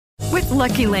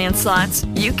Lucky Land Slots,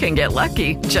 you can get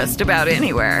lucky just about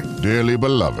anywhere. Dearly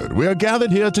beloved, we are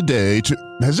gathered here today to...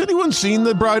 Has anyone seen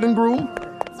the bride and groom?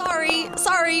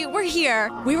 Sorry, we're here.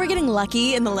 We were getting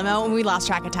lucky in the limo and we lost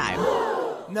track of time.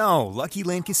 No, Lucky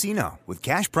Land Casino, with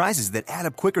cash prizes that add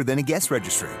up quicker than a guest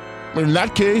registry. In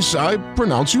that case, I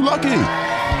pronounce you lucky.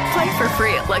 Play for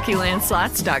free at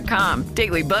LuckyLandSlots.com.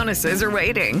 Daily bonuses are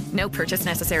waiting. No purchase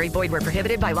necessary. Void where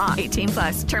prohibited by law.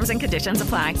 18+. Terms and conditions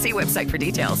apply. See website for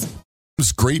details.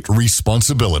 Great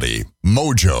responsibility.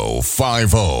 Mojo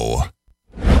 50.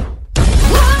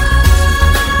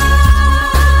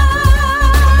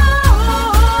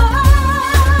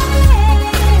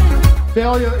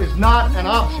 Failure is not an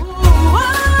option.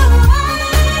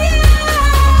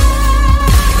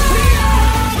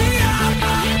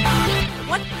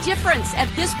 What difference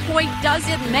at this point does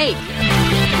it make?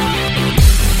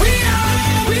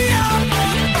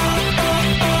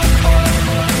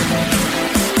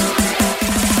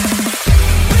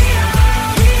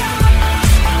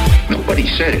 Nobody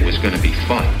said it was going to be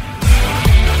fun.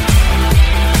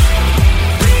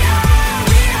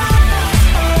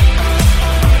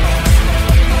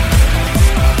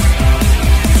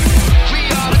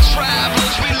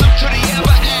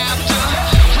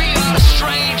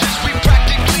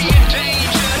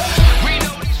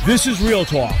 This is Real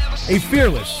Talk, a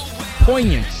fearless,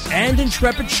 poignant, and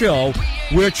intrepid show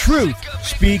where truth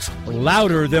speaks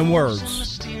louder than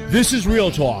words. This is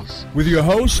Real Talk with your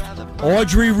host,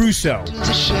 Audrey Russo. It's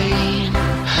a shame,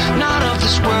 not of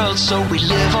this world, so we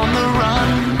live on the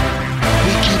run.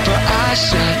 We keep our eyes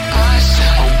set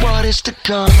on what is to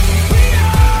come.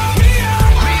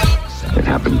 It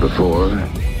happened before.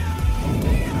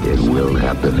 It will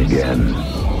happen again.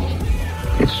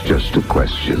 It's just a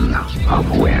question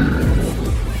of when.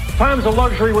 Time's a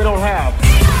luxury we don't have.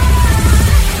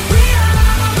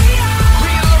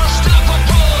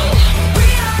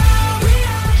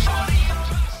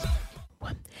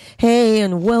 Hey,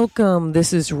 and welcome.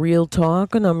 This is Real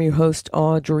Talk, and I'm your host,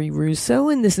 Audrey Russo,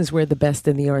 and this is where the best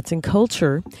in the arts and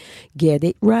culture get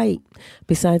it right.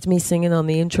 Besides me singing on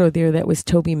the intro there, that was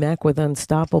Toby Mac with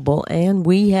Unstoppable, and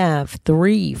we have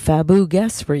 3 Fabu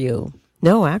guests for you.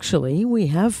 No, actually, we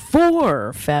have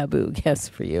 4 Fabu guests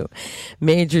for you.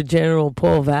 Major General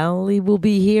Paul Valley will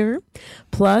be here,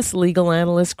 plus legal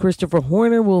analyst Christopher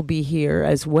Horner will be here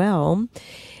as well.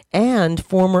 And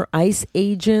former ICE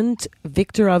agent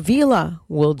Victor Avila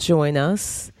will join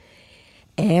us.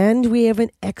 And we have an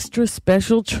extra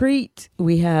special treat.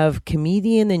 We have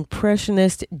comedian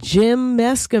impressionist Jim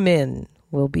Meskimen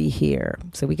will be here.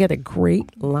 So we get a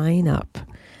great lineup.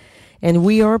 And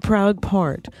we are a proud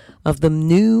part of the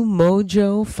new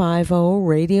Mojo 50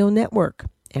 radio network.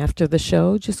 After the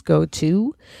show, just go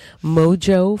to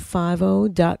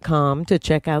mojo50.com to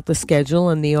check out the schedule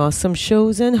and the awesome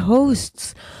shows and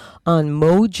hosts on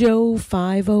Mojo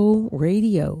 50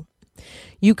 Radio.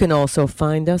 You can also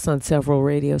find us on several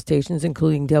radio stations,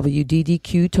 including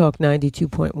WDDQ Talk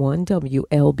 92.1,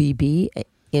 WLBB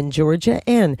in Georgia,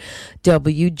 and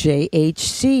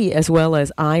WJHC, as well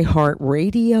as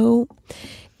iHeartRadio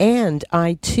and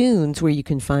iTunes, where you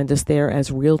can find us there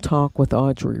as Real Talk with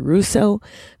Audrey Russo.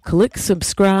 Click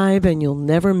subscribe and you'll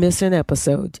never miss an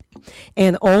episode.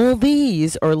 And all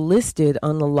these are listed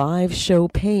on the live show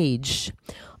page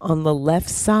on the left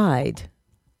side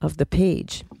of the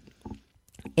page.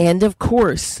 And of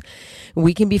course,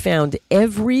 we can be found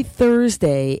every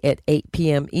Thursday at 8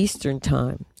 p.m. Eastern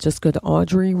Time. Just go to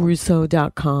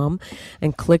audreyrusso.com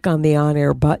and click on the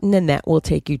on-air button, and that will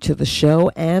take you to the show.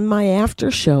 And my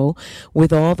after show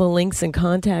with all the links and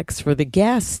contacts for the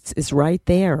guests is right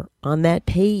there on that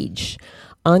page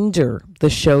under the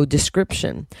show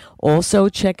description. Also,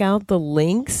 check out the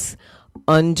links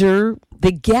under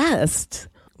the guest,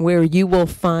 where you will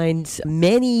find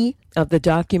many of the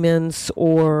documents,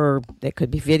 or it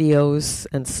could be videos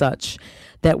and such,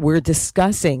 that we're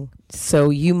discussing. So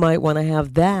you might want to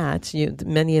have that.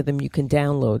 Many of them you can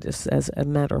download, as a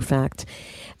matter of fact.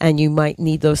 And you might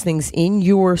need those things in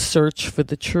your search for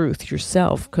the truth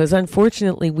yourself, because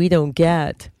unfortunately we don't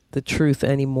get the truth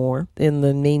anymore in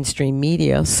the mainstream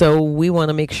media. So we want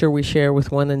to make sure we share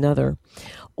with one another.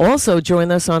 Also,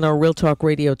 join us on our Real Talk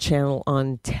Radio channel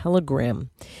on Telegram.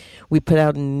 We put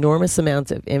out enormous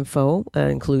amounts of info.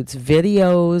 Includes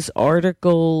videos,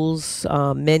 articles,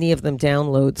 many of them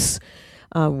downloads,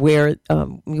 where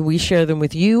we share them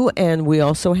with you. And we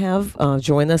also have,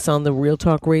 join us on the Real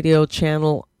Talk Radio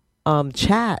channel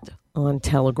chat on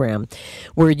Telegram,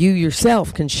 where you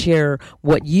yourself can share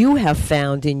what you have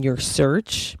found in your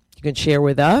search. You can share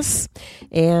with us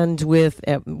and with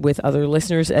other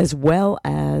listeners, as well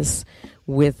as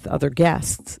with other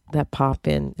guests that pop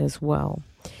in as well.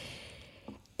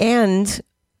 And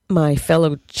my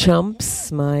fellow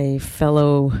chumps, my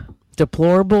fellow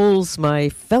deplorables, my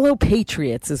fellow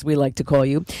patriots, as we like to call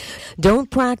you, don't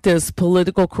practice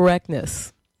political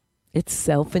correctness. It's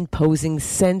self-imposing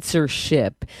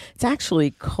censorship. It's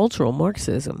actually cultural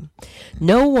Marxism.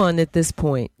 No one at this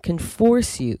point can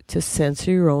force you to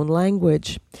censor your own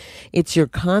language. It's your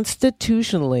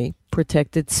constitutionally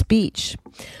protected speech.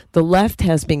 The left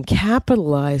has been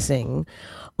capitalizing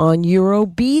on your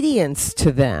obedience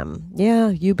to them. Yeah,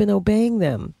 you've been obeying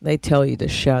them. They tell you to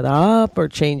shut up or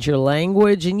change your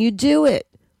language, and you do it.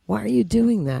 Why are you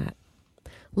doing that?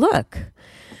 Look,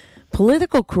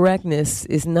 political correctness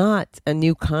is not a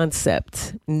new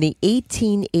concept. In the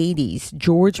 1880s,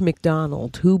 George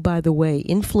MacDonald, who, by the way,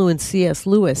 influenced C.S.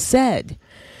 Lewis, said,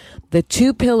 the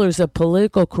two pillars of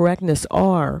political correctness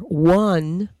are,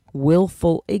 1,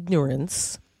 willful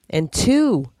ignorance, and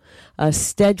 2, a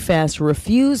steadfast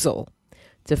refusal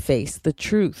to face the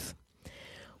truth.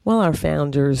 While our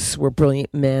founders were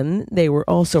brilliant men, they were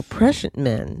also prescient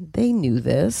men. They knew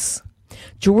this.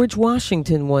 George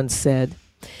Washington once said,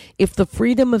 if the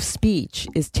freedom of speech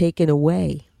is taken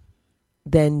away,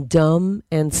 then dumb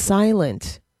and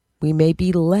silent we may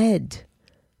be led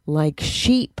like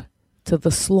sheep to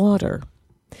the slaughter.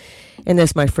 And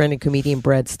as my friend and comedian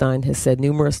Brad Stein has said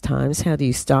numerous times, how do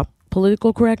you stop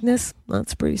political correctness? Well,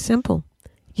 it's pretty simple.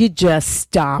 You just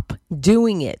stop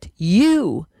doing it.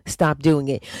 You stop doing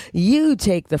it. You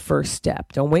take the first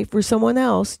step. Don't wait for someone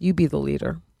else. You be the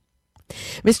leader.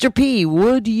 Mr. P,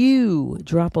 would you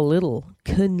drop a little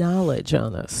knowledge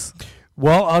on us?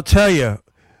 Well, I'll tell you,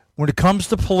 when it comes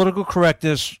to political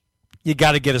correctness, you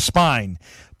got to get a spine.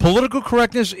 Political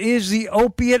correctness is the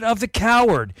opiate of the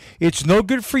coward. It's no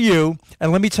good for you.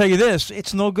 And let me tell you this,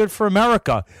 it's no good for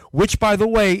America, which, by the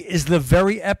way, is the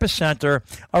very epicenter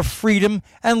of freedom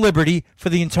and liberty for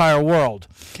the entire world.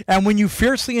 And when you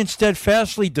fiercely and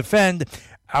steadfastly defend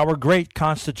our great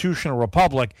constitutional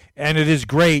republic, and it is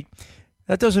great,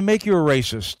 that doesn't make you a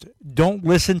racist. Don't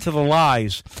listen to the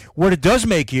lies. What it does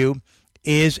make you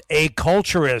is a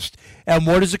culturist. And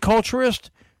what is a culturist?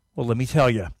 Well, let me tell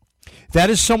you. That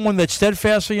is someone that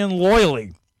steadfastly and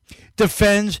loyally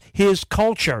defends his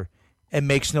culture and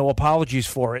makes no apologies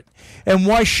for it. And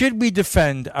why should we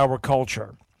defend our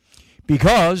culture?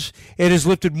 Because it has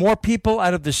lifted more people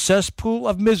out of the cesspool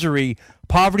of misery,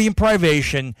 poverty, and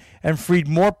privation, and freed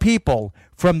more people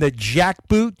from the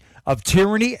jackboot of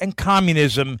tyranny and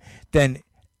communism than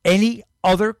any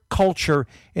other culture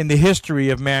in the history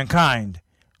of mankind.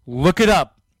 Look it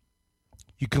up.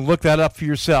 You can look that up for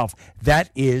yourself.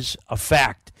 That is a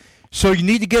fact. So you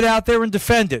need to get out there and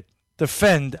defend it.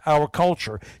 Defend our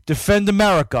culture. Defend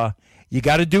America. You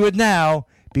got to do it now,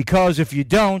 because if you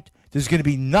don't, there's going to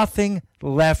be nothing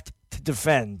left to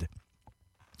defend.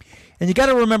 And you got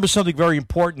to remember something very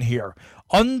important here.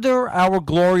 Under our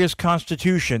glorious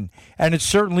Constitution, and it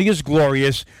certainly is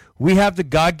glorious, we have the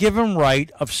God-given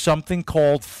right of something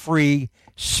called free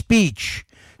speech.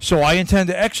 So I intend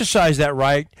to exercise that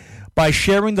right by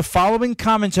sharing the following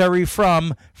commentary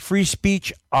from Free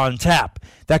Speech on Tap.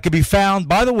 That can be found,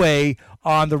 by the way,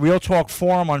 on the Real Talk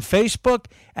forum on Facebook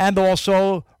and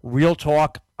also Real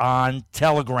Talk on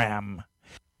Telegram.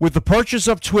 With the purchase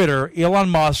of Twitter, Elon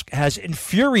Musk has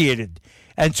infuriated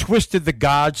and twisted the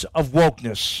gods of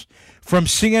wokeness. From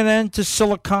CNN to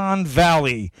Silicon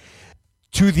Valley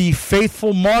to the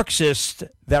faithful Marxists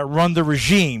that run the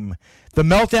regime, the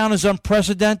meltdown is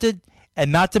unprecedented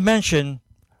and, not to mention,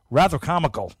 rather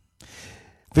comical.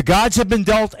 The gods have been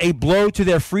dealt a blow to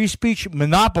their free speech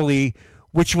monopoly,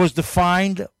 which was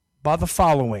defined by the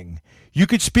following. You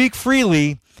could speak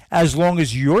freely as long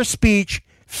as your speech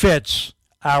fits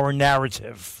our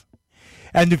narrative.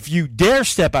 And if you dare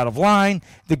step out of line,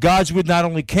 the gods would not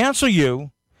only cancel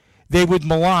you, they would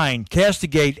malign,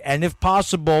 castigate, and if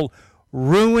possible,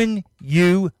 ruin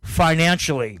you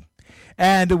financially.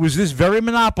 And it was this very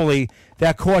monopoly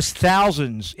that cost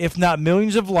thousands, if not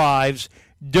millions of lives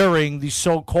during the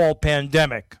so-called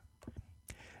pandemic.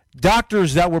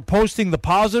 Doctors that were posting the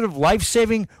positive,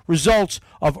 life-saving results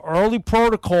of early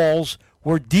protocols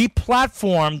were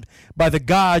deplatformed by the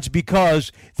gods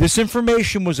because this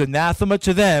information was anathema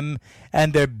to them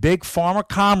and their big pharma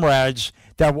comrades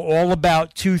that were all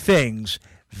about two things: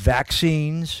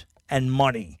 vaccines and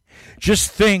money.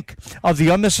 Just think of the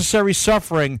unnecessary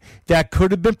suffering that could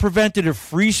have been prevented if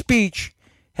free speech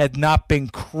had not been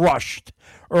crushed.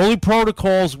 Early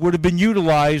protocols would have been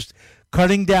utilized,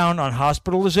 cutting down on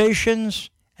hospitalizations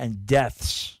and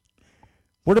deaths.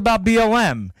 What about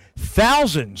BLM?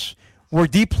 Thousands were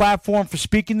deplatformed for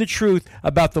speaking the truth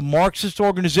about the Marxist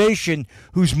organization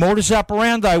whose modus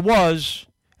operandi was,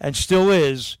 and still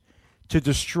is, to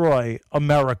destroy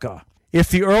America. If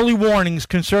the early warnings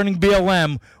concerning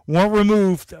BLM weren't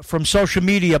removed from social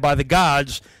media by the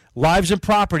gods, lives and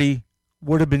property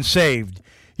would have been saved.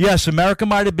 Yes, America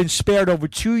might have been spared over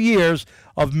 2 years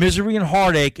of misery and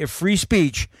heartache if free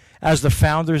speech, as the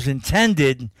founders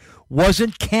intended,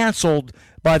 wasn't canceled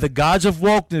by the gods of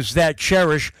wokeness that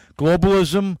cherish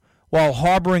globalism while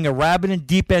harboring a rabid and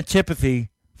deep antipathy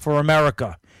for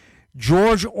America.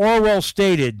 George Orwell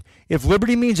stated, if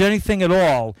liberty means anything at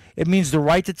all, it means the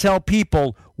right to tell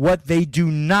people what they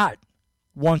do not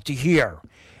want to hear.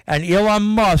 And Elon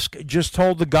Musk just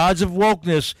told the gods of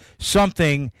wokeness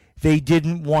something they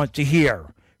didn't want to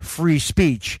hear. Free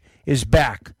speech is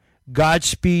back.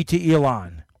 Godspeed to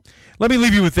Elon. Let me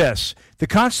leave you with this. The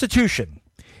Constitution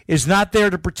is not there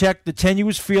to protect the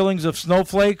tenuous feelings of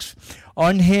snowflakes,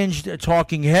 unhinged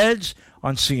talking heads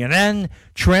on CNN,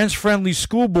 trans-friendly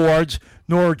school boards,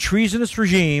 nor a treasonous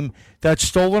regime that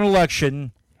stole an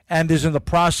election and is in the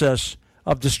process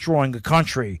of destroying a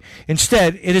country.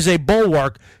 Instead, it is a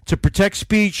bulwark to protect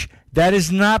speech that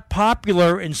is not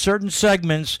popular in certain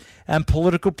segments and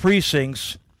political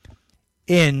precincts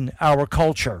in our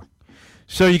culture.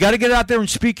 So you got to get out there and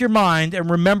speak your mind, and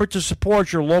remember to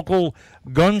support your local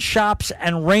gun shops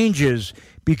and ranges,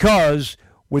 because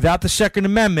without the Second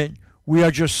Amendment, we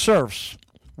are just serfs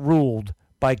ruled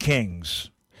by kings.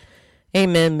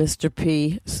 Amen, Mr.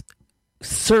 P.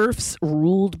 Serfs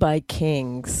ruled by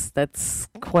kings. That's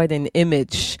quite an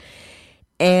image.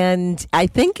 And I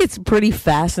think it's pretty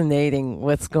fascinating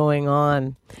what's going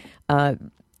on.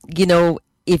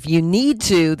 If you need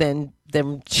to,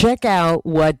 then check out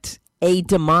what a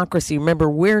democracy. Remember,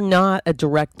 we're not a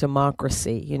direct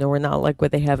democracy. We're not like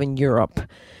what they have in Europe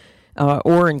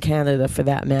or in Canada, for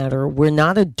that matter. We're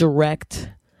not a direct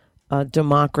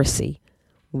democracy.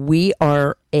 We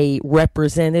are a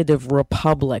representative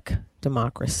republic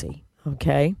democracy.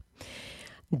 Okay?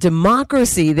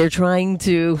 Democracy, they're trying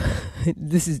to,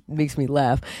 makes me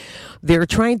laugh. They're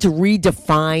trying to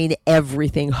redefine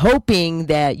everything, hoping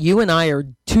that you and I are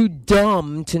too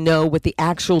dumb to know what the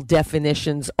actual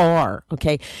definitions are.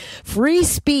 Okay? Free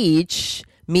speech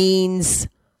means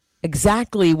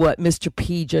exactly what Mr.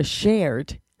 P just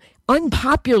shared.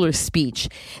 Unpopular speech.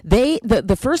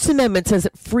 The First Amendment says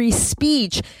that free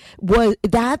speech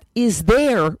that is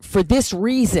there for this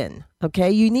reason.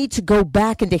 Okay, you need to go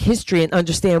back into history and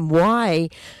understand why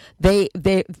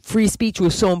free speech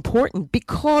was so important,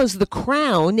 because the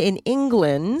crown in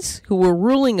England, who were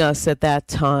ruling us at that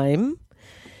time,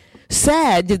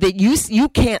 said that you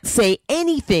can't say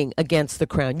anything against the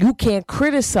crown. You can't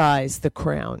criticize the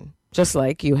crown. Just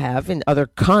like you have in other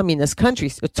communist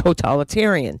countries,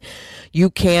 totalitarian. You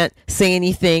can't say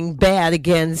anything bad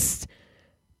against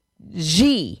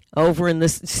Xi over in the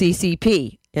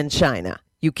CCP in China.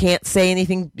 You can't say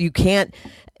anything, you can't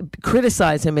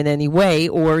criticize him in any way,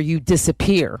 or you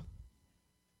disappear.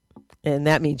 And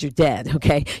that means you're dead,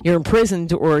 okay? You're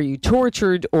imprisoned, or you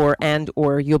tortured, or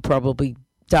you'll probably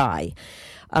die.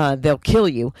 They'll kill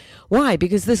you. Why?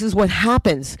 Because this is what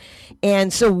happens.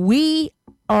 And so we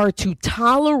are to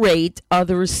tolerate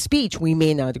others' speech. We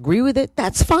may not agree with it.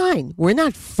 That's fine. We're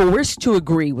not forced to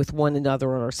agree with one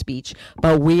another on our speech,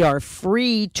 but we are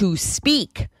free to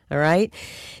speak. All right.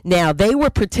 Now, they were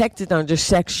protected under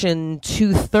Section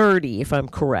 230, if I'm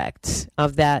correct,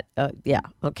 of that. Yeah.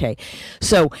 Okay.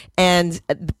 So, and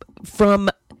from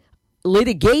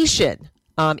litigation,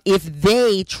 if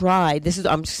they tried,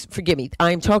 forgive me,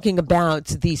 I'm talking about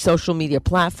the social media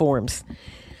platforms.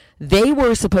 They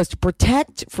were supposed to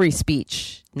protect free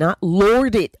speech, not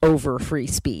lord it over free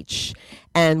speech.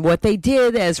 And what they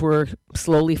did, as we're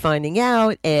slowly finding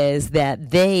out, is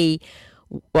that they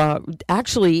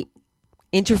actually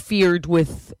interfered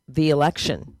with the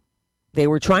election. They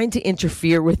were trying to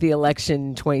interfere with the election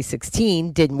in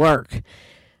 2016. Didn't work.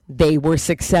 They were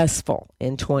successful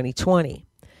in 2020.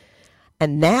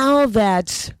 And now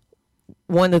that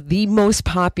one of the most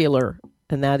popular,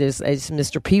 and that is, as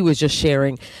Mr. P was just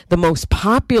sharing, the most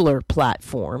popular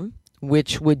platform,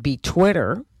 which would be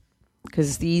Twitter, because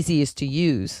it's the easiest to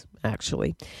use,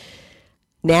 actually.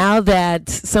 Now that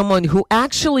someone who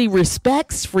actually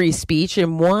respects free speech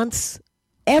and wants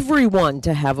everyone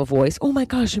to have a voice, oh my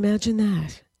gosh, imagine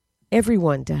that.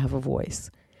 Everyone to have a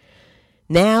voice.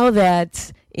 Now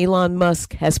that Elon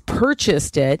Musk has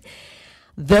purchased it,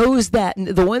 the ones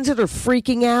that are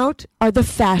freaking out are the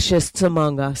fascists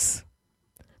among us.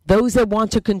 those that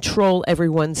want to control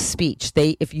everyone's speech.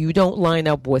 If you don't line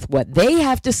up with what they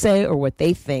have to say or what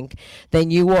they think, then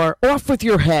you are off with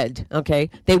your head, okay?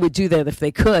 They would do that if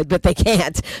they could, but they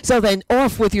can't. So then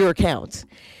off with your account.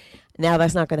 Now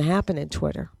that's not going to happen in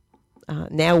Twitter.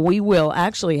 Now we will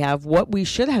actually have what we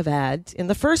should have had in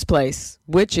the first place,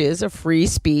 which is a free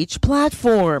speech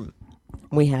platform.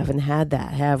 We haven't had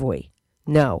that, have we?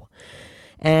 No.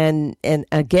 And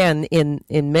again, in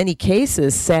many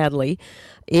cases, sadly,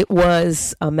 it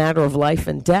was a matter of life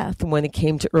and death when it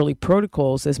came to early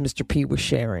protocols, as Mr. P was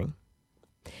sharing.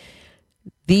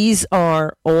 These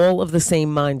are all of the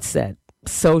same mindset,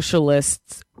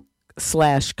 socialists /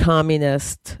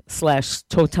 communists /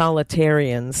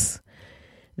 totalitarians.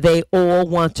 They all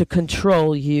want to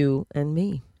control you and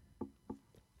me.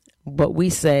 But we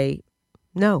say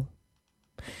no.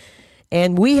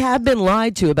 And we have been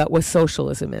lied to about what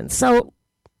socialism is. So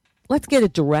let's get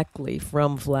it directly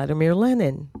from Vladimir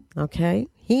Lenin, okay?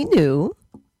 He knew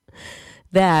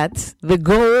that the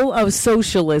goal of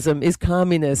socialism is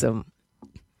communism.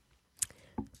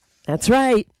 That's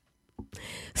right.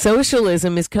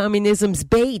 Socialism is communism's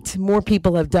bait. More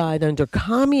people have died under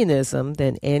communism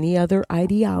than any other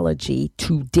ideology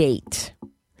to date.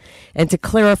 And to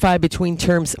clarify between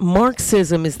terms,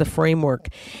 Marxism is the framework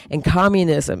and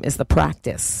communism is the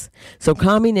practice. So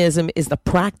communism is the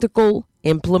practical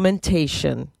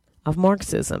implementation of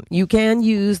Marxism. You can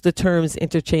use the terms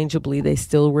interchangeably. They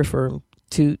still refer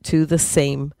to the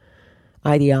same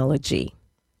ideology.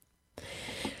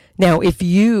 Now, if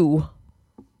you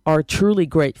are truly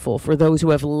grateful for those who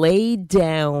have laid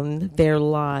down their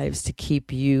lives to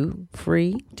keep you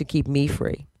free, to keep me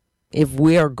free, if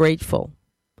we are grateful,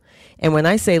 and when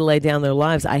I say lay down their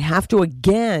lives, I have to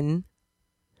again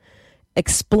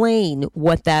explain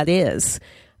what that is.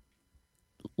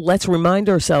 Let's remind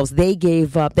ourselves they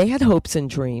gave up. They had hopes and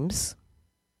dreams,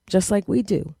 just like we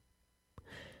do.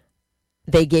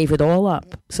 They gave it all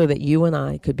up so that you and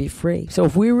I could be free. So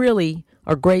if we really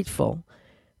are grateful,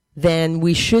 then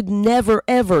we should never,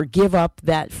 ever give up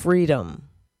that freedom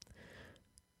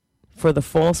for the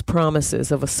false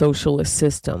promises of a socialist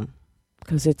system,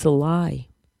 because it's a lie.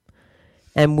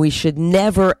 And we should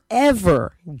never,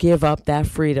 ever give up that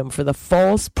freedom for the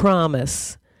false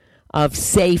promise of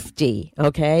safety,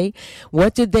 okay?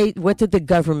 What did the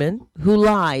government who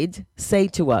lied say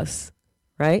to us,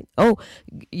 right? Oh,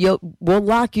 we'll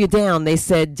lock you down. They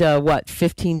said,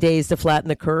 15 days to flatten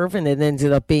the curve, and it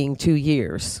ended up being 2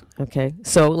 years, okay?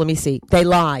 So let me see. They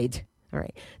lied, all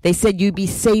right? They said you'd be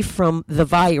safe from the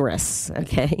virus,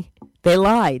 okay? They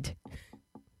lied.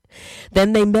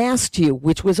 Then they masked you,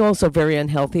 which was also very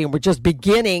unhealthy, and we're just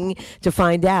beginning to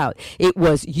find out. It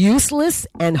was useless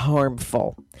and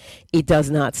harmful. It does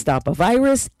not stop a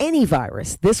virus, any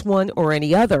virus, this one or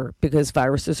any other, because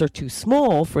viruses are too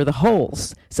small for the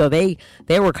holes. So they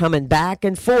were coming back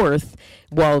and forth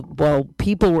while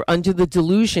people were under the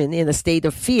delusion in a state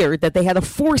of fear that they had a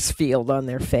force field on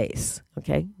their face.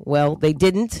 Okay? Well, they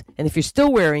didn't, and if you're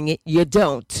still wearing it, you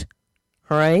don't.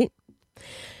 All right?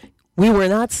 We were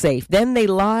not safe. Then they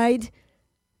lied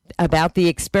about the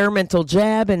experimental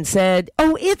jab and said,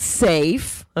 oh, it's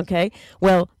safe. Okay.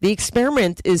 Well, the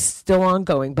experiment is still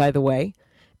ongoing, by the way.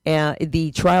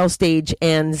 The trial stage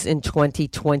ends in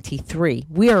 2023.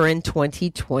 We are in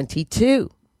 2022.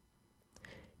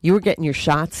 You were getting your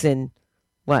shots in,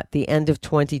 the end of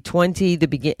 2020,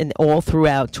 and all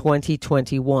throughout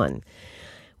 2021.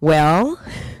 Well,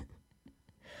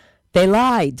 they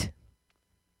lied.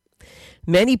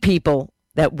 Many people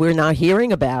that we're not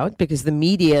hearing about because the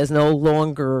media is no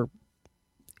longer,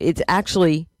 it's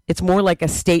more like a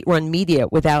state-run media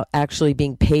without actually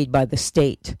being paid by the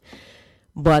state.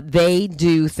 But they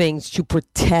do things to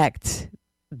protect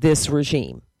this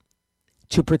regime,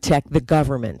 to protect the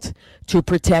government, to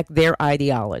protect their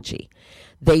ideology.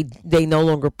 They no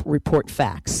longer report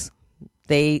facts.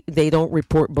 They don't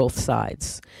report both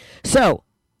sides. So,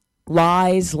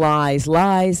 lies, lies,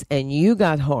 lies, and you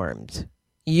got harmed.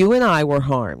 You and I were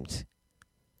harmed.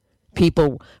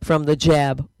 People from the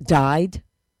jab died.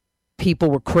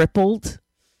 People were crippled.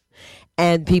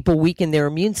 And people weakened their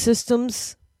immune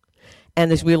systems.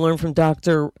 And as we learned from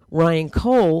Dr. Ryan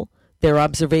Cole, their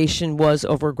observation was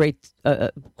over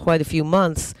quite a few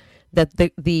months that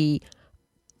the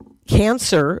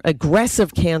cancer,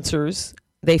 aggressive cancers,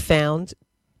 they found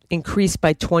increased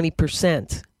by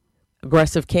 20%.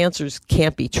 Aggressive cancers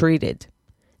can't be treated.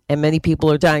 And many people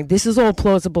are dying. This is all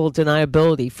plausible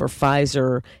deniability for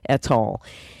Pfizer et al.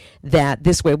 That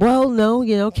this way,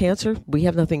 cancer, we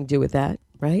have nothing to do with that,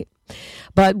 right?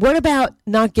 But what about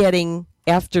not getting,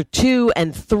 after 2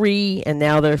 and 3, and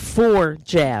now there are 4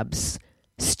 jabs,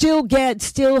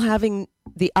 still having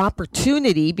the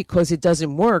opportunity, because it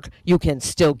doesn't work, you can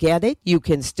still get it, you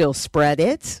can still spread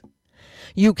it,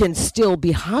 you can still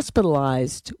be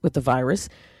hospitalized with the virus,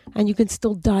 and you can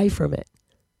still die from it.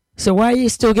 So why are you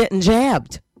still getting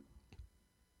jabbed?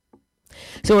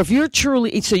 So if you're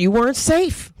so you weren't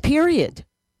safe, period.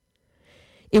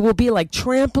 It will be like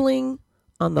trampling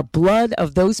on the blood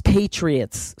of those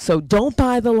patriots. So don't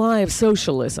buy the lie of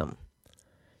socialism.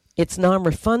 It's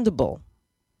non-refundable,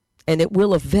 and it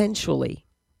will eventually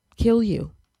kill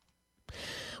you.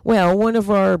 Well, one of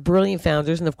our brilliant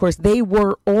founders, and of course they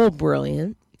were all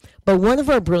brilliant, but one of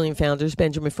our brilliant founders,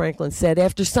 Benjamin Franklin, said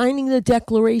after signing the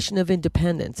Declaration of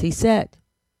Independence, he said,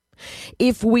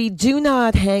 "If we do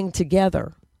not hang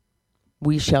together,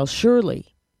 we shall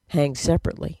surely hang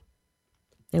separately."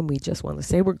 And we just want to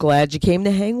say we're glad you came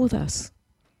to hang with us.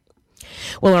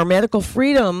 Well, our medical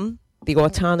freedom, the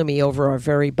autonomy over our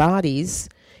very bodies,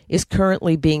 is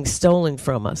currently being stolen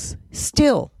from us.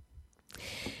 Still,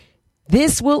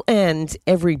 this will end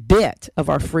every bit of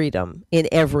our freedom in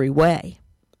every way.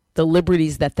 The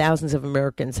liberties that thousands of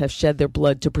Americans have shed their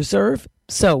blood to preserve.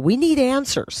 So we need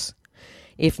answers.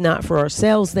 If not for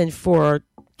ourselves, then for our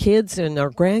kids and our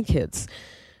grandkids.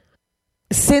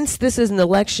 Since this is an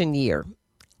election year,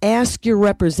 ask your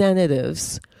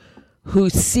representatives who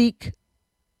seek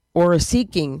or are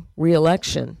seeking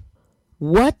re-election,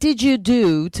 what did you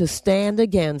do to stand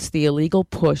against the illegal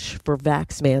push for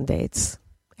vax mandates?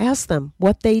 Ask them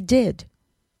what they did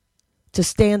to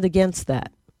stand against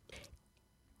that.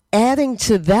 Adding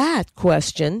to that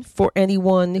question, for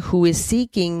anyone who is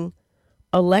seeking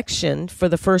election for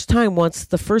the first time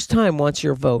wants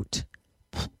your vote.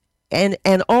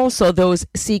 And also those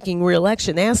seeking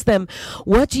re-election, ask them,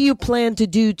 what do you plan to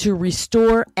do to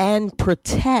restore and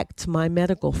protect my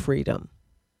medical freedom?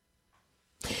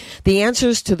 The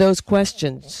answers to those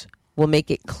questions will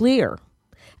make it clear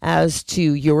as to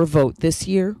your vote this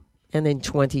year and in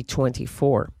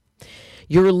 2024.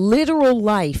 Your literal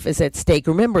life is at stake.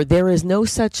 Remember, there is no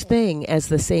such thing as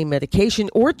the same medication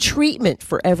or treatment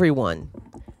for everyone.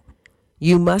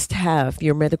 You must have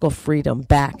your medical freedom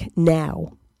back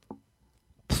now.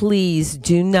 Please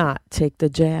do not take the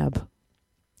jab.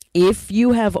 If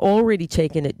you have already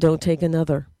taken it, don't take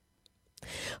another.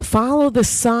 Follow the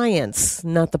science,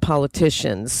 not the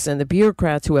politicians and the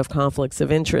bureaucrats who have conflicts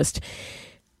of interest.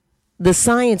 The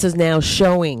science is now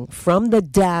showing from the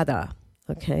data,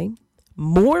 okay,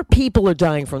 more people are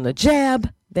dying from the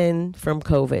jab than from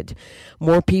COVID.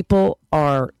 More people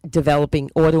are developing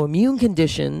autoimmune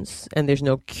conditions, and there's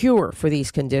no cure for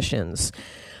these conditions.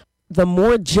 The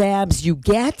more jabs you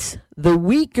get, the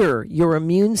weaker your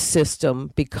immune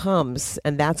system becomes.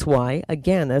 And that's why,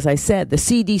 again, as I said, the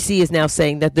CDC is now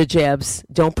saying that the jabs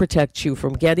don't protect you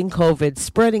from getting COVID,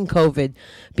 spreading COVID,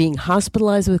 being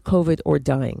hospitalized with COVID, or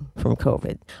dying from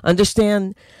COVID.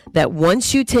 Understand that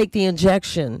once you take the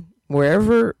injection,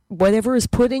 whatever is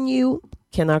put in you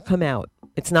cannot come out.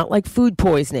 It's not like food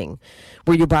poisoning,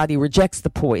 where your body rejects the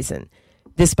poison.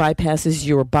 This bypasses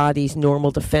your body's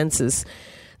normal defenses.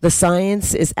 The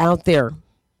science is out there.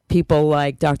 People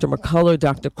like Dr. McCullough,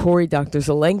 Dr. Corey, Dr.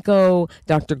 Zelenko,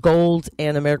 Dr. Gold,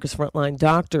 and America's Frontline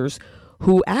Doctors,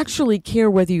 who actually care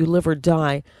whether you live or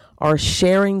die, are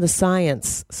sharing the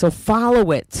science. So follow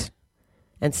it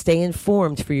and stay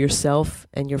informed for yourself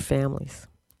and your families.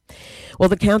 Well,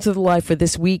 the count of the lie for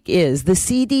this week is the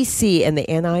CDC and the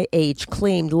NIH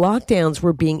claimed lockdowns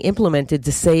were being implemented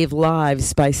to save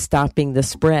lives by stopping the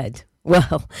spread.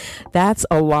 Well, that's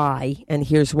a lie, and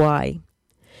here's why.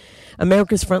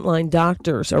 America's Frontline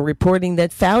Doctors are reporting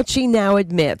that Fauci now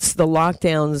admits the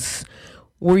lockdowns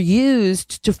were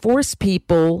used to force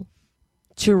people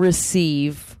to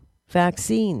receive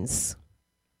vaccines.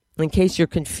 In case you're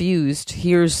confused,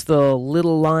 here's the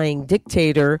little lying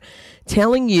dictator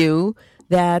telling you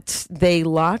that they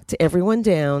locked everyone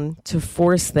down to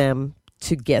force them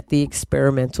to get the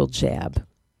experimental jab.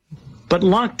 But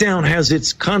lockdown has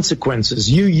its consequences.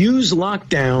 You use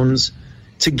lockdowns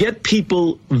to get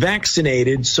people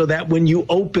vaccinated so that when you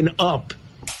open up,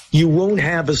 you won't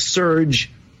have a surge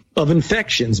of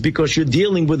infections because you're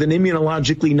dealing with an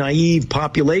immunologically naive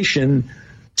population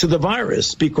to the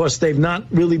virus because they've not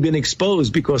really been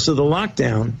exposed because of the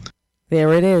lockdown.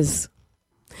 There it is.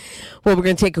 Well, we're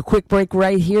going to take a quick break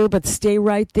right here, but stay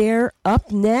right there.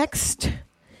 Up next,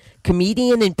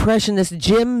 comedian impressionist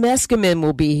Jim Meskimen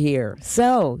will be here.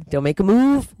 So don't make a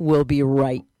move. We'll be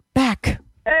right back.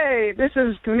 Hey, this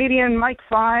is comedian Mike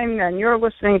Fine, and you're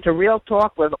listening to Real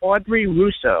Talk with Audrey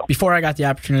Russo. Before I got the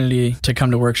opportunity to come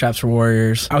to Workshops for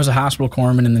Warriors, I was a hospital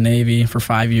corpsman in the Navy for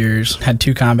 5 years, had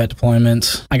 2 combat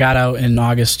deployments. I got out in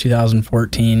August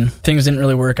 2014. Things didn't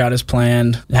really work out as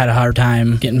planned. I had a hard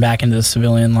time getting back into the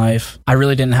civilian life. I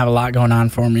really didn't have a lot going on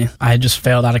for me. I had just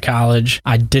failed out of college.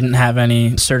 I didn't have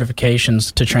any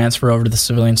certifications to transfer over to the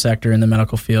civilian sector in the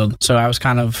medical field. So I was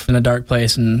kind of in a dark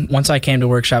place. And once I came to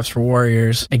Workshops for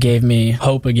Warriors, it gave me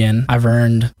hope again. I've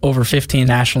earned over 15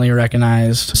 nationally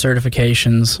recognized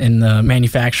certifications in the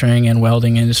manufacturing and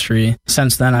welding industry.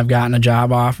 Since then, I've gotten a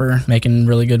job offer, making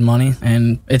really good money,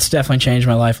 and it's definitely changed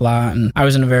my life a lot. And I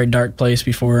was in a very dark place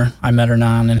before I met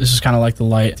Hernan, and this is kind of like the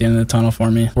light at the end of the tunnel for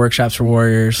me. Workshops for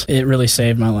Warriors, it really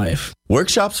saved my life.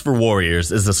 Workshops for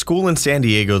Warriors is a school in San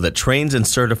Diego that trains and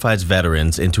certifies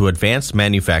veterans into advanced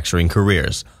manufacturing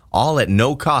careers, all at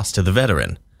no cost to the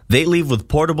veteran. They leave with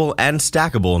portable and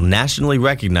stackable nationally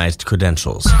recognized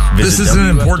credentials. This is an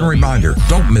important reminder.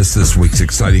 Don't miss this week's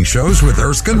exciting shows with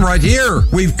Erskine right here.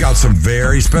 We've got some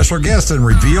very special guests and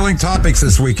revealing topics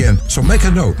this weekend. So make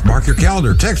a note, mark your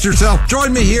calendar, text yourself.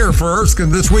 Join me here for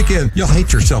Erskine this weekend. You'll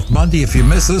hate yourself Monday if you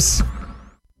miss us.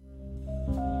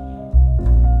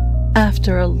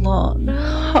 After a long,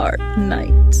 hard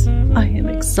night, I am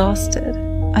exhausted.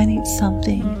 I need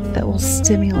something that will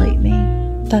stimulate me.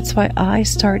 That's why I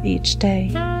start each day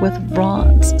with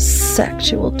Ron's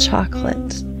sexual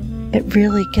chocolate. It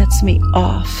really gets me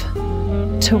off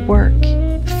to work.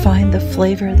 Find the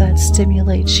flavor that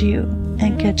stimulates you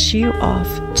and gets you off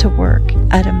to work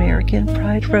at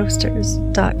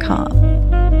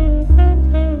AmericanPrideRoasters.com.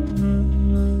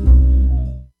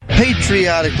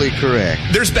 Patriotically correct.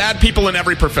 There's bad people in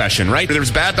every profession, right?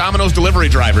 There's bad Domino's delivery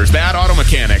drivers, bad auto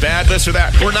mechanic, bad this or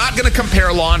that. We're not going to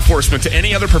compare law enforcement to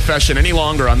any other profession any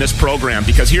longer on this program,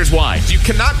 because here's why. You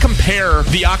cannot compare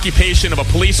the occupation of a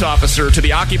police officer to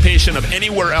the occupation of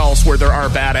anywhere else where there are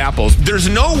bad apples. There's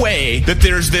no way that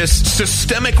there's this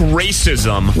systemic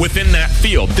racism within that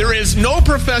field. There is no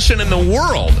profession in the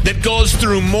world that goes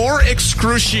through more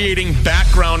excruciating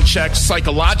background checks,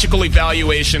 psychological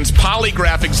evaluations,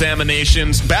 polygraph examinations.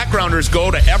 Backgrounders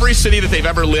go to every city that they've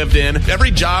ever lived in,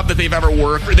 every job that they've ever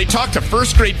worked. They talk to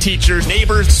first grade teachers,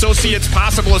 neighbors, associates,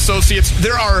 possible associates.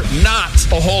 There are not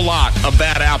a whole lot of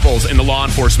bad apples in the law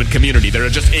enforcement community that are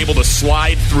just able to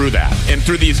slide through that. And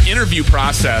through these interview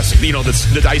process, you know, the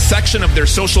dissection of their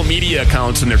social media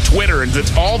accounts and their Twitter, and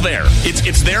it's all there.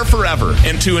 It's there forever.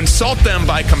 And to insult them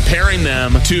by comparing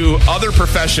them to other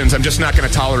professions, I'm just not going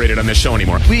to tolerate it on this show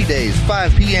anymore. Weekdays,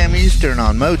 5 p.m. Eastern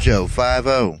on Mojo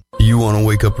 50. You want to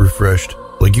wake up refreshed,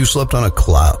 like you slept on a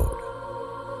cloud.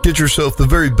 Get yourself the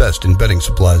very best in bedding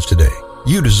supplies today.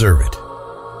 You deserve it.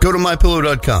 Go to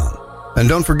MyPillow.com, and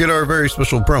don't forget our very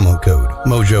special promo code,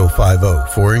 Mojo50,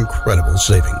 for incredible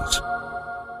savings.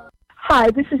 Hi,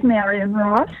 this is Marion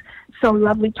Ross. So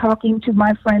lovely talking to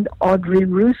my friend Audrey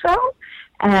Russo.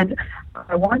 And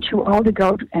I want you all to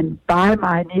go and buy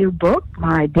my new book,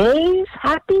 My Days,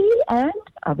 Happy and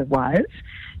Otherwise.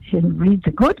 You can read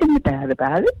the good and the bad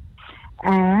about it.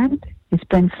 And it's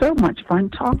been so much fun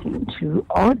talking to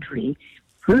Audrey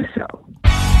Russo.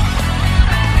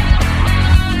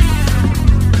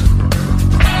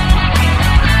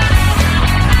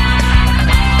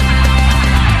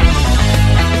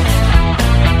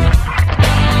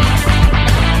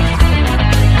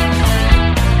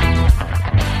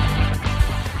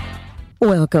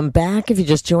 Welcome back. If you're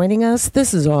just joining us,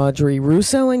 this is Audrey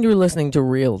Russo, and you're listening to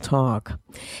Real Talk.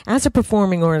 As a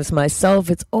performing artist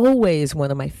myself, it's always one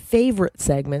of my favorite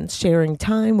segments, sharing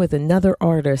time with another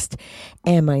artist.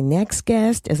 And my next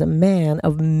guest is a man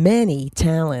of many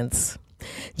talents.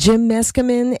 Jim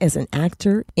Meskimen is an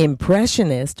actor,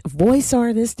 impressionist, voice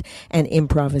artist, and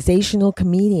improvisational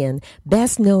comedian,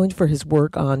 best known for his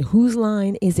work on Whose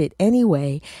Line Is It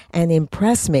Anyway and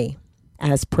Impress Me.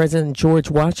 As President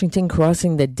George Washington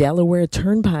crossing the Delaware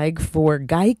Turnpike for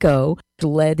Geico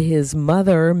led his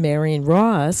mother, Marion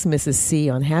Ross, Mrs. C,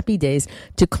 on Happy Days,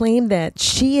 to claim that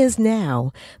she is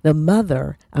now the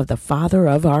mother of the father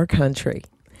of our country.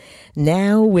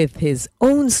 Now, with his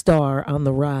own star on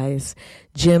the rise,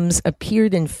 Jim's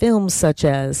appeared in films such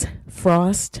as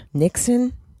Frost,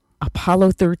 Nixon,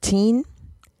 Apollo 13,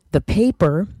 The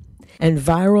Paper, and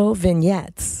Viral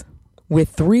Vignettes, with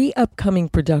 3 upcoming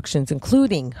productions,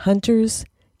 including Hunters,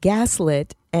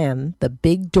 Gaslit, and The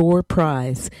Big Door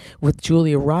Prize, with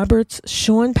Julia Roberts,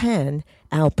 Sean Penn,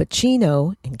 Al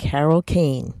Pacino, and Carol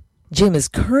Kane. Jim is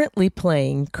currently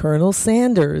playing Colonel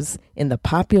Sanders in the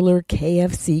popular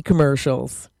KFC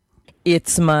commercials.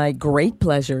 It's my great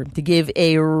pleasure to give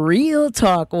a Real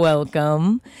Talk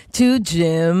welcome to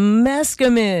Jim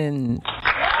Meskimen.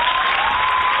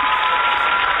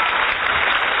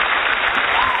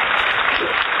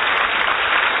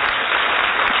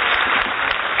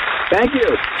 Thank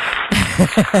you.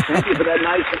 Thank you for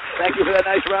that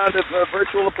nice round of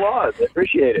virtual applause. I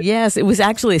appreciate it. Yes, it was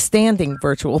actually a standing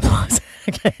virtual applause.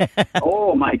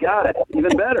 Oh my God,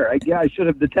 even better. I should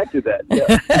have detected that.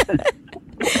 Yeah.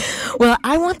 Well,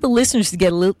 I want the listeners to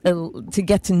get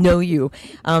to know you.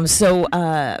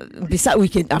 Besides, we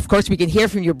can hear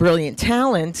from your brilliant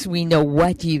talent. We know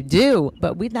what you do,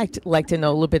 but we'd like to know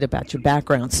a little bit about your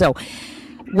background. So,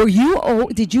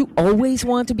 did you always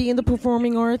want to be in the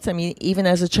performing arts? I mean, even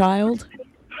as a child?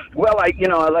 Well, I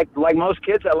like most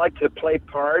kids, I like to play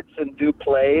parts and do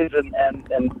plays and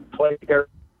play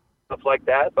stuff like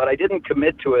that. But I didn't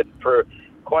commit to it for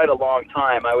quite a long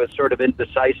time. I was sort of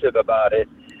indecisive about it.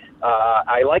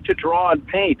 I like to draw and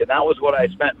paint, and that was what I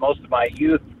spent most of my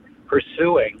youth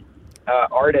pursuing,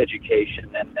 art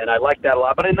education, and I liked that a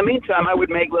lot. But in the meantime, I would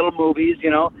make little movies,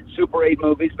 Super 8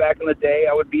 movies back in the day.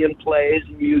 I would be in plays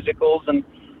and musicals, and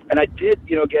I did,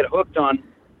 get hooked on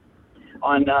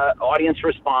audience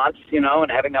response,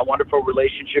 and having that wonderful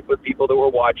relationship with people that were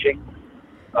watching.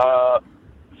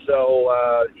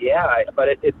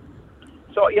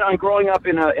 And growing up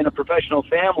in a professional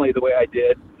family the way I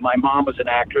did, my mom was an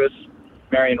actress,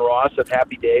 Marion Ross of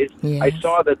Happy Days. Yes. I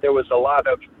saw that there was a lot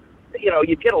of,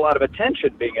 you'd get a lot of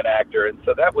attention being an actor, and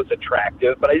so that was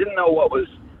attractive. But I didn't know what was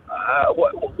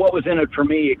in it for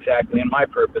me exactly and my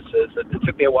purposes. It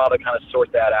took me a while to kind of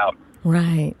sort that out.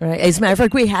 Right. As a matter of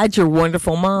fact, we had your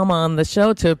wonderful mom on the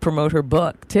show to promote her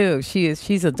book too.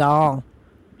 She's a doll.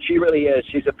 She really is.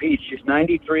 She's a peach. She's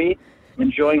 93.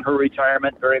 Enjoying her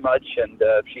retirement very much, and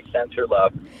she sends her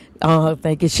love. Oh,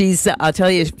 thank you. I'll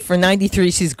tell you, for 93,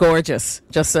 she's gorgeous,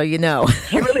 just so you know.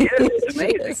 She really is. It's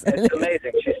amazing. It's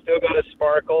amazing. She's still got a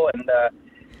sparkle, and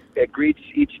it greets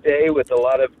each day with a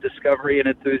lot of discovery and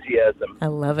enthusiasm. I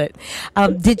love it.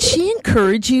 Did she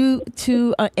encourage you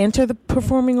to enter the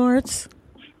performing arts?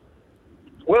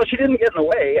 Well, she didn't get in the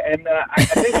way, and I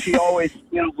think she always,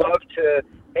 loved to,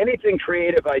 anything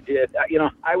creative I did.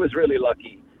 I was really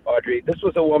lucky, Audrey. This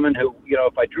was a woman who,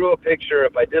 if I drew a picture,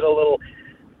 if I did a little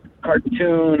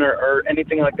cartoon or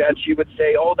anything like that, she would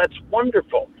say, "Oh, that's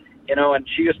wonderful," and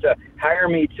she used to hire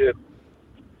me to,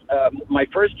 my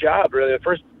first job, really, the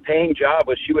first paying job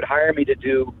was she would hire me to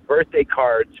do birthday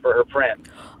cards for her friends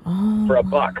for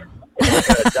 $1.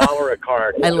 $1 a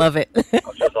card. I love it. Which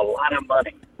was a lot of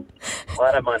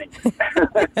money.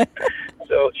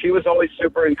 So she was always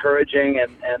super encouraging,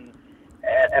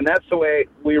 and that's the way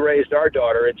we raised our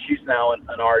daughter, and she's now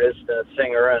an artist, a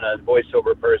singer, and a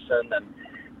voiceover person. And,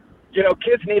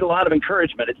 kids need a lot of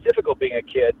encouragement. It's difficult being a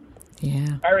kid.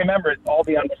 Yeah. I remember all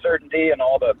the uncertainty and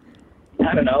all the,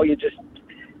 I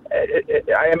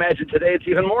imagine today it's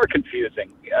even more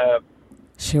confusing.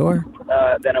 Sure.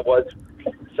 Than it was.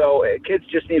 So kids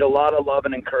just need a lot of love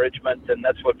and encouragement, and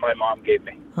that's what my mom gave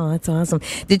me. Oh, that's awesome.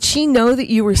 Did she know that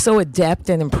you were so adept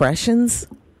at impressions?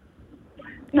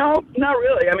 No, not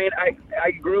really. I mean,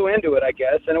 I grew into it, I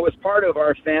guess, and it was part of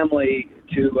our family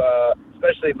to,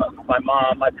 especially my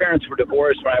mom. My parents were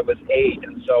divorced when I was 8,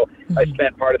 and so I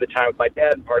spent part of the time with my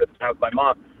dad and part of the time with my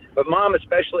mom. But Mom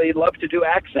especially loved to do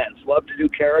accents, loved to do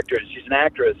characters. She's an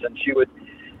actress, and she would,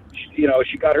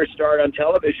 she got her start on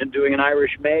television doing an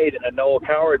Irish maid in a Noel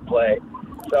Coward play.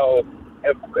 So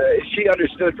she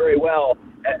understood very well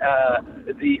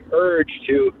the urge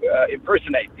to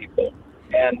impersonate people.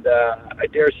 And I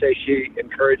dare say she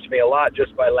encouraged me a lot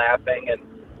just by laughing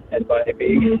and by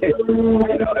being,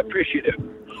 appreciative.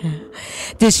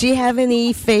 Does she have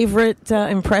any favorite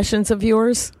impressions of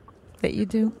yours that you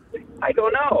do? I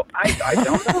don't know. I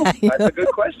don't know. That's a good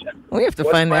question. We have to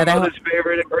find that out. What's my mother's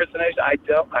favorite impersonation?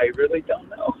 I really don't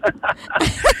know.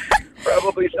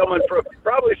 Probably someone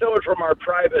from our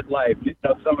private life.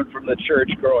 Someone from the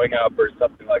church growing up or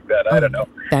something like that. I don't know.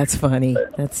 That's funny.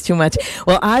 That's too much.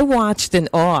 Well, I watched in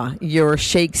awe your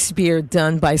Shakespeare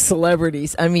done by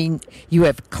celebrities. I mean, you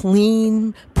have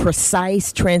clean,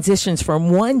 precise transitions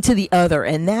from one to the other,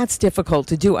 and that's difficult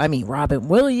to do. I mean, Robin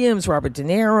Williams, Robert De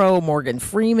Niro, Morgan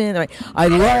Freeman. I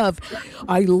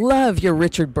love your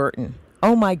Richard Burton.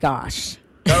 Oh my gosh.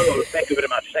 Oh, thank you very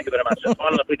much. Thank you very much. It's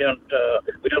one that we don't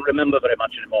remember very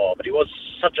much anymore. But he was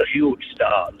such a huge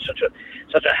star, and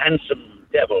such a handsome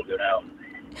devil.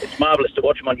 It's marvelous to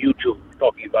watch him on YouTube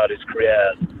talking about his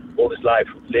career, all his life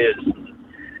with Liz.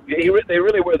 They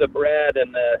really were the Brad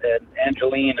and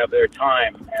Angeline of their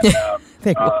time.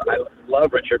 And I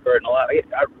love Richard Burton a lot.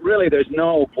 Really, there's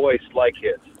no voice like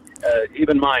his.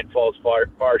 Even mine falls far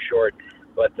short.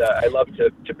 But I love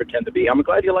to pretend to be. I'm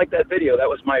glad you liked that video. That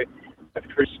was my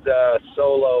first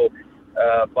solo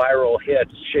viral hit,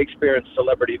 Shakespeare and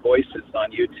Celebrity Voices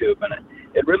on YouTube, and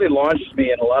it really launched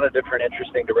me in a lot of different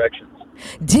interesting directions.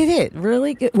 Did it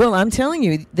really? Well, I'm telling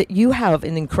you that you have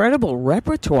an incredible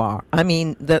repertoire. I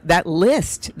mean, that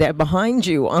list that behind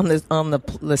you on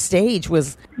the stage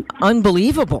was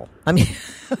unbelievable. I mean,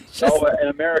 and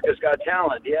America's Got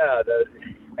Talent, yeah.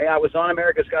 I was on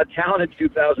America's Got Talent in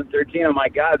 2013. Oh my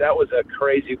God, that was a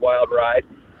crazy, wild ride.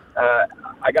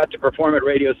 I got to perform at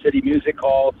Radio City Music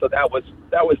Hall, so that was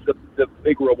the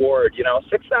big reward.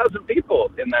 6,000 people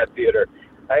in that theater.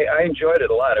 I enjoyed it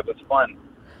a lot. It was fun.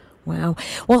 Wow.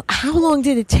 Well, how long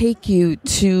did it take you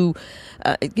to,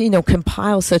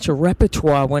 compile such a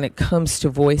repertoire when it comes to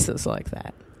voices like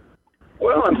that?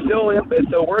 Well,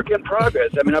 it's a work in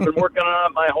progress. I mean, I've been working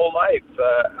on it my whole life.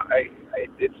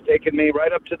 It's taken me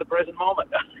right up to the present moment.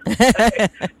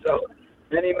 So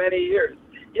many years.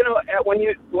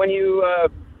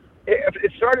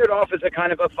 It started off as a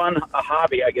kind of a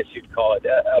hobby, I guess you'd call it,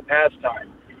 a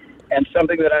pastime, and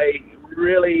something that I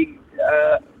really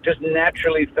just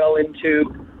naturally fell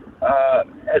into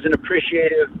as an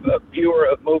appreciative viewer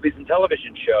of movies and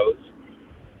television shows.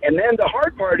 And then the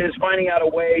hard part is finding out a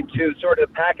way to sort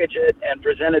of package it and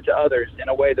present it to others in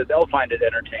a way that they'll find it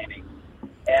entertaining.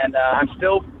 And I'm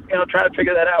still, trying to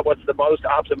figure that out, what's the most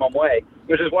optimum way,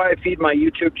 which is why I feed my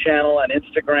YouTube channel and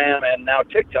Instagram and now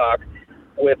TikTok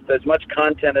with as much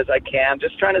content as I can,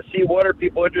 just trying to see what are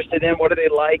people interested in, what do they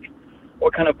like,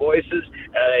 what kind of voices.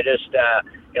 They just,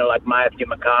 like Matthew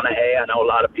McConaughey, I know a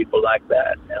lot of people like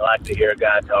that. They like to hear a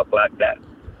guy talk like that.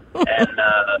 And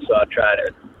so I try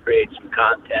to create some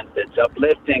content that's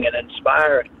uplifting and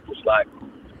inspiring, just like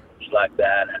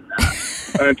that.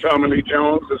 And Tommy Lee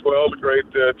Jones as well, the great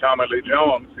Tommy Lee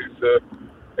Jones.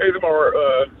 He's a more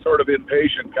sort of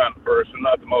impatient kind of person,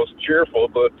 not the most cheerful,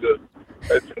 but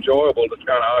it's enjoyable to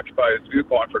kind of occupy his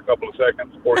viewpoint for a couple of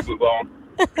seconds before he moves on.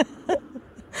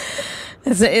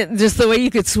 Just the way you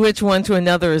could switch one to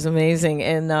another is amazing.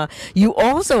 And you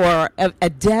also are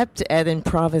adept at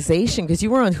improvisation, because you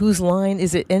were on Whose Line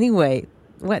Is It Anyway?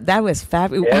 What, that was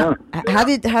fabulous. Yeah. How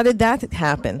did that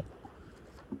happen?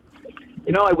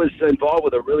 I was involved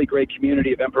with a really great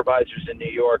community of improvisers in New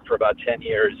York for about 10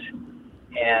 years,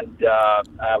 and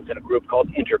I was in a group called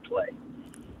Interplay.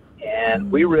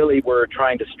 And we really were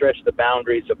trying to stretch the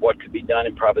boundaries of what could be done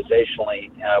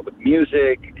improvisationally with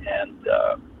music and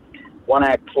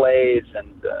one-act plays,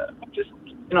 and just,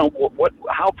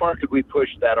 how far could we push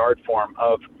that art form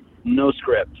of no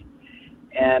script?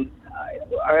 And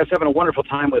I was having a wonderful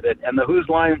time with it. And the Whose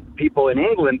Line people in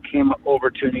England came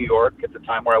over to New York at the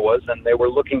time where I was, and they were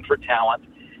looking for talent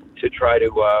to try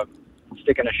to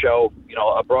stick in a show,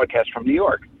 a broadcast from New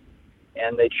York.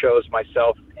 And they chose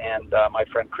myself and my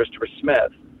friend Christopher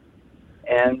Smith.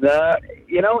 And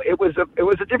it was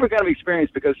a different kind of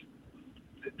experience, because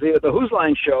the Whose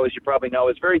Line show, as you probably know,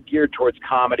 is very geared towards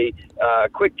comedy,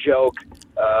 quick joke,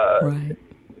 right.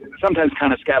 Sometimes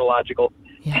kind of scatological.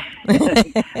 Yeah.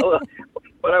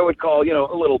 What I would call, a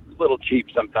little cheap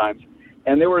sometimes.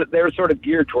 And they were sort of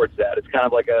geared towards that. It's kind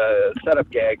of like a setup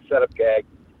gag.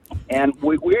 And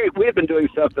we had been doing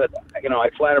stuff that, I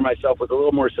flatter myself was a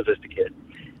little more sophisticated.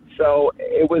 So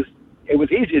it was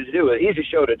easy to do, an easy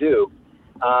show to do.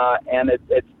 And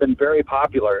it's been very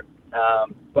popular.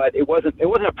 But it wasn't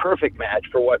a perfect match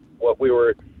for what we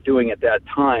were doing at that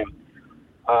time.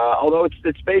 Although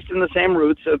it's based in the same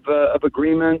roots of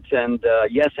agreement and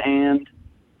yes and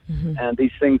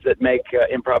these things that make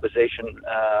improvisation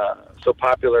so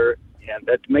popular and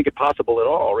that make it possible at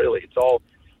all. Really, it's all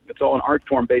an art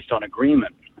form based on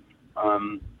agreement. A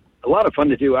lot of fun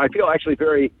to do. I feel actually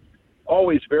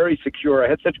always very secure. I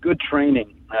had such good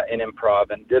training in improv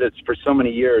and did it for so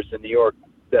many years in New York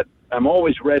that I'm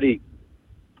always ready,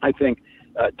 I think,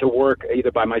 to work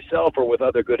either by myself or with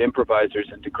other good improvisers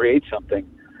and to create something.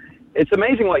 It's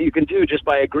amazing what you can do just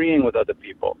by agreeing with other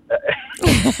people.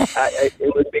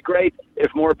 It would be great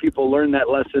if more people learn that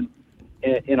lesson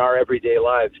in our everyday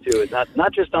lives too. It's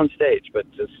not just on stage, but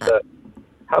just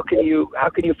how can you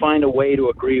find a way to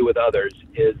agree with others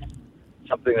is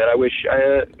something that I wish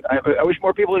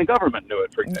more people in government knew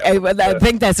it. For example, I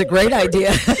think that's a great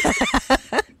idea.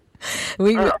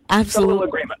 We absolutely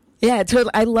agreement. Yeah, totally.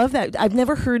 I love that. I've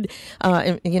never heard,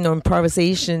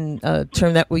 improvisation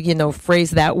term that we,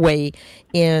 phrase that way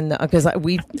because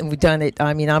we've done it.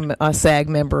 I mean, I'm a SAG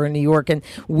member in New York, and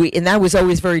that was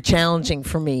always very challenging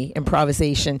for me,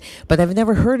 improvisation. But I've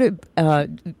never heard of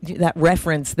that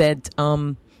reference that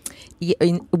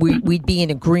we'd be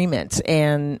in agreement,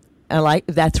 and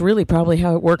that's really probably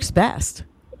how it works best.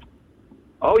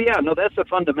 Oh, yeah. No, that's the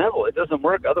fundamental. It doesn't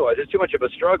work otherwise. It's too much of a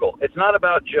struggle. It's not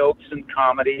about jokes and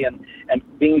comedy and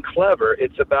being clever.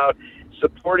 It's about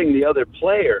supporting the other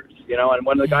players, and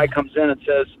when the guy comes in and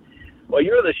says, well,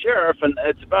 you're the sheriff, and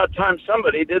it's about time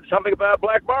somebody did something about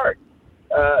Black Bart.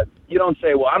 You don't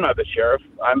say, well, I'm not the sheriff.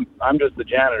 I'm just the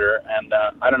janitor, and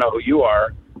I don't know who you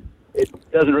are. It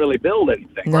doesn't really build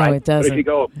anything, no, right? It doesn't. But if you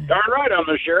go, darn right, I'm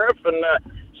the sheriff, and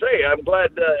say, I'm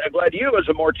glad you as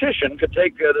a mortician could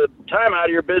take the time out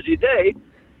of your busy day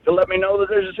to let me know that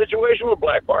there's a situation with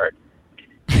Black Bart.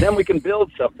 Then we can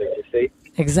build something, you see.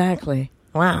 Exactly.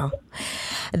 Wow.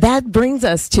 That brings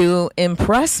us to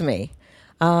Impress Me.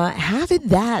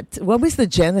 What was the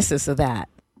genesis of that?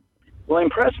 Well,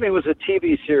 Impress Me was a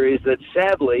TV series that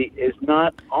sadly is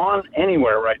not on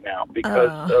anywhere right now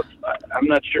because I'm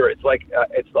not sure. It's like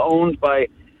it's owned by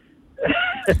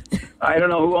I don't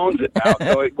know who owns it now.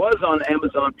 So it was on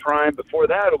Amazon Prime. Before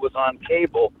that, it was on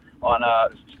cable on a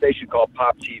station called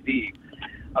Pop TV.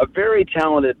 A very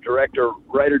talented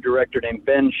writer-director named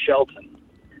Ben Shelton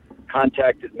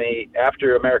contacted me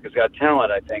after America's Got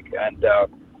Talent, I think, and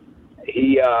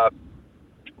he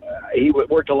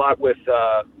worked a lot with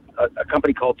a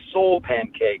company called Soul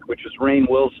Pancake, which was Rainn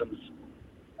Wilson's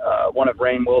one of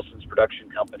Rainn Wilson's production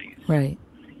companies. Right.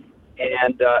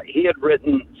 And he had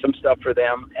written some stuff for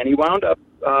them, and he wound up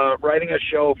writing a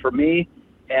show for me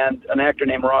and an actor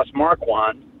named Ross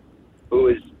Marquand, who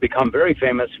has become very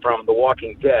famous from The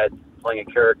Walking Dead, playing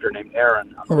a character named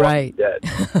Aaron on The Walking Dead.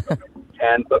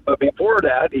 And but before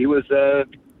that, he was an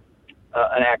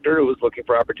actor who was looking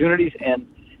for opportunities, and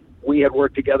we had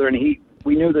worked together, and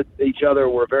we knew that each other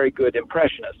were very good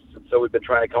impressionists, and so we've been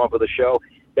trying to come up with a show.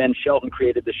 Ben Shelton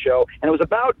created the show, and it was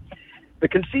about, the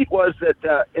conceit was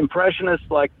that impressionists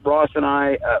like Ross and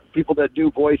I, people that do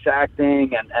voice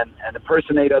acting and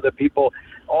impersonate other people,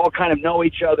 all kind of know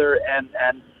each other, and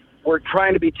we're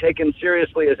trying to be taken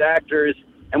seriously as actors,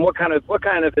 and what kind of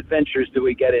adventures do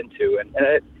we get into? And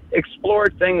it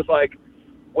explored things like,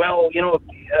 well,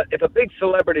 if a big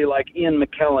celebrity like Ian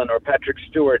McKellen or Patrick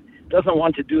Stewart doesn't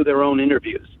want to do their own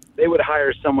interviews, they would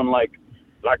hire someone like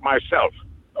myself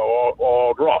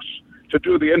or Ross to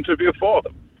do the interview for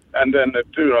them. And then,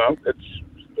 it's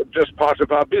just part of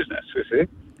our business, you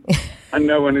see. And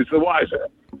no one is the wiser.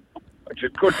 Which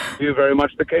it could be very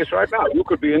much the case right now. You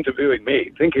could be interviewing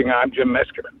me, thinking I'm Jim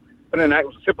Meskimen. But in a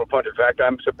simple point of fact,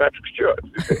 I'm Sir Patrick Stewart,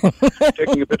 you see,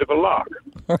 taking a bit of a lark.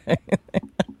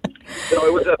 So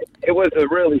it was a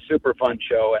really super fun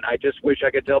show, and I just wish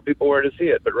I could tell people where to see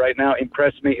it. But right now,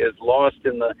 Impress Me is lost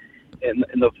in the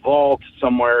vault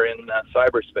somewhere in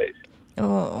cyberspace.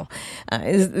 Oh,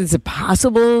 is it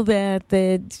possible that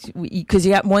because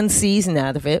you got one season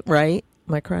out of it, right?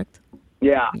 Am I correct?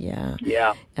 Yeah.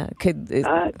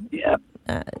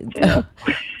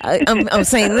 I'm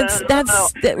saying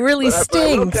that really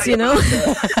stings,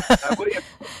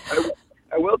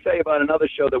 I will tell you about another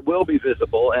show that will be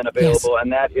visible and available, and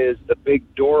that is the Big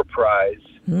Door Prize.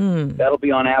 That'll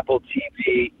be on Apple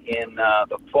TV in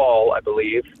the fall, I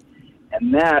believe,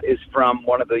 and that is from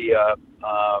one of the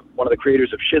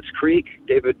creators of Schitt's Creek,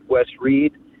 David West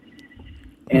Reed,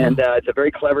 and it's a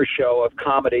very clever show of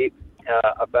comedy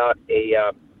about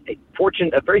a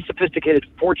very sophisticated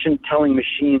fortune-telling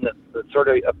machine that sort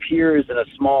of appears in a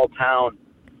small town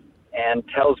and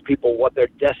tells people what their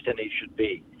destiny should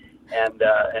be. And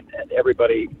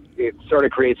everybody, it sort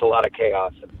of creates a lot of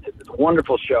chaos. It's a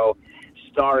wonderful show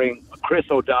starring Chris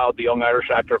O'Dowd, the young Irish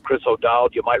actor Chris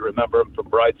O'Dowd. You might remember him from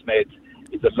Bridesmaids.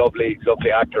 He's a lovely,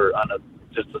 lovely actor and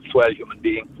just a swell human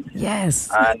being. Yes.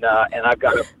 And I've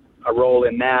got a role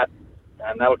in that,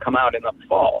 and that'll come out in the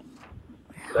fall.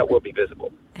 That will be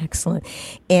visible. Excellent.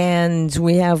 And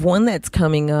we have one that's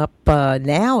coming up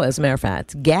now, as a matter of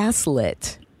fact,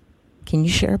 Gaslit. Can you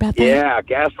share about that? Yeah,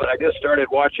 Gaslit. I just started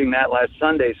watching that last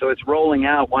Sunday, so it's rolling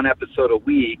out one episode a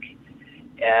week,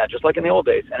 just like in the old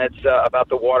days. And it's about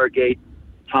the Watergate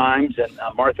times, and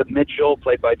Martha Mitchell,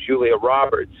 played by Julia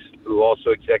Roberts, who also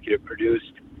executive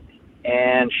produced,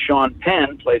 and Sean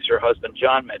Penn plays her husband,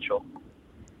 John Mitchell.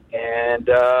 And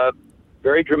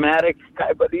very dramatic,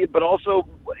 but also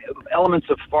elements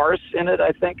of farce in it,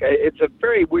 I think. It's a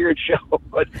very weird show,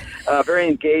 but very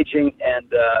engaging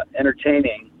and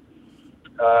entertaining.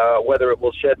 Whether it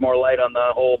will shed more light on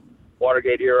the whole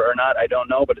Watergate era or not, I don't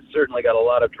know, but it's certainly got a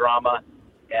lot of drama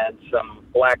and some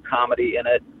black comedy in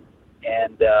it.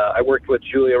 And I worked with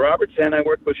Julia Roberts and I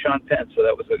worked with Sean Penn, so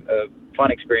that was a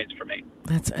fun experience for me.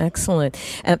 That's excellent.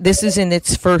 This is in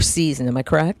its first season, am I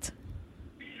correct?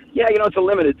 Yeah, it's a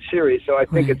limited series, so I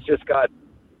think it's just got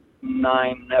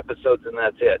 9 episodes and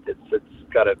that's it.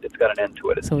 got an end to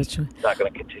it. It's not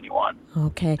going to continue on.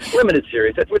 Okay. Limited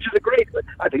series, which is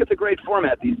I think it's a great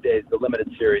format these days, the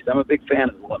limited series. I'm a big fan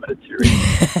of the limited series.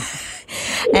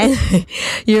 And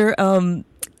you're,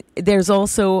 there's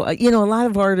also, a lot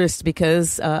of artists,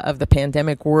 because of the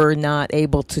pandemic, were not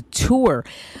able to tour.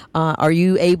 Have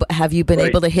you been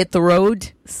able to hit the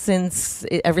road since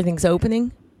everything's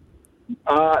opening?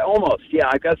 Almost, yeah.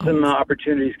 I've got some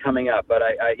opportunities coming up, but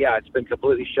it's been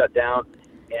completely shut down,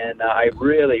 and I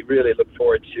really, really look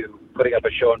forward to putting up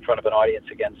a show in front of an audience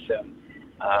again soon.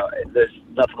 There's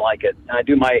nothing like it. And I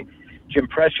do my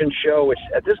Jimpression show, which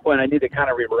at this point I need to kind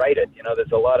of rewrite it.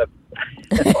 There's a lot of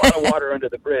water under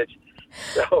the bridge.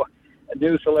 So,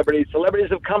 new celebrities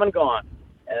have come and gone,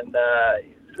 and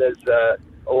there's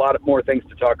a lot of more things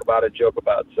to talk about and joke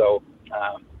about. So,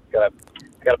 got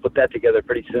to put that together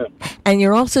pretty soon. And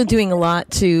you're also doing a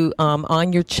lot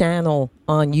on your channel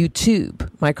on YouTube. Am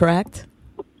I correct?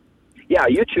 Yeah,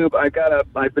 YouTube.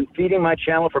 I've been feeding my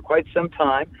channel for quite some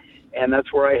time, and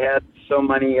that's where I had so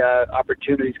many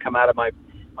opportunities come out of my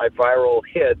viral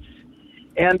hits.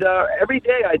 And every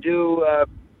day I do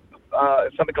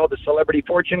something called the Celebrity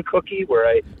Fortune Cookie, where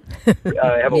I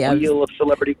have a wheel of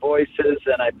celebrity voices,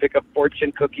 and I pick a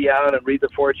fortune cookie out and read the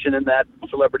fortune in that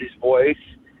celebrity's voice.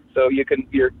 So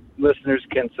your listeners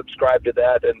can subscribe to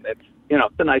that, and it's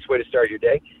a nice way to start your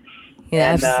day.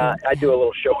 Yeah, and I do a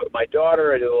little show with my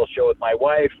daughter. I do a little show with my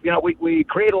wife. We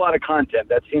create a lot of content.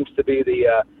 That seems to be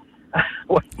the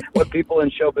what people in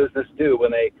show business do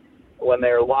when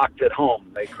they're locked at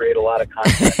home. They create a lot of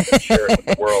content and share it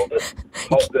with the world and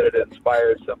hope that it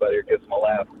inspires somebody or gives them a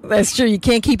laugh. That's true. You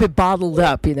can't keep it bottled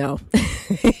up,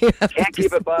 Can't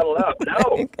keep it bottled up.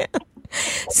 No.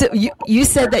 So you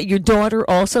said that your daughter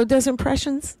also does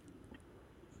impressions?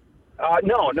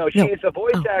 No, she's a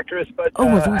voice actress, but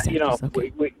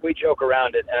okay. we joke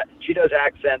around it. She does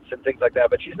accents and things like that,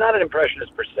 but she's not an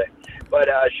impressionist per se. But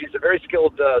she's a very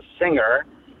skilled singer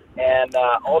and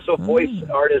also voice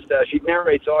artist. She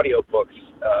narrates audiobooks.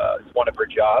 It's one of her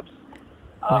jobs.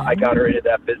 I got her into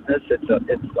that business.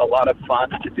 It's a lot of fun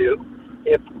to do.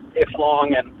 If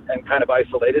long and kind of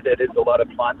isolated, it is a lot of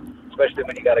fun, especially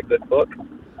when you got a good book.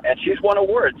 And she's won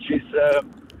awards. She's a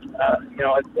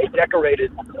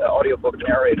decorated audiobook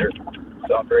narrator,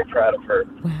 so I'm very proud of her.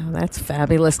 Wow, that's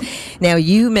fabulous. Now,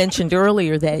 you mentioned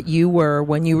earlier that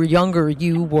when you were younger,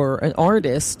 you were an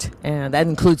artist, and that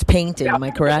includes painting, am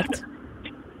I correct?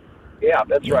 Yeah,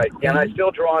 that's right. And I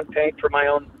still draw and paint for my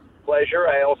own pleasure.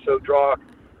 I also draw,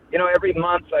 every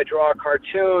month I draw a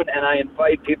cartoon, and I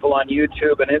invite people on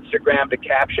YouTube and Instagram to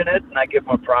caption it, and I give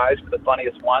them a prize for the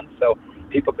funniest one, so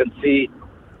people can see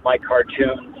my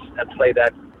cartoons and play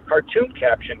that cartoon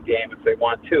caption game if they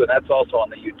want to, and that's also on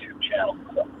the YouTube channel.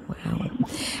 So. Wow.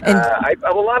 I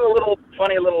have a lot of little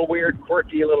funny, little weird,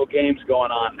 quirky little games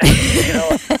going on.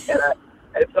 And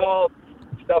it's all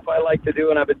stuff I like to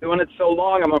do, and I've been doing it so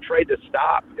long, I'm afraid to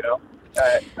stop.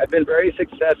 I've been very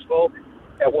successful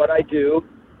at what I do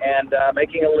and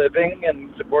making a living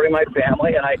and supporting my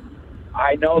family, and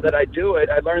I know that I do it.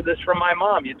 I learned this from my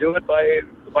mom. You do it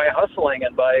by hustling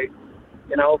and by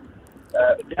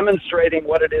demonstrating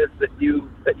what it is that you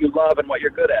love and what you're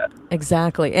good at.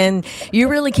 Exactly. And you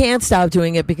really can't stop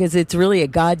doing it because it's really a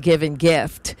God-given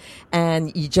gift,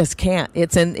 and you just can't.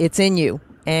 It's in you,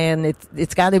 and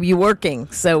it's got to be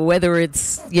working. So whether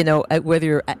it's, whether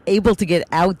you're able to get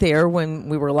out there when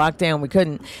we were locked down, we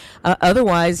couldn't.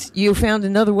 Otherwise, you found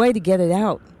another way to get it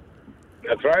out.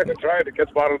 That's right. It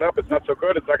gets bottled up. It's not so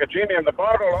good. It's like a genie in the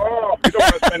bottle. Oh, you don't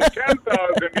want to spend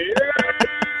 10,000 years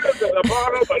in the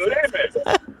bottle, believe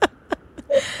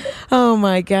it. Oh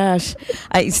my gosh!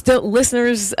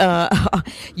 Listeners,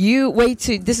 you wait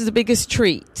to. This is the biggest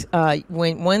treat.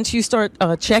 Once you start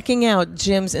checking out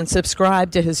Jim's and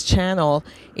subscribe to his channel,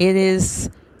 it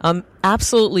is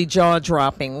absolutely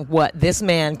jaw-dropping what this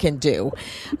man can do.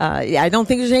 I don't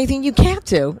think there's anything you can't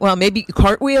do. Well, maybe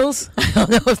cartwheels. I don't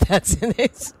know if that's in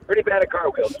it. Pretty bad at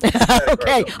cartwheels.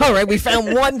 Okay, all right. We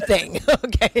found one thing.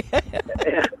 Okay.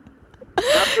 Yeah.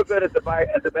 Not so good at the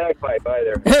bagpipe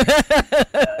either.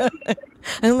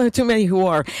 I don't know too many who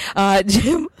are.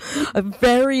 Jim, a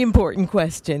very important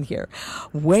question here.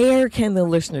 Where can the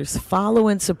listeners follow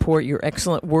and support your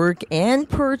excellent work and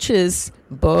purchase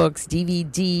books,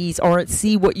 DVDs, or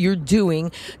see what you're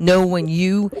doing, know when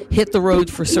you hit the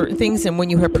road for certain things and when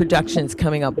you have productions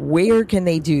coming up? Where can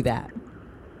they do that?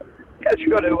 Yes, you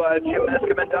go to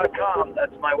JimMeskimen.com.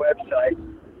 That's my website,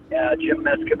 Jim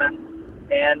Meskimen.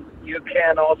 And you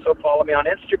can also follow me on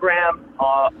Instagram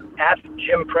at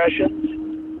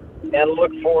Jimpressions, and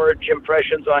look for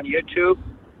Jimpressions on YouTube.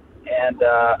 And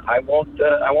I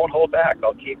won't hold back.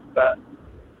 I'll keep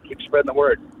keep spreading the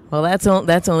word. Well, that's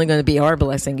only going to be our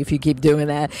blessing if you keep doing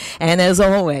that. And as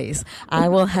always, I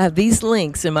will have these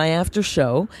links in my after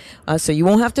show, so you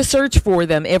won't have to search for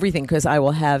them, everything, because I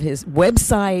will have his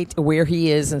website, where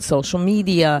he is in social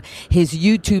media, his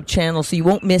YouTube channel, so you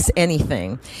won't miss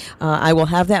anything. I will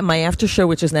have that in my after show,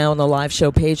 which is now on the live show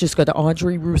page. Just go to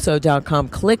audreyrusso.com,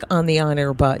 click on the on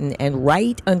air button, and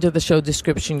right under the show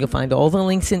description, you'll find all the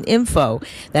links and info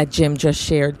that Jim just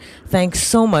shared. Thanks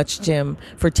so much, Jim,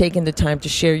 for taking the time to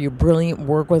share your brilliant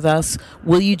work with us.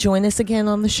 Will you join us again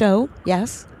on the show?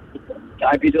 Yes?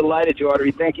 I'd be delighted to,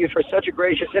 Audrey. Thank you for such a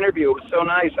gracious interview. It was so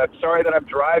nice. I'm sorry that I'm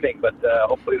driving, but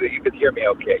hopefully that you could hear me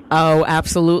okay. Oh,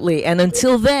 absolutely. And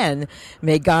until then,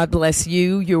 may God bless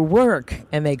you, your work,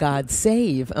 and may God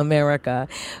save America.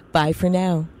 Bye for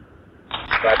now.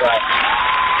 Bye-bye.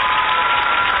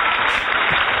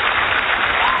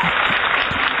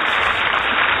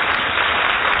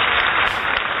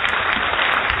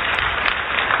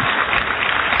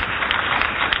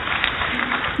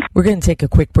 We're going to take a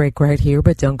quick break right here,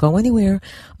 but don't go anywhere.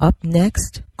 Up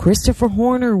next, Christopher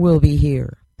Horner will be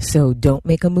here. So don't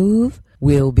make a move.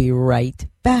 We'll be right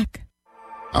back.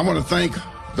 I want to thank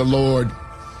the Lord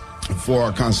for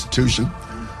our Constitution.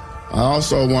 I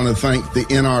also want to thank the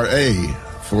NRA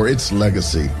for its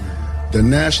legacy. The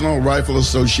National Rifle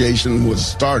Association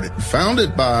was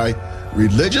founded by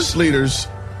religious leaders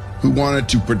who wanted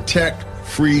to protect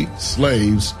free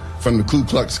slaves from the Ku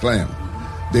Klux Klan.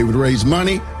 They would raise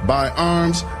money, buy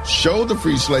arms, show the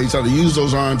free slaves how to use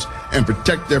those arms, and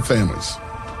protect their families.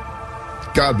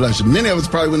 God bless you. Many of us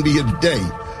probably wouldn't be here today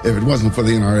if it wasn't for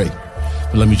the NRA.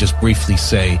 But let me just briefly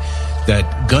say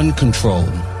that gun control,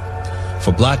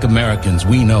 for black Americans,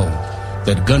 we know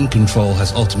that gun control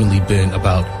has ultimately been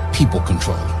about people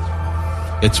control.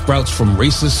 It sprouts from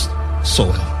racist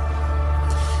soil,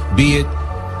 be it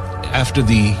after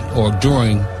or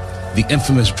during the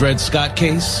infamous Dred Scott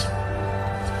case,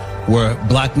 where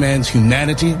black man's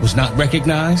humanity was not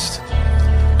recognized.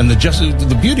 And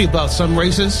the beauty about some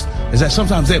races is that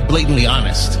sometimes they're blatantly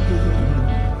honest.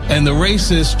 And the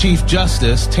racist Chief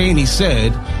Justice Taney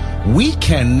said, we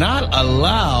cannot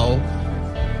allow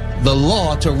the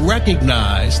law to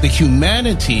recognize the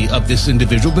humanity of this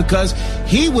individual because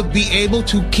he would be able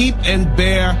to keep and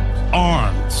bear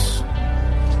arms.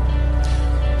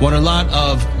 When a lot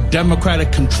of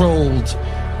Democratic controlled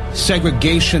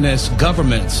segregationist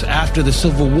governments after the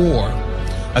Civil War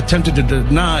attempted to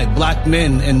deny black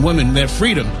men and women their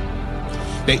freedom,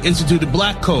 they instituted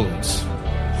black codes,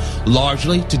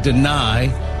 largely to deny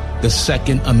the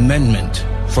Second Amendment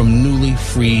from newly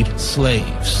freed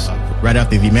slaves. Right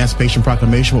after the Emancipation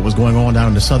Proclamation, what was going on down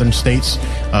in the southern states,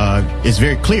 is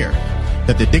very clear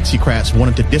that the Dixiecrats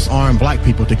wanted to disarm black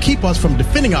people to keep us from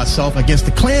defending ourselves against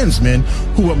the Klansmen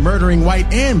who were murdering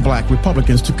white and black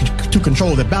Republicans to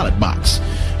control the ballot box.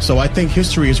 So I think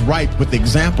history is ripe with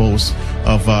examples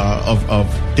of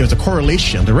there's a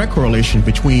correlation, direct correlation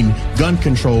between gun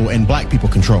control and black people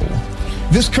control.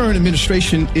 This current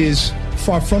administration is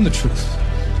far from the truth.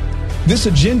 This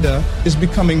agenda is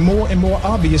becoming more and more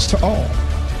obvious to all,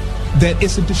 that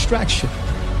it's a distraction.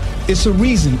 It's a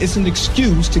reason, it's an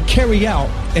excuse to carry out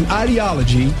an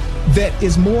ideology that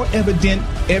is more evident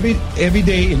every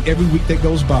day and every week that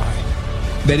goes by,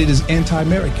 that it is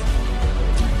anti-American.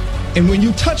 And when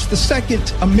you touch the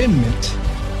Second Amendment,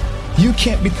 you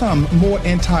can't become more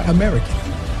anti-American,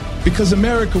 because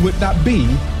America would not be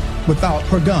without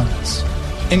her guns,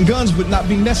 and guns would not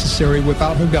be necessary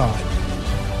without her God.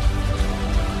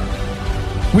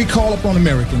 We call upon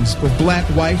Americans, both black,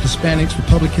 white, Hispanics,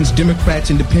 Republicans, Democrats,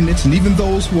 Independents, and even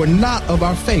those who are not of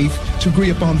our faith to agree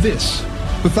upon this.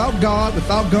 Without God,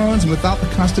 without guns, and without the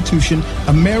Constitution,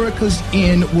 America's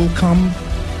end will come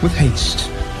with haste.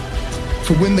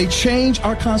 For when they change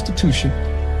our Constitution,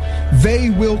 they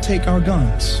will take our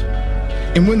guns.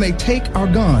 And when they take our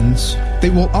guns, they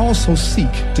will also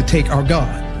seek to take our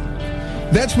God.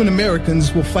 That's when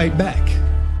Americans will fight back.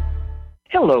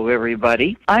 Hello,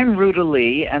 everybody. I'm Ruta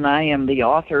Lee, and I am the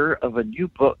author of a new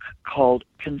book called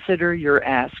Consider Your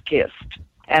Ass Kissed.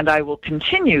 And I will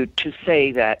continue to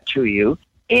say that to you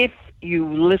if you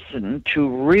listen to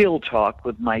Real Talk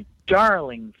with my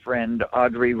darling friend,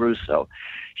 Audrey Russo.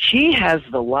 She has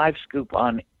the live scoop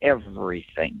on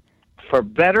everything, for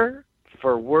better,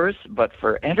 for worse, but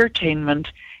for entertainment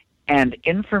and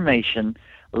information.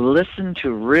 Listen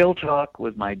to Real Talk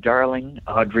with my darling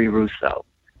Audrey Russo.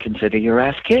 Consider your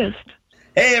ass kissed.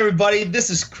 Hey everybody,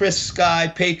 this is Chris Sky,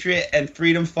 patriot and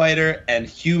freedom fighter and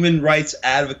human rights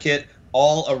advocate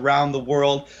all around the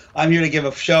world. I'm here to give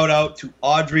a shout out to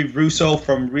Audrey Russo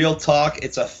from Real Talk.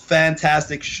 It's a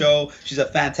fantastic show. She's a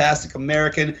fantastic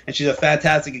American, and she's a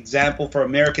fantastic example for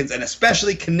Americans and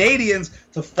especially Canadians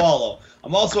to follow.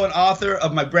 I'm also an author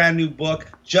of my brand new book,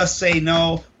 Just Say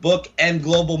No, Book and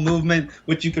Global Movement,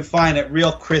 which you can find at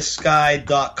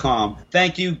realchrisguy.com.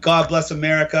 Thank you. God bless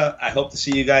America. I hope to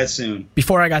see you guys soon.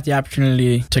 Before I got the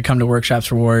opportunity to come to Workshops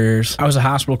for Warriors, I was a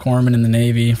hospital corpsman in the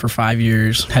Navy for 5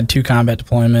 years, had 2 combat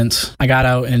deployments. I got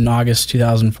out in August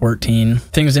 2014.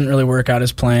 Things didn't really work out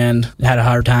as planned. I had a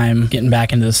hard time getting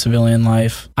back into the civilian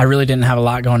life. I really didn't have a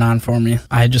lot going on for me.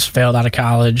 I had just failed out of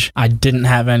college. I didn't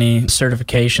have any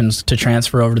certifications to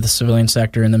transfer over to the civilian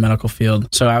sector in the medical field.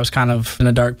 So I was kind of in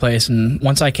a dark place. And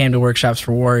once I came to Workshops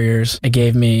for Warriors, it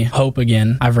gave me hope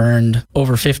again. I've earned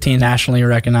over 15 nationally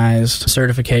recognized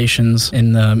certifications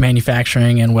in the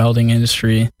manufacturing and welding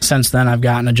industry. Since then, I've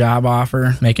gotten a job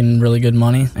offer, making really good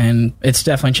money, and it's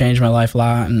definitely changed my life a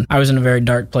lot. And I was in a very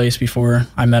dark place before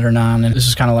I met Hernan, and this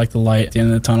is kind of like the light at the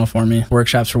end of the tunnel for me.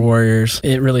 Workshops for Warriors,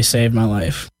 it really saved my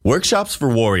life. Workshops for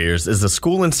Warriors is a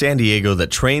school in San Diego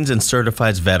that trains and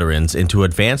certifies veterans into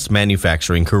advanced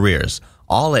manufacturing careers,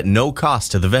 all at no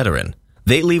cost to the veteran.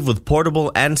 They leave with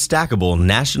portable and stackable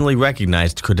nationally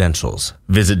recognized credentials.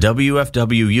 Visit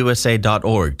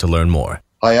WFWUSA.org to learn more.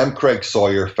 Hi, I'm Craig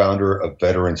Sawyer, founder of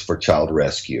Veterans for Child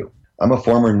Rescue. I'm a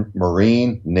former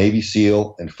Marine, Navy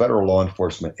SEAL, and federal law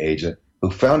enforcement agent who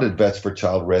founded Vets for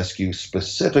Child Rescue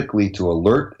specifically to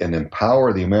alert and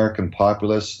empower the American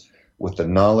populace with the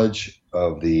knowledge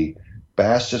of the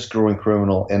fastest growing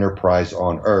criminal enterprise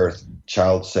on earth,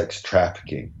 child sex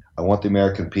trafficking. I want the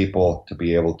American people to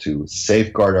be able to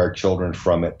safeguard our children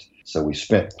from it. So we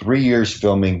spent 3 years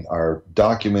filming our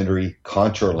documentary,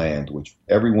 Contraland, which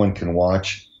everyone can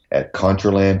watch at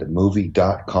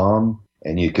contralandmovie.com.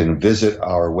 And you can visit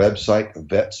our website,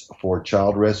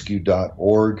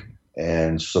 vetsforchildrescue.org,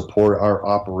 and support our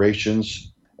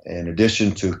operations. In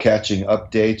addition to catching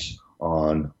updates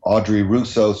on Audrey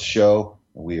Russo's show,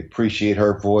 we appreciate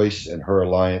her voice and her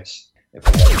alliance.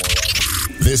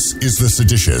 This is the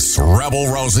seditious,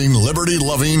 rabble-rousing,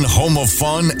 liberty-loving, home of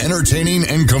fun, entertaining,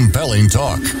 and compelling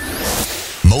talk.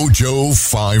 Mojo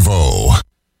 50.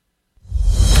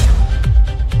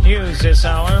 News this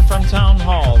hour from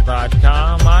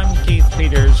townhall.com. I'm Keith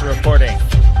Peters reporting.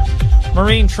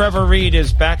 Marine Trevor Reed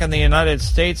is back in the United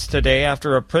States today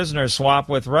after a prisoner swap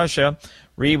with Russia.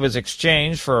 Reed was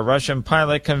exchanged for a Russian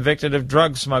pilot convicted of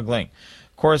drug smuggling.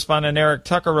 Correspondent Eric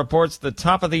Tucker reports the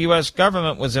top of the U.S.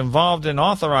 government was involved in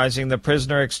authorizing the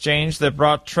prisoner exchange that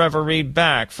brought Trevor Reed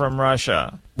back from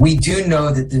Russia. We do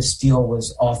know that this deal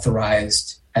was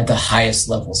authorized at the highest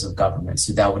levels of government.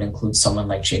 So that would include someone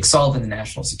like Jake Sullivan, the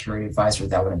National Security Advisor.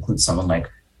 That would include someone like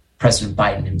President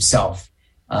Biden himself.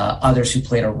 Others who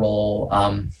played a role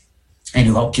and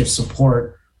who helped give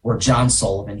support were John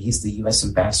Sullivan. He's the U.S.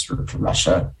 ambassador to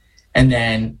Russia. And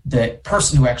then the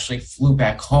person who actually flew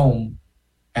back home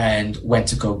and went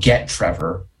to go get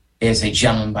Trevor is a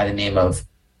gentleman by the name of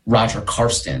Roger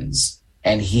Carstens.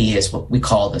 And he is what we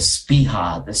call the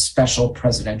SPIHA, the Special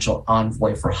Presidential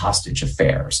Envoy for Hostage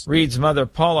Affairs. Reed's mother,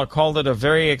 Paula, called it a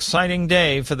very exciting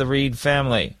day for the Reed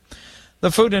family.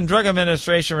 The Food and Drug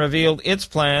Administration revealed its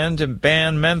plan to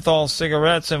ban menthol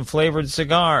cigarettes and flavored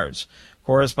cigars.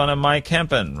 Correspondent Mike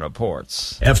Hempen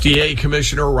reports. FDA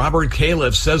Commissioner Robert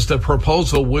Califf says the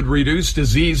proposal would reduce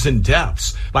disease and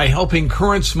deaths by helping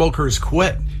current smokers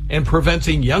quit and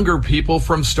preventing younger people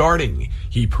from starting.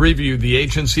 He previewed the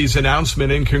agency's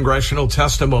announcement in congressional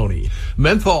testimony.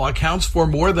 Menthol accounts for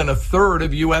more than a third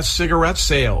of U.S. cigarette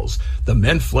sales. The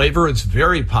mint flavor is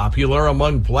very popular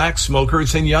among black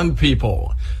smokers and young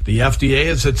people. The FDA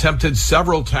has attempted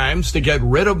several times to get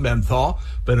rid of menthol,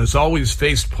 but has always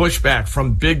faced pushback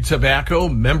from big tobacco,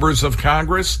 members of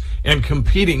Congress, and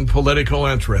competing political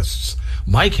interests.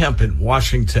 Mike Hempen,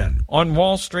 Washington. On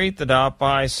Wall Street, the Dow up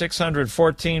by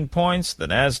 614 points. The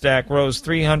Nasdaq rose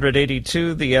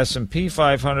 382. The S&P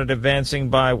 500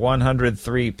 advancing by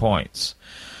 103 points.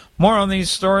 More on these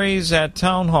stories at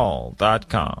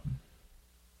townhall.com.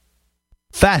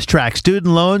 Fast Track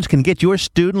Student Loans can get your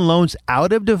student loans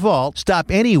out of default,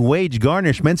 stop any wage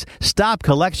garnishments, stop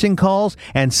collection calls,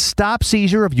 and stop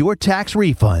seizure of your tax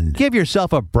refund. Give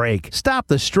yourself a break. Stop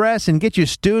the stress and get your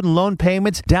student loan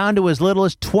payments down to as little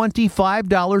as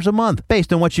 $25 a month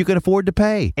based on what you can afford to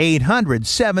pay.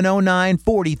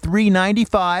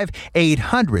 800-709-4395.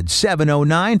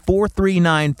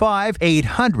 800-709-4395.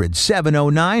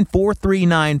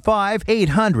 800-709-4395.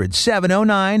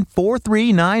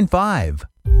 800-709-4395.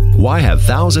 Why have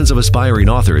thousands of aspiring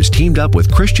authors teamed up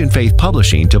with Christian Faith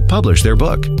Publishing to publish their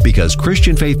book? Because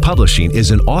Christian Faith Publishing is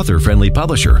an author-friendly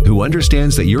publisher who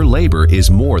understands that your labor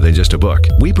is more than just a book.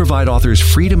 We provide authors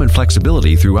freedom and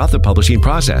flexibility throughout the publishing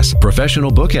process, professional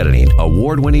book editing,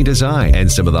 award-winning design,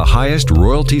 and some of the highest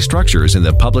royalty structures in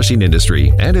the publishing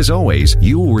industry. And as always,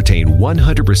 you will retain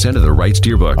 100% of the rights to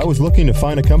your book. I was looking to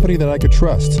find a company that I could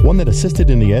trust, one that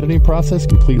assisted in the editing process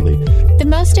completely. The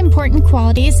most important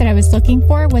qualities that I was looking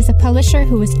for was a publisher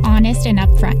who was honest and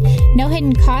upfront, no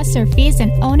hidden costs or fees,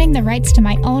 and owning the rights to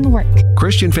my own work.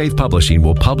 Christian Faith Publishing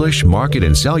will publish, market,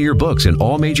 and sell your books in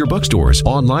all major bookstores,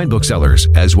 online booksellers,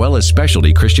 as well as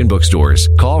specialty Christian bookstores.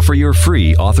 Call for your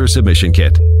free author submission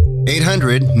kit.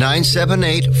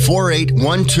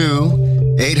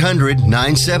 800-978-4812.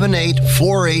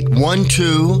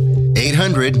 800-978-4812.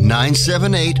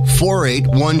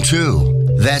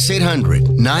 800-978-4812. That's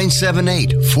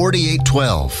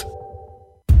 800-978-4812.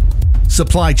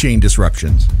 Supply chain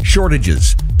disruptions,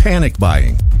 shortages, panic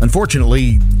buying.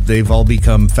 Unfortunately, they've all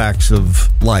become facts of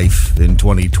life in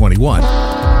 2021.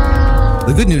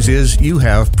 The good news is you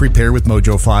have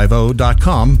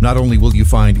preparewithmojo50.com. Not only will you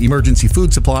find emergency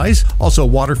food supplies, also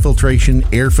water filtration,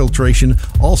 air filtration,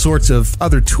 all sorts of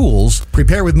other tools.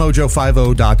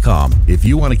 Preparewithmojo50.com. If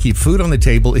you want to keep food on the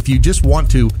table, if you just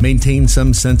want to maintain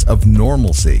some sense of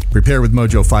normalcy,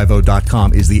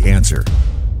 preparewithmojo50.com is the answer.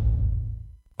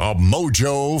 A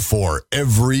mojo for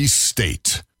every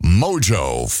state.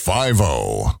 Mojo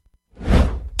 50.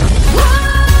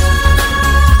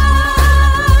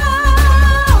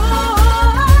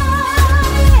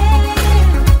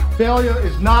 Failure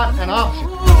is not an option.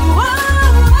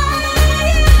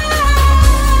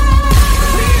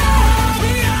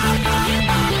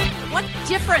 What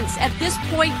difference at this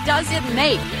point does it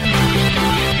make?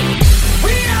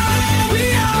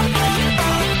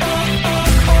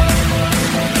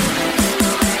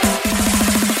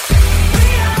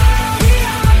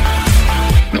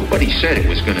 Nobody said it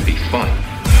was going to be fun.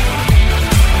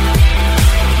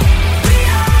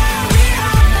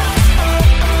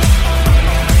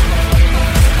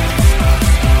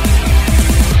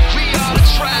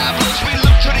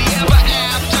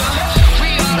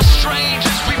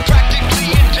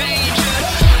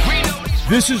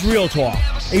 This is Real Talk,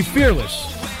 a fearless,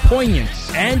 poignant,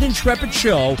 and intrepid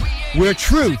show where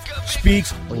truth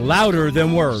speaks louder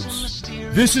than words.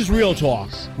 This is Real Talk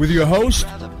with your host,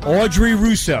 Audrey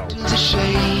Russo. It's a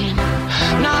shame,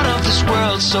 not of this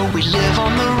world, so we live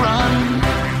on the run.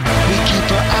 We keep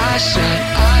our eyes set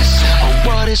on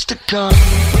what is to come.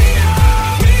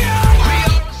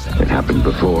 It happened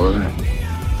before.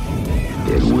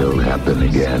 It will happen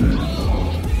again.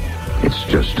 It's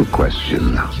just a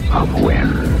question of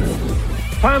when.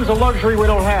 Time's a luxury we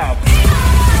don't have.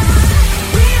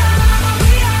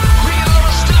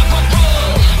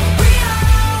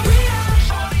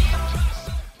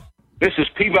 This is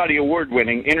Peabody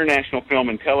Award-winning international film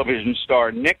and television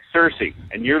star Nick Searcy,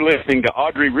 and you're listening to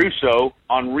Audrey Russo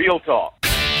on Real Talk.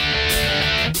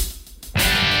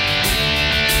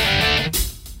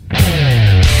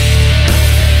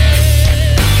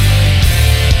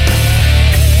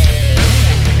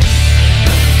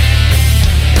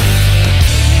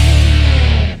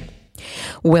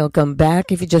 Welcome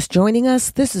back. If you're just joining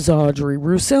us, this is Audrey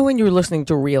Russo, and you're listening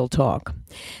to Real Talk.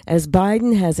 As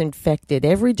Biden has infected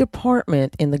every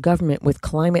department in the government with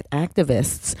climate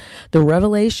activists, the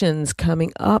revelations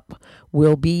coming up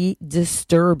will be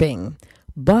disturbing,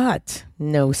 but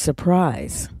no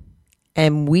surprise.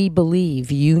 And we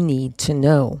believe you need to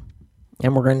know.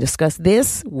 And we're going to discuss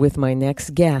this with my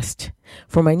next guest.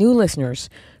 For my new listeners,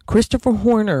 Christopher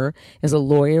Horner is a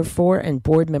lawyer for and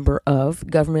board member of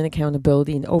Government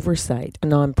Accountability and Oversight, a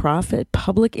nonprofit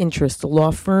public interest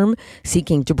law firm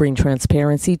seeking to bring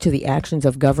transparency to the actions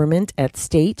of government at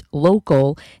state,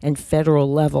 local, and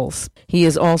federal levels. He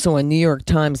is also a New York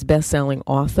Times bestselling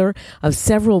author of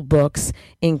several books,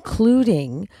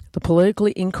 including The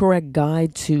Politically Incorrect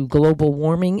Guide to Global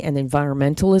Warming and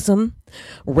Environmentalism,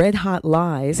 Red Hot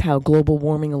Lies, How Global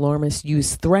Warming Alarmists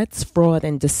Use Threats, Fraud,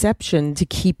 and Deception to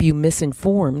Keep You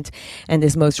Misinformed, and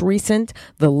his most recent,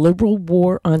 The Liberal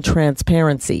War on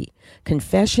Transparency,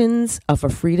 Confessions of a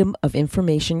Freedom of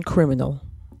Information Criminal.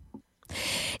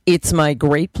 It's my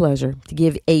great pleasure to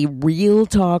give a Real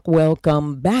Talk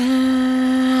welcome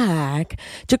back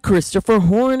to Christopher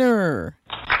Horner.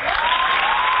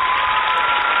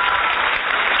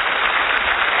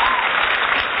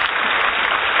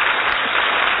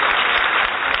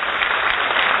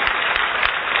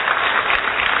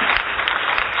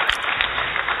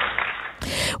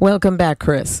 Welcome back,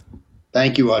 Chris.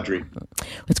 Thank you, Audrey.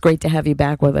 It's great to have you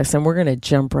back with us, and we're going to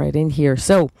jump right in here.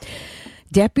 So,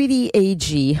 Deputy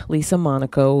AG Lisa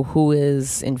Monaco, who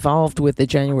is involved with the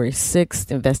January 6th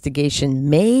investigation,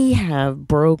 may have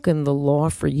broken the law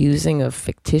for using a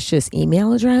fictitious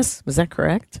email address. Was that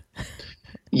correct?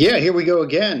 Yeah, here we go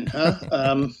again.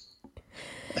 Huh?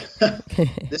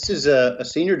 This is a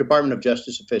senior Department of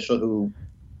Justice official who,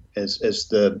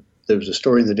 there was a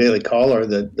story in the Daily Caller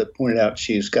that pointed out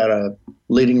she's got a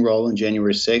leading role in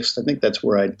January 6th. I think that's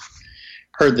where I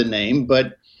heard the name,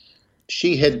 but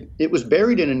it was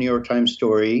buried in a New York Times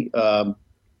story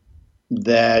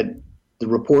that the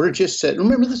reporter just said,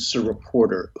 remember, this is a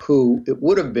reporter who it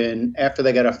would have been, after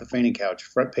they got off the fainting couch,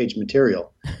 front page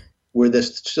material, where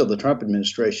this still the Trump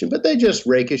administration, but they just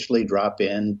rakishly drop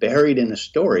in, buried in a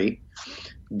story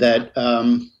that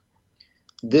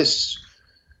this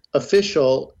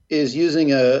official is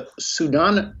using a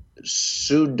pseudonymous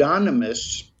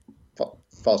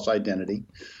false identity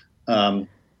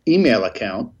email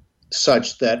account,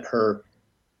 such that her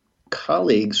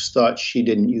colleagues thought she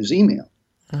didn't use email.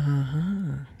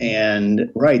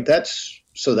 And that's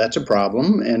a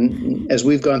problem. And as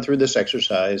we've gone through this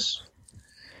exercise,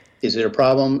 is it a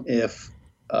problem if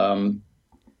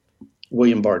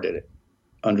William Barr did it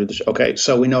under this? Okay,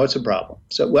 so we know it's a problem.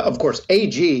 So, well, of course,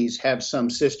 AGs have some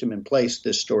system in place,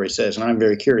 this story says, and I'm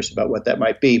very curious about what that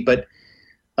might be. But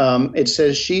it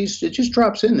says it just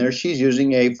drops in there. She's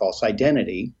using a false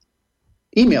identity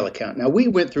email account. Now, we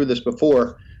went through this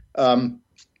before. I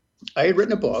had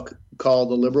written a book called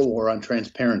The Liberal War on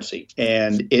Transparency,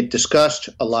 and it discussed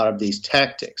a lot of these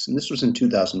tactics. And this was in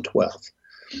 2012.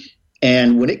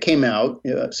 And when it came out,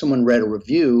 someone read a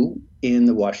review in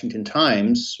the Washington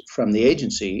Times from the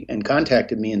agency and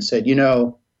contacted me and said,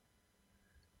 the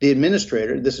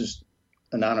administrator, this is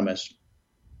anonymous,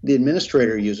 the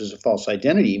administrator uses a false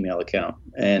identity email account.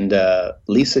 And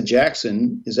Lisa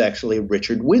Jackson is actually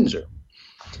Richard Windsor.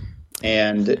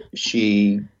 And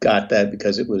she got that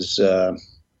because it was, I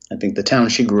think, the town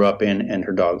she grew up in and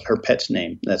her pet's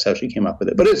name. That's how she came up with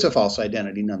it. But it's a false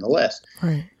identity nonetheless.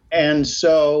 Right. And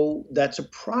so that's a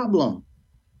problem.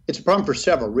 It's a problem for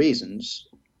several reasons,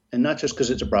 and not just because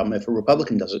it's a problem if a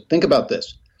Republican does it. Think about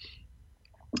this.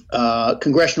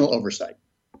 Congressional oversight.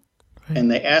 Right.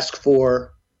 And they ask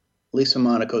for Lisa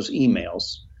Monaco's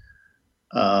emails.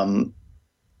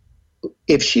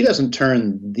 If she doesn't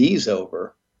turn these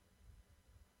over,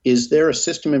 is there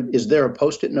a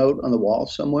Post-it note on the wall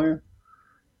somewhere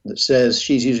that says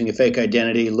she's using a fake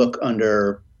identity? Look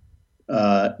under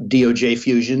DOJ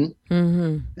Fusion,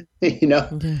 and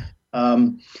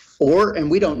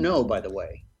we don't know, by the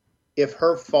way, if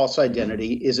her false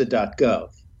identity is a .gov.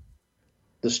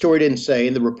 The story didn't say,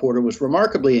 and the reporter was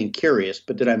remarkably incurious,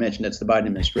 but did I mention it's the Biden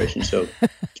administration? So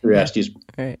curiosity's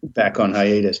back on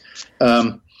hiatus.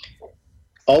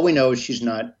 All we know is she's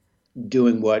not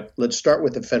doing let's start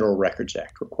with the Federal Records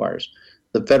Act requires.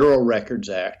 The Federal Records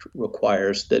Act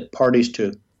requires that parties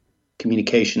to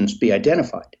communications be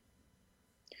identified.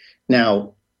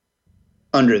 Now,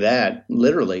 under that,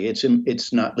 literally,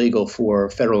 it's not legal for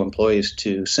federal employees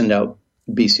to send out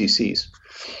BCCs.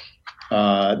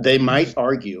 They might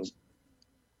argue,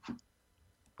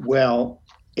 well,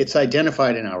 it's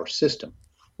identified in our system,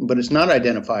 but it's not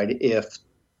identified if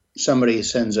somebody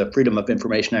sends a Freedom of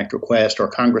Information Act request, or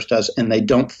Congress does, and they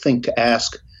don't think to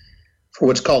ask for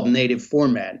what's called native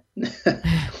format.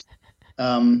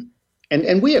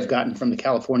 And we have gotten from the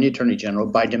California Attorney General,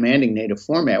 by demanding native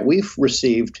format, we've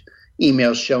received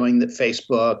emails showing that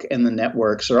Facebook and the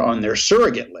networks are on their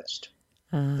surrogate list,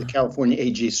 the California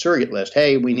AG surrogate list.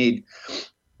 Hey, we need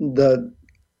the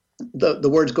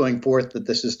words going forth that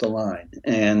this is the line,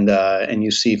 and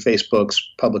you see Facebook's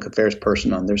public affairs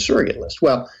person on their surrogate list.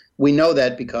 Well, we know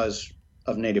that because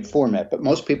of native format, but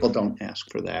most people don't ask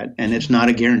for that, and it's not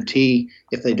a guarantee.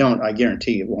 If they don't, I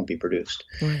guarantee it won't be produced.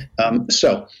 Right.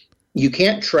 So you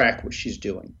can't track what she's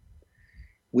doing.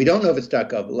 We don't know if it's .gov,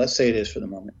 but let's say it is for the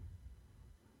moment.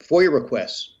 FOIA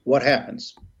requests, what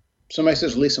happens? Somebody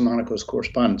says Lisa Monaco's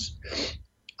correspondence.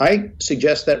 I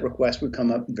suggest that request would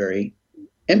come up very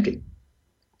empty.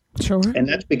 Sure. And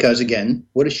that's because, again,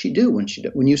 what does she do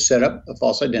when you set up a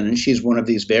false identity? She's one of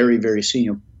these very, very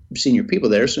senior people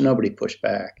there, so nobody pushed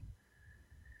back.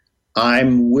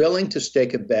 I'm willing to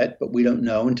stake a bet, but we don't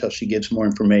know until she gives more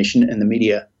information and the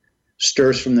media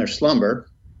stirs from their slumber.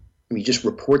 I mean, just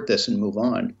report this and move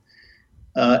on.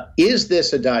 Is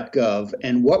this a .gov?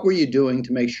 And what were you doing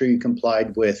to make sure you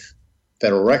complied with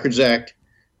Federal Records Act,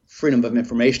 Freedom of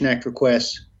Information Act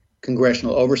requests,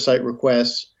 congressional oversight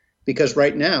requests? Because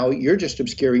right now, you're just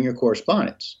obscuring your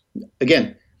correspondence.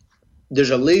 Again, there's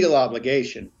a legal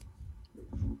obligation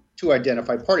to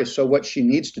identify parties. So what she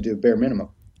needs to do, bare minimum,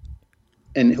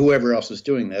 and whoever else is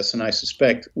doing this, and I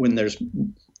suspect we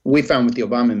found with the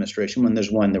Obama administration, when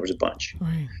there's one, there was a bunch.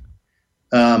 Right.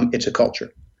 It's a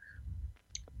culture.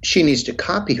 She needs to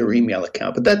copy her email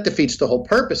account, but that defeats the whole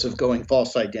purpose of going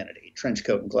false identity, trench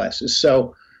coat and glasses.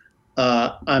 So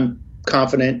I'm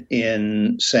confident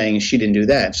in saying she didn't do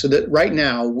that. So that right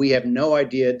now we have no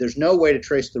idea. There's no way to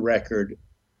trace the record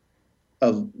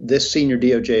of this senior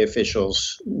DOJ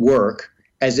official's work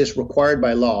as is required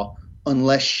by law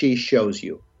unless she shows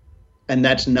you. And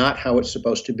that's not how it's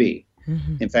supposed to be.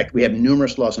 Mm-hmm. In fact, we have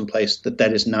numerous laws in place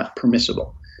that is not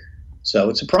permissible. So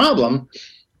it's a problem.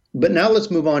 But now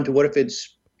let's move on to what if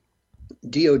it's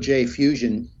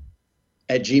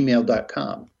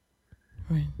DOJfusion@gmail.com.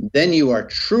 Right. Then you are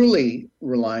truly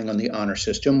relying on the honor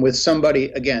system with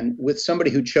somebody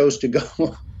who chose to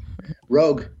go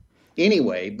rogue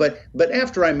anyway. But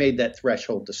after I made that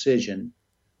threshold decision,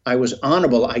 I was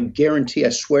honorable. I guarantee, I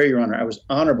swear, Your Honor, I was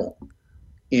honorable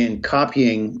in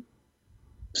copying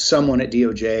someone at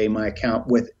DOJ, my account,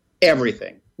 with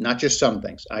everything, not just some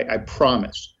things. I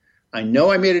promise. I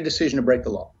know I made a decision to break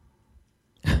the law,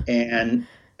 and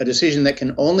a decision that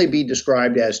can only be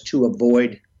described as to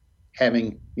avoid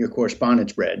having your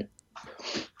correspondence read,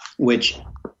 which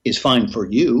is fine for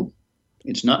you.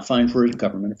 It's not fine for a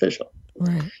government official.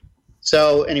 Right.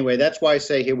 So anyway, that's why I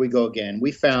say here we go again.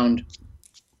 We found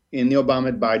in the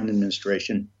Obama-Biden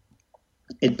administration,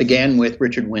 it began with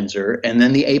Richard Windsor, and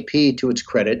then the AP, to its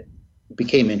credit,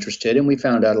 became interested, and we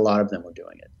found out a lot of them were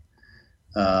doing it.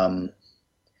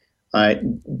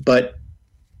 But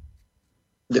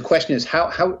the question is,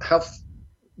 how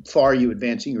far are you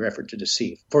advancing your effort to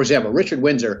deceive? For example, Richard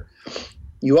Windsor,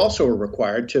 you also are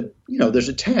required to, there's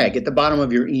a tag at the bottom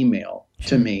of your email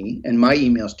to me and my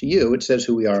emails to you. It says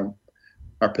who we are,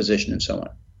 our position, and so on,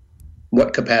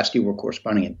 what capacity we're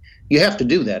corresponding in. You have to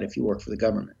do that if you work for the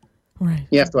government. Right.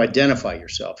 You have to identify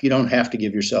yourself. You don't have to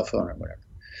give your cell phone or whatever.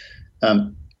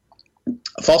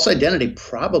 False identity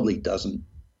probably doesn't.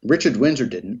 Richard Windsor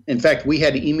didn't. In fact, we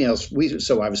had emails.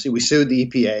 So obviously we sued the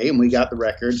EPA and we got the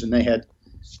records, and they had,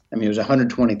 it was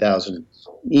 120,000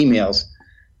 emails.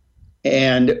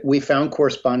 And we found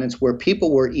correspondence where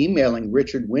people were emailing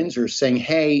Richard Windsor saying,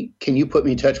 hey, can you put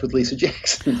me in touch with Lisa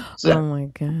Jackson? So oh, my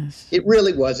gosh. It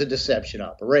really was a deception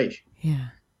operation. Yeah.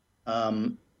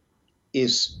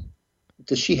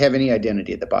 Does she have any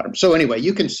identity at the bottom? So anyway,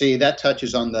 you can see that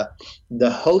touches on the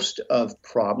host of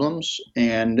problems,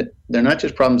 and they're not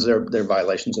just problems, they're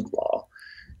violations of law.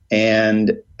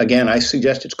 And again, I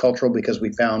suggest it's cultural because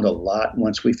we found a lot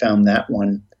once we found that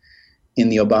one in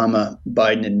the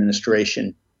Obama-Biden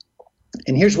administration.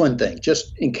 And here's one thing,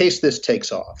 just in case this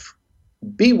takes off,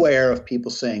 beware of people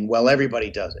saying, well,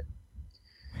 everybody does it.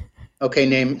 Okay,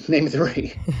 name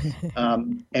three.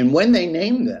 And when they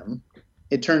name them,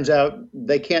 it turns out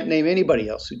they can't name anybody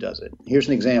else who does it. Here's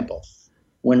an example.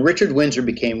 When Richard Windsor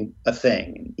became a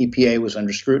thing, EPA was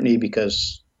under scrutiny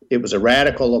because it was a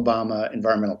radical Obama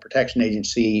Environmental Protection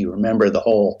Agency. You remember the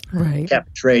whole cap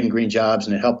and trade and green jobs,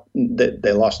 and it helped.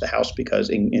 They lost the House because,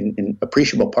 in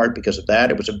appreciable part because of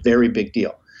that. It was a very big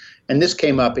deal. And this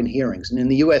came up in hearings. And in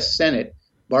the U.S. Senate,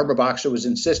 Barbara Boxer was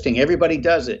insisting everybody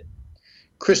does it.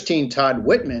 Christine Todd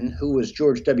Whitman, who was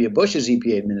George W. Bush's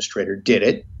EPA administrator, did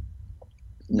it.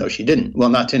 No, she didn't. Well,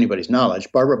 not to anybody's knowledge.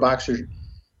 Barbara Boxer,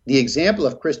 the example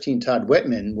of Christine Todd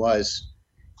Whitman was,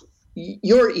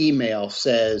 your email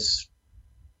says,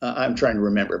 I'm trying to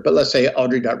remember, but let's say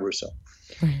Audrey.Russo.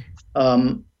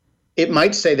 It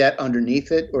might say that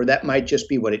underneath it, or that might just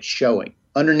be what it's showing.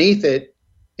 Underneath it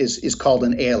is called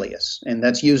an alias, and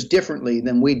that's used differently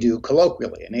than we do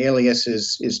colloquially. An alias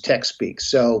is text speak.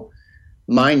 So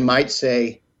mine might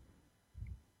say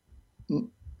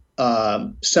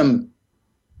some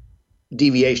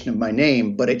deviation of my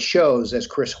name, but it shows as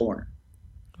Chris Horner.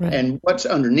 Right. And what's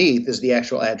underneath is the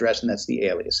actual address, and that's the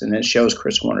alias, and it shows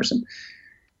Chris Hornerson.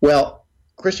 Well,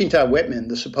 Christine Todd Whitman,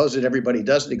 the supposed everybody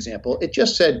does it example, it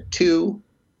just said to,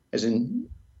 as in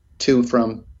to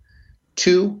from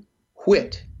to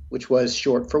Whit, which was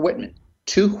short for Whitman,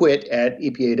 to Whit at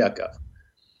EPA.gov.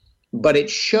 But it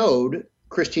showed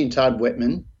Christine Todd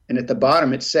Whitman, and at the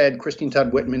bottom it said Christine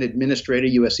Todd Whitman, Administrator,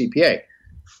 U.S. EPA.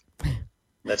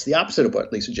 That's the opposite of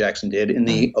what Lisa Jackson did in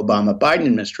the Obama-Biden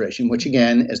administration, which,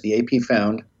 again, as the AP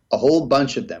found, a whole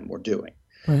bunch of them were doing.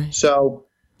 Right. So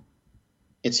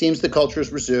it seems the culture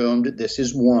has resumed. This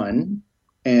is one.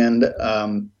 And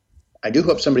I do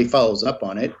hope somebody follows up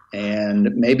on it.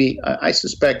 And maybe I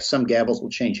suspect some gavels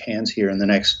will change hands here in the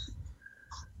next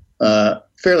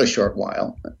fairly short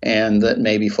while, and that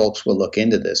maybe folks will look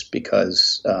into this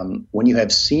because when you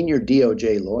have senior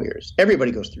DOJ lawyers,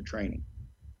 everybody goes through training,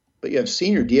 but you have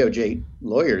senior DOJ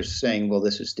lawyers saying, well,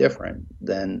 this is different,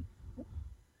 then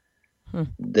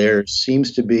there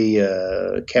seems to be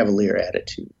a cavalier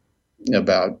attitude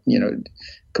about,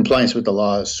 compliance with the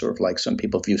law is sort of like some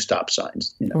people view stop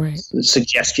signs. Right. It's a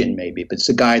suggestion maybe, but it's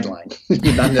a guideline,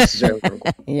 not necessarily.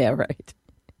 Yeah, right.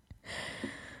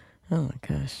 Oh my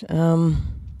gosh.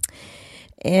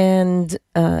 And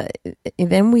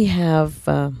then we have,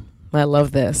 I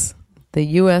love this, the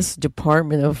U.S.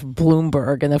 Department of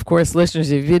Bloomberg. And of course,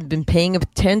 listeners, if you've been paying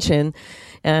attention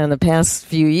in the past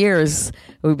few years,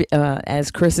 as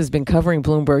Chris has been covering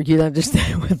Bloomberg, you'd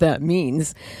understand what that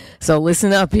means. So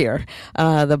listen up here.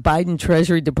 The Biden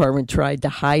Treasury Department tried to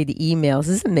hide emails.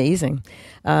 This is amazing.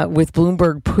 With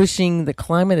Bloomberg pushing the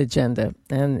climate agenda.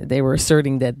 And they were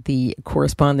asserting that the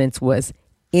correspondence was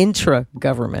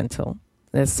intra-governmental.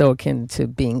 That's so akin to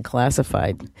being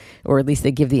classified, or at least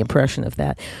they give the impression of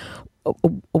that.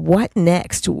 What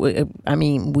next? I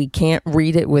mean, we can't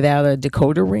read it without a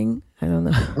decoder ring? I don't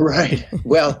know. Right.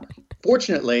 Well,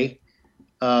 fortunately,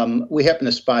 we happen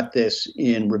to spot this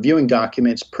in reviewing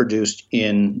documents produced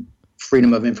in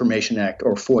Freedom of Information Act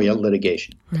or FOIA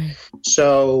litigation. Right.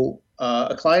 So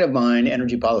a client of mine,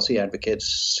 energy policy advocates,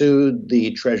 sued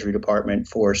the Treasury Department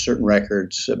for certain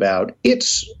records about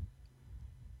its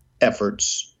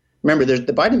efforts. Remember,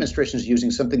 the Biden administration is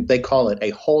using something, they call it a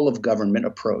whole of government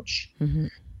approach. Mm-hmm.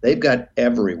 They've got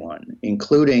everyone,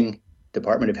 including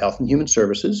Department of Health and Human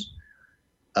Services,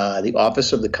 the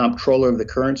Office of the Comptroller of the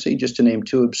Currency, just to name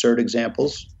two absurd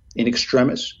examples, in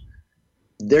extremis.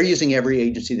 They're using every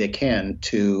agency they can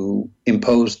to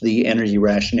impose the energy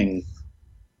rationing,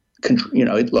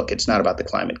 look, it's not about the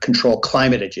climate, control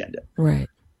climate agenda. Right.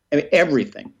 I mean,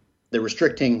 everything. They're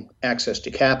restricting access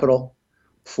to capital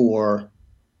for,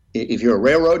 if you're a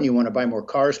railroad and you want to buy more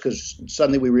cars because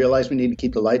suddenly we realize we need to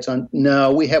keep the lights on.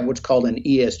 No, we have what's called an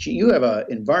ESG. You have an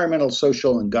environmental,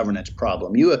 social, and governance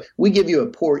problem. We give you a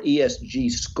poor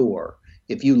ESG score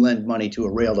if you lend money to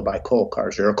a rail to buy coal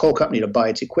cars or a coal company to buy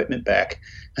its equipment back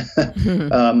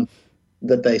that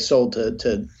they sold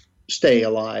to stay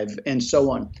alive, and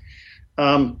so on.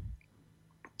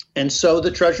 And so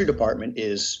the Treasury Department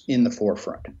is in the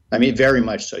forefront. I mean, very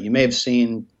much so. You may have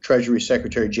seen Treasury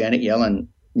Secretary Janet Yellen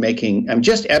I'm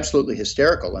just absolutely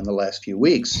hysterical in the last few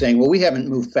weeks, saying, well, we haven't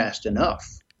moved fast enough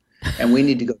and we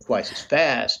need to go twice as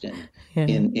fast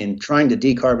in trying to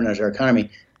decarbonize our economy.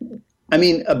 I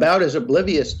mean, about as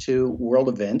oblivious to world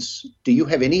events. Do you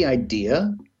have any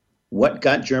idea what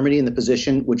got Germany in the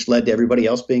position which led to everybody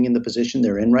else being in the position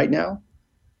they're in right now?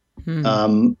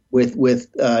 With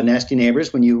nasty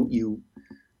neighbors, when you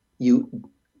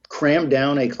cram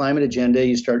down a climate agenda,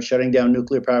 you start shutting down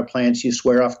nuclear power plants, you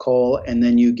swear off coal, and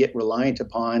then you get reliant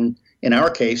upon, in our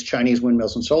case, Chinese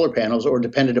windmills and solar panels, or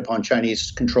dependent upon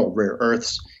Chinese-controlled rare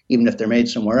earths, even if they're made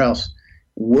somewhere else.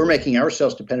 We're making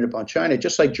ourselves dependent upon China,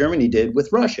 just like Germany did with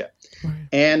Russia. Right.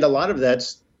 And a lot of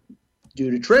that's due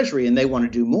to Treasury, and they want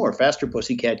to do more. Faster,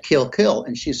 pussycat, kill, kill.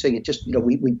 And she's saying it just,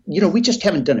 we just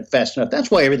haven't done it fast enough. That's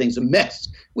why everything's a mess.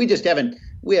 We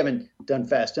haven't done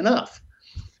fast enough.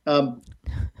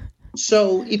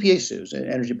 So EPA sues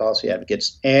energy policy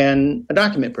advocates, and a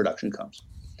document production comes.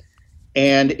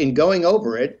 And in going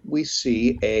over it, we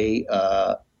see a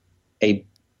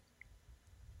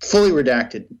fully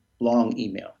redacted long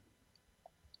email.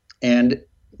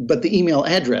 But the email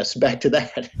address, back to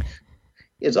that,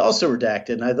 is also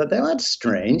redacted. And I thought, that's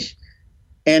strange.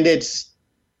 And it's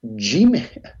Gmail.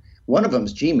 One of them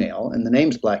is Gmail, and the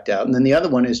name's blacked out. And then the other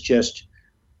one is just,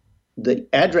 the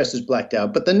address is blacked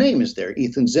out, but the name is there,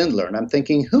 Ethan Zindler. And I'm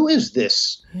thinking, who is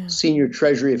this senior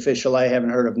Treasury official I haven't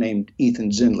heard of named Ethan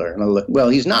Zindler? And I look, well,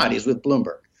 he's not. He's with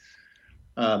Bloomberg.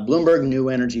 Bloomberg New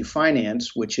Energy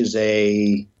Finance, which is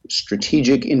a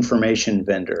strategic information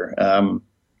vendor.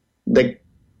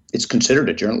 It's considered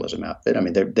a journalism outfit. I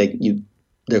mean,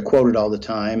 they're quoted all the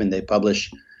time, and they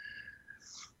publish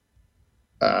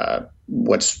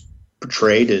what's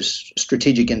portrayed as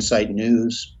strategic insight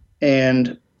news.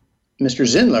 And Mr.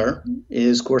 Zindler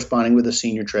is corresponding with a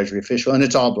senior Treasury official, and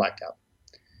it's all blacked out.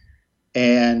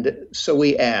 And so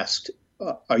we asked,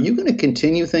 are you going to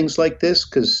continue things like this?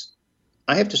 Because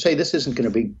I have to say, this isn't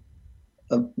going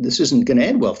to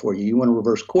end well for you. You want to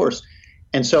reverse course.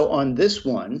 And so on this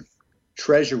one,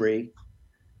 Treasury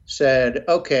said,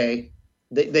 okay,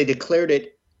 they declared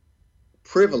it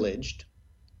privileged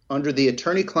under the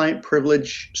attorney-client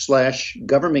privilege /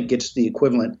 government gets the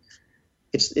equivalent.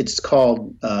 It's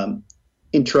called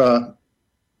intra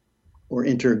or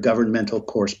intergovernmental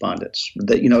correspondence.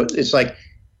 That, it's like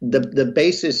the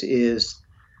basis is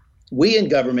we in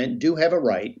government do have a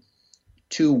right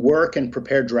to work and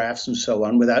prepare drafts and so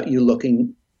on without you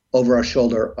looking over our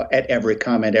shoulder at every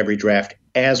comment, every draft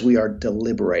as we are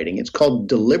deliberating. It's called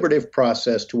deliberative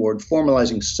process toward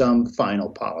formalizing some final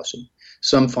policy,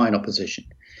 some final position.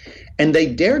 And they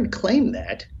dared claim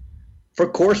that for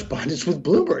correspondence with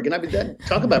Bloomberg. And I mean,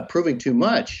 talk about proving too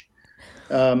much.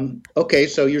 Okay,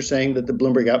 so you're saying that the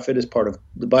Bloomberg outfit is part of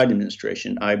the Biden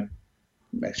administration. I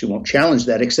actually won't challenge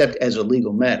that except as a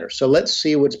legal matter. So let's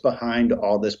see what's behind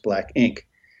all this black ink.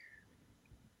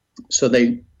 So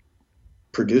they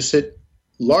produce it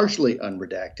largely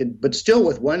unredacted, but still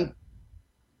with one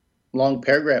long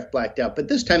paragraph blacked out. But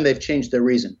this time they've changed their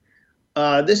reason.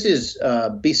 This is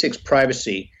B6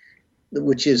 privacy,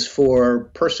 which is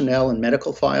for personnel and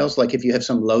medical files. Like if you have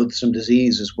some loathsome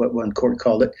disease, is what one court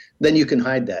called it, then you can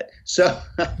hide that. So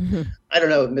I don't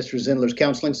know if Mr. Zindler's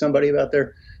counseling somebody about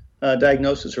their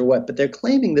diagnosis or what, but they're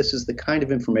claiming this is the kind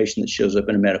of information that shows up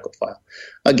in a medical file.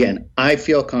 Again, I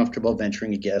feel comfortable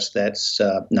venturing a guess that's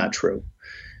not true.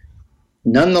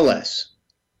 Nonetheless,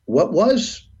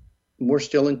 we're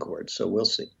still in court, so we'll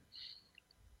see.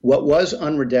 What was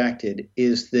unredacted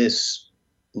is this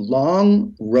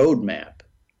long roadmap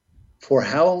for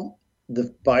how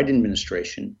the Biden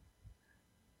administration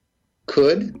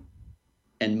could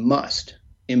and must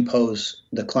impose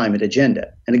the climate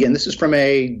agenda. And again, this is from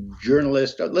a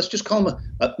journalist, let's just call him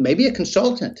maybe a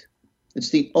consultant. It's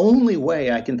the only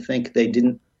way I can think they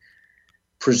didn't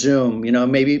presume,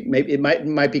 maybe it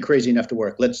might be crazy enough to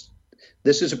work.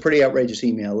 This is a pretty outrageous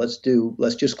email.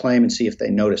 Let's just claim and see if they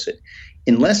notice it.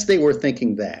 Unless they were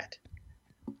thinking that,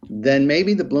 then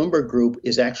maybe the Bloomberg Group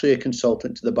is actually a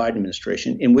consultant to the Biden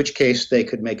administration, in which case they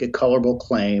could make a colorable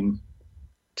claim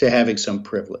to having some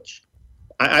privilege.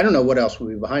 I don't know what else would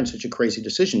be behind such a crazy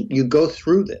decision. You go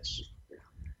through this.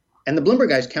 And the Bloomberg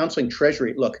guy's counseling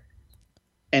Treasury, look,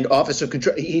 and Office of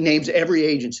Control, he names every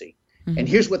agency. Mm-hmm. And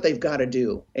here's what they've got to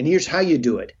do. And here's how you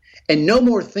do it. And no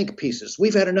more think pieces.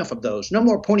 We've had enough of those. No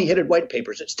more pointy-headed white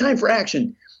papers. It's time for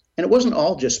action. And it wasn't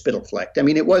all just spittle-flecked. I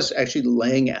mean, it was actually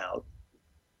laying out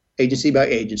agency by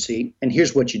agency, and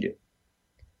here's what you do.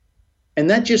 And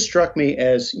that just struck me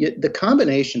as the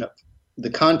combination of the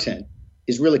content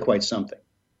is really quite something.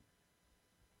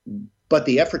 But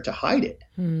the effort to hide it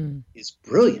is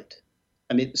brilliant.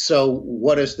 I mean, so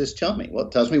what does this tell me? Well,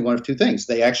 it tells me one of two things.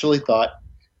 They actually thought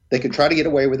they could try to get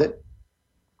away with it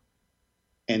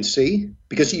and see,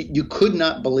 because you could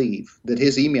not believe that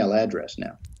his email address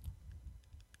now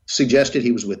suggested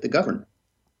he was with the government.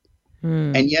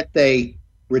 And yet they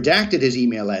redacted his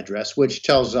email address, which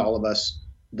tells all of us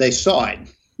they saw it.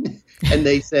 And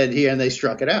they said here, and they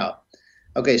struck it out.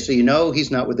 Okay, so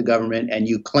he's not with the government, and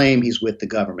you claim he's with the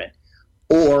government.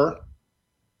 Or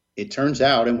it turns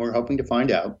out, and we're hoping to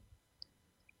find out,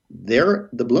 the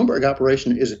Bloomberg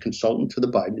operation is a consultant to the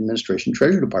Biden administration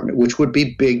Treasury Department, which would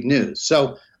be big news.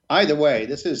 So either way,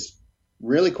 this is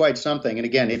really quite something. And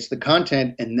again, it's the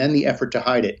content and then the effort to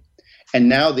hide it. And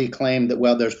now the claim that,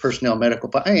 well, there's personnel, medical.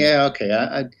 Yeah,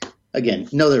 okay. Again,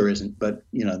 no, there isn't. But,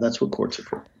 that's what courts are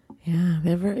for. Yeah,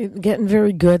 they're getting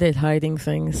very good at hiding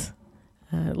things.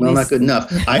 Well, not good enough.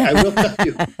 I will tell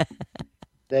you,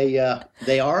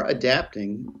 they are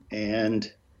adapting,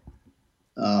 and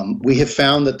we have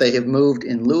found that they have moved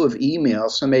in lieu of email.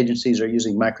 Some agencies are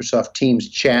using Microsoft Teams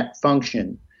chat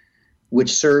function,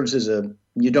 which serves as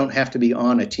you don't have to be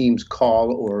on a Teams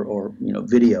call or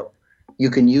video. You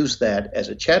can use that as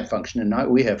a chat function, and now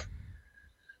we have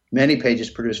many pages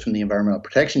produced from the Environmental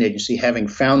Protection Agency, having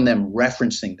found them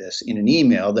referencing this in an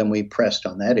email. Then we pressed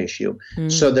on that issue.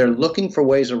 So they're looking for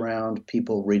ways around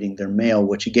people reading their mail,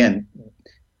 which, again,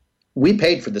 we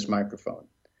paid for this microphone.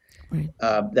 Right.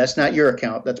 That's not your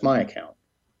account. That's my account.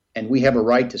 And we have a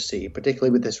right to see,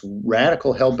 particularly with this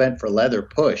radical hell-bent for leather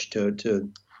push to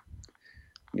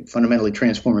fundamentally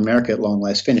transform America at long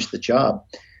last, finish the job,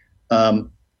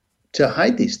 to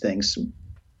hide these things.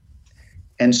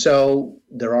 And so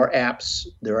there are apps,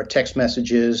 there are text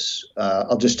messages.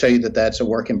 I'll just tell you that that's a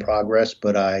work in progress,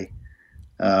 but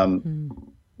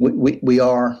we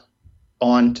are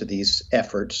on to these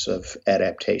efforts of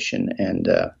adaptation, and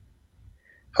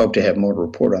hope to have more to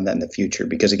report on that in the future.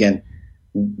 Because again,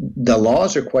 the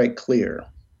laws are quite clear.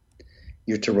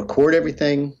 You're to record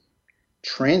everything.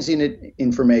 Transient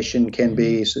information can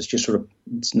be, so it's just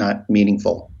it's not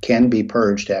meaningful, can be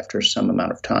purged after some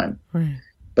amount of time. Right.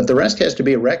 But the rest has to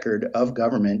be a record of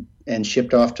government and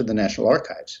shipped off to the National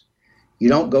Archives. You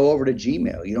don't go over to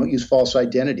Gmail. You don't use false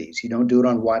identities. You don't do it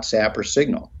on WhatsApp or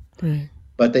Signal. Right.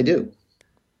 But they do.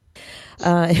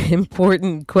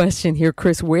 Important question here,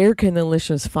 Chris. Where can the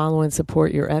listeners follow and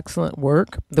support your excellent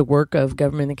work, the work of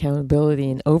Government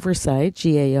Accountability and Oversight,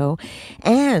 GAO,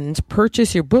 and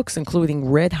purchase your books, including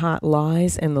Red Hot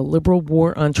Lies and The Liberal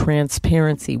War on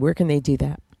Transparency? Where can they do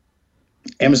that?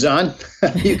 Amazon.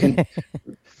 You can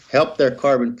help their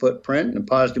carbon footprint in a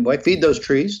positive way. Feed those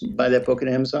trees. Buy that book at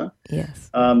Amazon.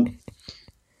 Yes.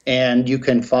 And you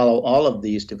can follow all of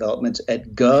these developments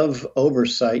at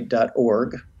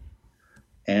govoversight.org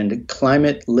and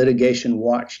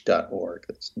climatelitigationwatch.org.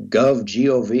 That's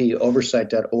gov,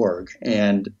 oversight.org,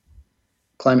 and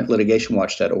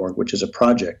climatelitigationwatch.org, which is a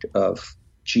project of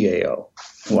GAO,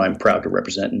 who I'm proud to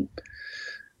represent in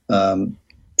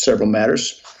several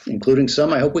matters, including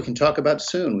some I hope we can talk about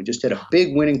soon. We just had a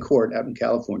big win in court out in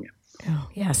California. Oh,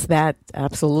 yes, that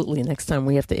absolutely. Next time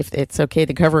we have to, if it's okay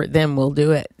to cover it, then we'll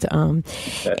do it. And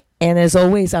as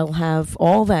always, I'll have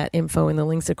all that info and the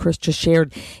links that Chris just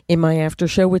shared in my after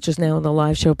show, which is now on the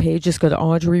live show page. Just go to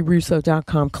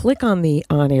audreyrusso.com, click on the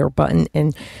on-air button,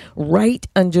 and right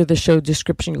under the show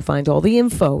description, you'll find all the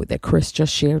info that Chris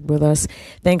just shared with us.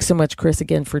 Thanks so much, Chris,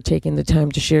 again, for taking the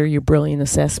time to share your brilliant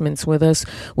assessments with us.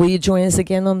 Will you join us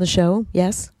again on the show?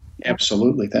 Yes?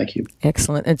 Absolutely. Thank you.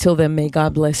 Excellent. Until then, may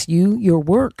God bless you, your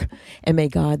work, and may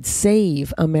God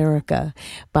save America.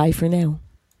 Bye for now.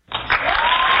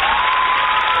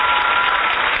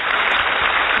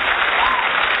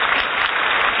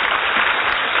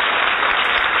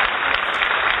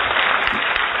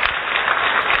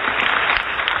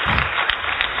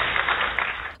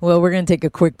 Well, we're going to take a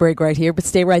quick break right here, but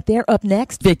stay right there. Up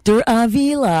next, Victor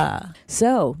Avila.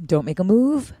 So, don't make a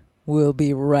move. We'll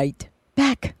be right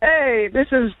back. Hey, this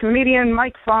is comedian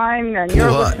Mike Fine, and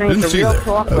you're listening to Real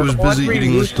Talk with I was busy Audrey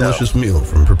eating this Russo. delicious meal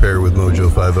from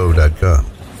preparewithmojo50.com.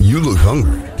 You look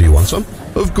hungry. Do you want some?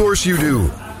 Of course you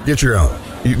do. Get your own.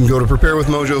 You can go to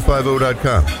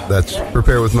preparewithmojo50.com. That's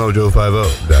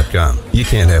preparewithmojo50.com. You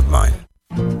can't have mine.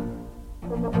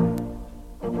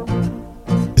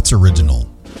 It's original.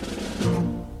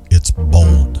 It's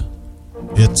bold.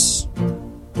 It's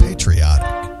patriotic.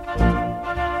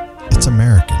 It's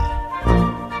American.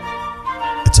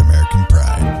 It's American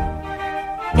pride.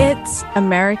 It's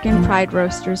American Pride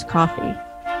Roasters coffee.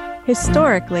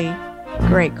 Historically,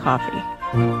 great coffee.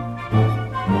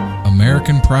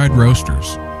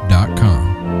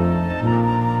 AmericanPrideRoasters.com.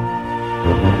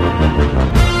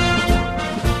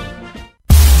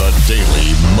 The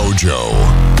Daily Mojo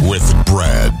with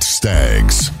Brad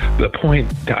Staggs. The point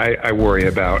I worry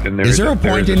about, and is there a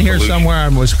point in here somewhere? I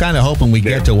was kind of hoping we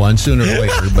get to one sooner or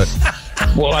later, but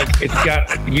well, it's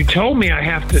got. You told me I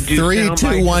have to do 3,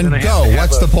 2, 1, go.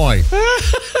 What's the point?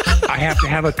 I have to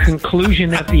have a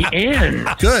conclusion at the end.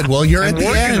 Good. Well, you're at the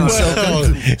end,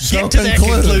 so get to that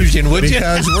conclusion, would you?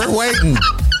 Because we're waiting.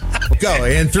 Go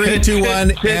in 3, 2,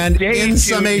 1, and in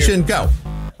summation, go.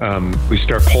 We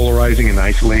start polarizing and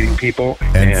isolating people,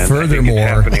 and furthermore,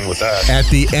 happening with us. At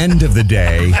the end of the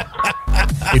day,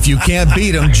 if you can't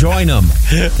beat them, join them.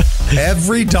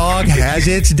 Every dog has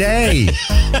its day.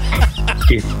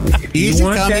 Easy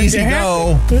come, easy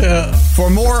go. For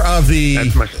more of the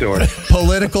That's my story.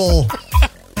 Political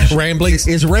ramblings,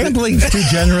 is ramblings too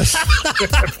generous?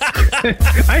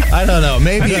 I don't know.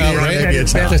 Maybe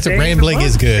it's not. Just rambling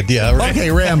is good. Yeah. Right.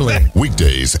 Okay, rambling.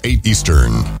 Weekdays, 8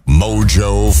 Eastern.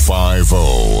 Mojo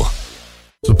 50.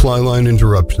 Supply line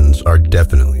interruptions are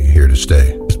definitely here to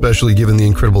stay, especially given the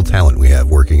incredible talent we have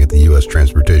working at the U.S.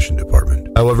 Transportation Department.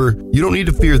 However, you don't need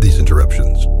to fear these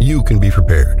interruptions. You can be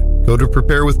prepared. Go to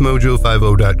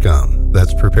preparewithmojo50.com.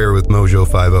 That's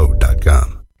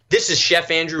preparewithmojo50.com. This is Chef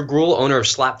Andrew Gruhl, owner of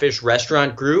Slapfish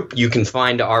Restaurant Group. You can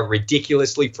find our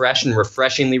ridiculously fresh and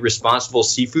refreshingly responsible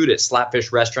seafood at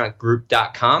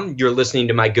slapfishrestaurantgroup.com. You're listening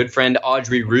to my good friend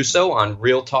Audrey Russo on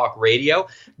Real Talk Radio.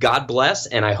 God bless,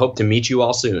 and I hope to meet you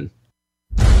all soon.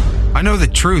 I know the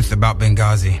truth about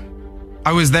Benghazi.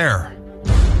 I was there,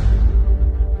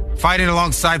 fighting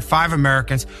alongside 5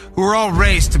 Americans who were all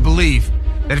raised to believe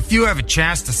that if you have a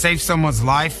chance to save someone's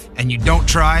life and you don't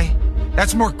try,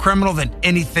 that's more criminal than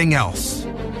anything else.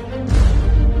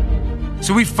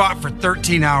 So we fought for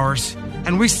 13 hours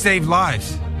and we saved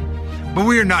lives. But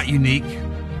we are not unique.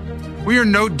 We are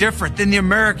no different than the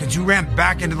Americans who ran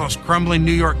back into those crumbling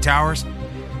New York towers,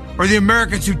 or the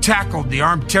Americans who tackled the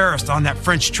armed terrorists on that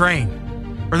French train,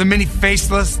 or the many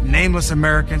faceless, nameless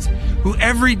Americans who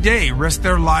every day risk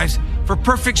their lives for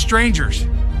perfect strangers,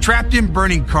 trapped in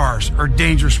burning cars or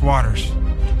dangerous waters.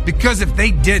 Because if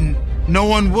they didn't, no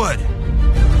one would.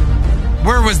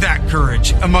 Where was that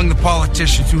courage among the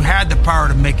politicians who had the power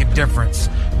to make a difference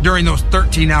during those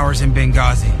 13 hours in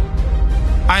Benghazi?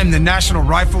 I am the National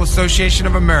Rifle Association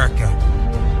of America,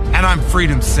 and and I'm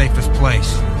freedom's safest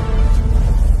place.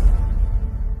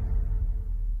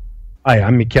 Hi,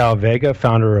 I'm Mikhail Vega,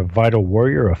 founder of Vital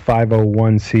Warrior, a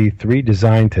 501c3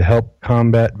 designed to help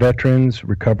combat veterans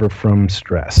recover from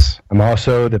stress. I'm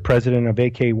also the president of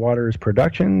AK Waters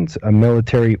Productions, a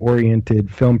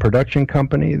military-oriented film production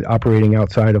company operating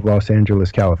outside of Los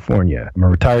Angeles, California. I'm a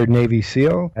retired Navy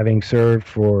SEAL, having served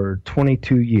for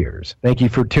 22 years. Thank you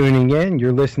for tuning in.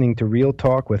 You're listening to Real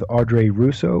Talk with Audrey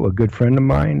Russo, a good friend of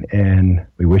mine, and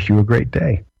we wish you a great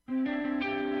day.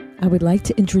 I would like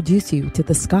to introduce you to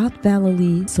the Scott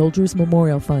Vallely Soldiers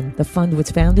Memorial Fund. The fund was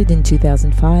founded in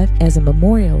 2005 as a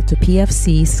memorial to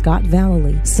PFC Scott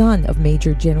Vallely, son of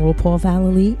Major General Paul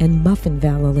Vallely and Muffin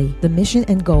Vallely. The mission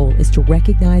and goal is to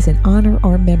recognize and honor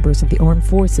our members of the armed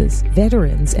forces,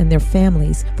 veterans, and their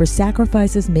families for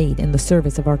sacrifices made in the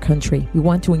service of our country. We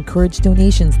want to encourage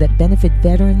donations that benefit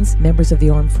veterans, members of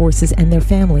the armed forces, and their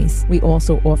families. We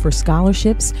also offer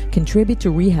scholarships, contribute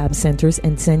to rehab centers,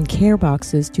 and send care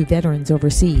boxes to veterans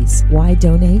overseas. Why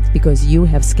donate? Because you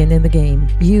have skin in the game.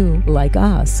 You, like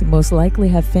us, most likely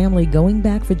have family going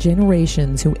back for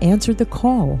generations who answered the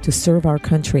call to serve our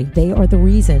country. They are the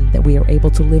reason that we are able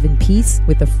to live in peace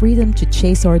with the freedom to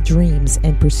chase our dreams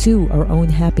and pursue our own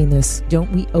happiness.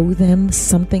 Don't we owe them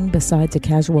something besides a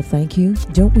casual thank you?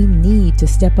 Don't we need to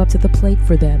step up to the plate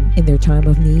for them in their time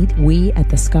of need? We at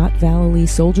the Scott Vallely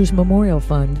Soldiers Memorial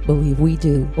Fund believe we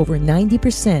do. Over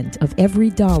 90% of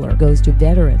every dollar goes to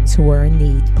veterans who are in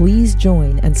need. Please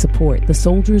join and support the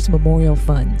Soldiers Memorial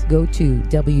Fund. Go to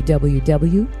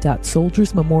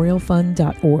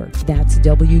www.soldiersmemorialfund.org. That's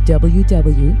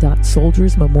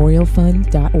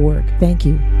www.soldiersmemorialfund.org. Thank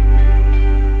you.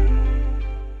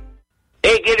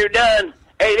 Hey, get her done.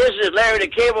 Hey, this is Larry the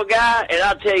Cable Guy, and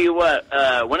I'll tell you what,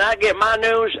 when I get my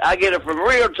news, I get it from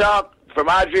Real Talk from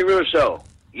Audrey Russo.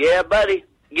 Yeah, buddy,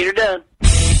 get her done.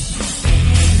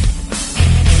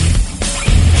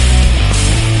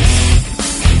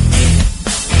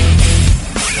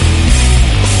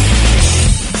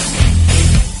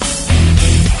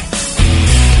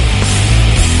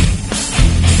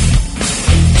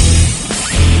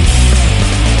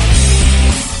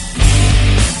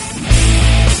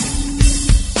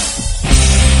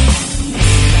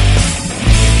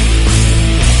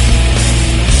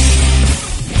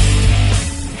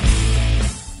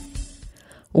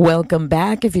 Welcome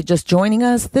back. If you're just joining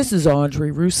us, this is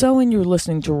Audrey Russo, and you're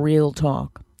listening to Real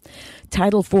Talk.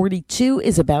 Title 42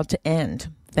 is about to end,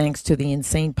 thanks to the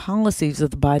insane policies of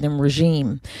the Biden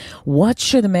regime. What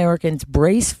should Americans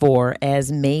brace for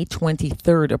as May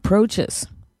 23rd approaches?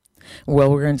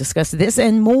 Well, we're going to discuss this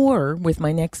and more with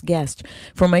my next guest.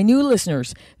 For my new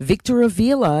listeners, Victor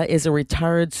Avila is a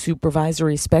retired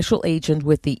supervisory special agent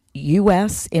with the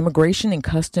U.S. Immigration and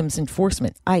Customs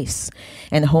Enforcement, ICE,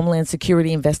 and Homeland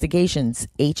Security Investigations,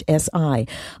 HSI,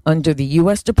 under the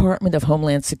U.S. Department of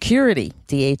Homeland Security,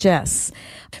 DHS.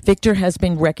 Victor has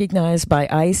been recognized by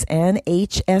ICE and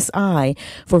HSI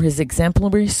for his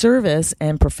exemplary service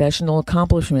and professional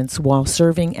accomplishments while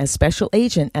serving as special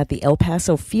agent at the El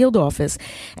Paso field office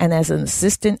and as an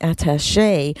assistant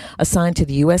attaché assigned to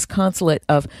the U.S. Consulate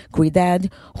of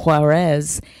Ciudad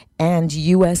Juarez and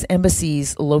U.S.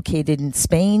 embassies located in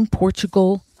Spain,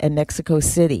 Portugal, and Mexico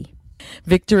City.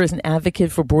 Victor is an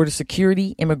advocate for border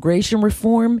security, immigration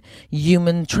reform,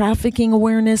 human trafficking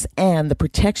awareness, and the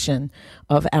protection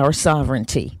of our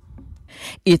sovereignty.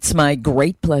 It's my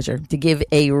great pleasure to give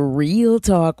a Real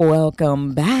Talk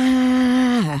welcome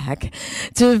back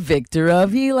to Victor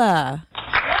Avila.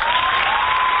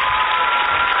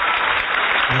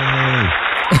 Yay.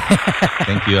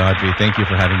 Thank you, Audrey. Thank you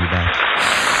for having me back.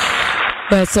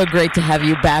 Well, it's so great to have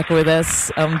you back with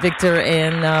us, Victor.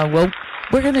 And, well,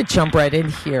 we're going to jump right in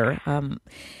here.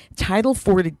 Title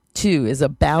 42 is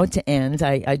about to end.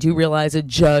 I do realize a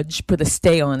judge put a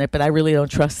stay on it, but I really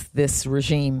don't trust this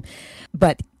regime.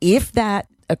 But if that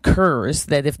occurs,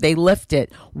 that if they lift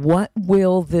it, what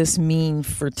will this mean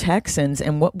for Texans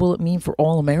and what will it mean for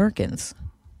all Americans?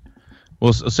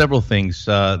 Well, several things.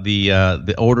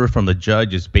 The order from the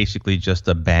judge is basically just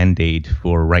a Band-Aid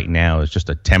for right now. It's just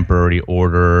a temporary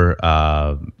order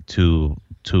for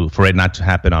it not to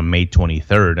happen on May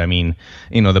 23rd. I mean,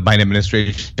 the Biden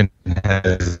administration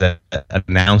has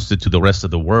announced it to the rest of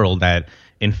the world that,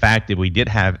 in fact, if we did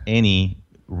have any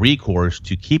recourse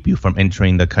to keep you from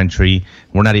entering the country,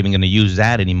 we're not even going to use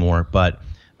that anymore. But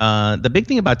the big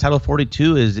thing about Title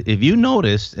 42 is, if you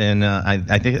notice, and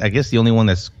I guess the only one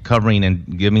that's covering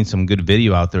and giving some good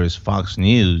video out there is Fox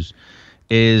News,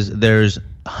 is there's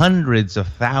hundreds of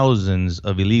thousands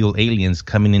of illegal aliens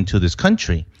coming into this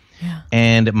country. Yeah.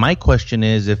 And my question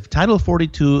is, if Title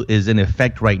 42 is in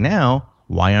effect right now,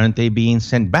 Why aren't they being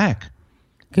sent back?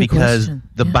 Good because question.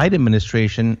 the Biden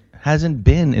administration hasn't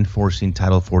been enforcing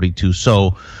Title 42.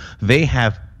 So they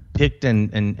have picked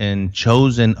and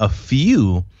chosen a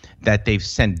few that they've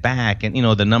sent back. And,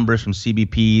 the numbers from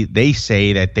CBP, they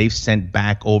say that they've sent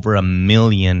back over 1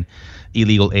 million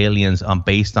illegal aliens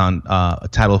based on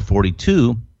Title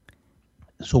 42.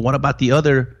 So what about the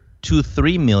other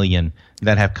 2-3 million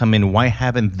that have come in? Why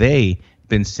haven't they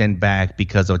been sent back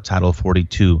because of Title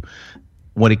 42?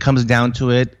 When it comes down to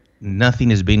it,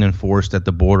 nothing is being enforced at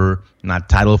the border, not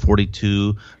Title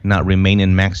 42, not Remain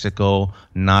in Mexico,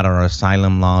 not our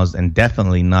asylum laws, and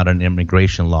definitely not our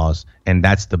immigration laws. And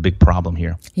that's the big problem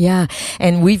here. Yeah.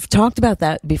 And we've talked about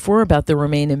that before, about the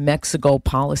Remain in Mexico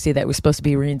policy that was supposed to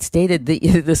be reinstated.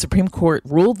 The Supreme Court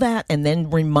ruled that and then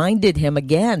reminded him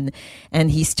again.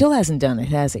 And he still hasn't done it,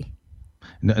 has he?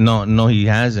 No, he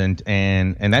hasn't,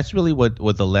 and that's really what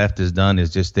the left has done,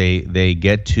 is just they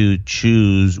get to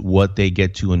choose what they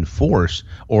get to enforce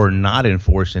or not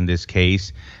enforce in this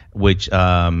case, which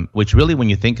really, when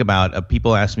you think about,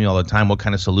 people ask me all the time what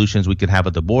kind of solutions we could have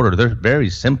at the border. They're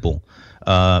very simple.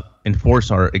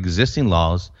 Enforce our existing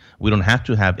laws. We don't have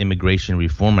to have immigration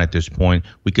reform at this point.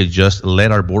 We could just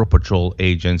let our Border Patrol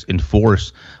agents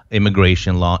enforce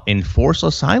immigration law, enforce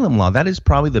asylum law. That is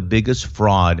probably the biggest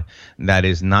fraud that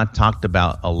is not talked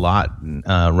about a lot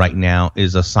right now,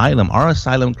 is asylum. Our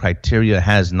asylum criteria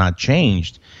has not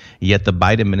changed, yet the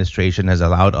Biden administration has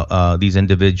allowed these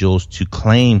individuals to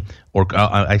claim, or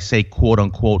I say quote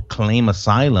unquote, claim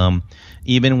asylum,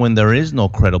 even when there is no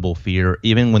credible fear,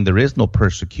 even when there is no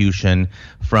persecution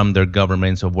from their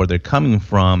governments of where they're coming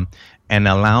from, and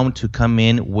allow them to come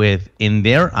in with, in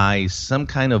their eyes, some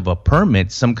kind of a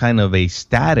permit, some kind of a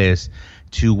status,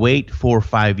 to wait 4 or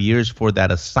 5 years for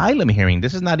that asylum hearing.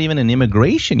 This is not even an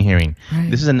immigration hearing. Right.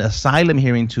 This is an asylum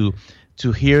hearing to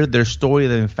hear their story,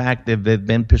 that in fact they've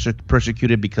been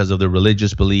persecuted because of their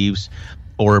religious beliefs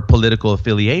or political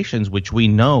affiliations, which we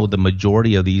know the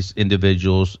majority of these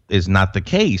individuals is not the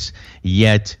case,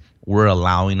 yet we're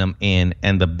allowing them in.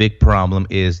 And the big problem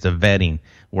is the vetting.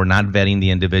 We're not vetting the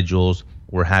individuals.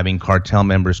 We're having cartel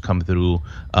members come through,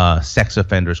 sex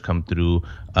offenders come through,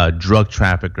 drug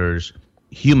traffickers,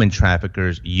 human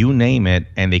traffickers, you name it,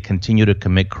 and they continue to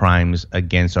commit crimes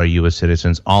against our U.S.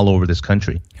 citizens all over this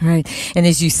country. Right. And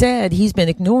as you said, he's been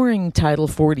ignoring Title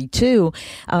 42.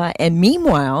 And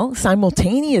meanwhile,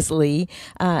 simultaneously,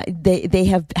 they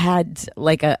have had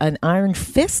like an iron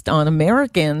fist on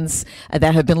Americans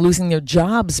that have been losing their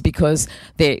jobs because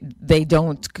they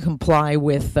don't comply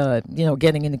with,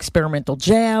 getting an experimental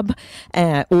jab,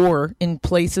 or in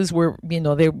places where,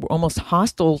 they were almost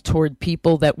hostile toward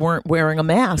people that weren't wearing a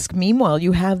mask. Meanwhile,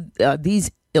 you have these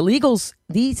illegal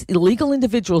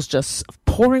individuals just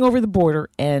pouring over the border,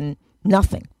 and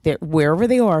nothing. Wherever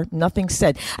they are, nothing's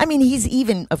said. I mean, he's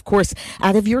even, of course,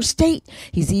 out of your state.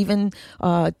 He's even,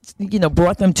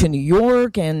 brought them to New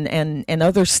York and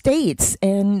other states,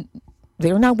 and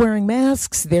they're not wearing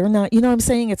masks. They're not, what I'm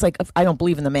saying? It's like, I don't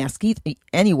believe in the mask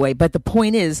anyway, but the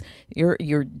point is,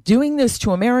 you're doing this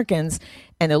to Americans,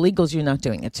 and illegals you're not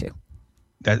doing it to.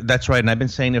 That's right. And I've been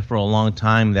saying it for a long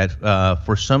time that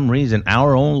for some reason,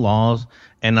 our own laws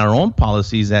and our own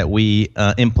policies that we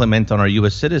implement on our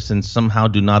U.S. citizens somehow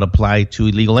do not apply to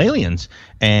illegal aliens.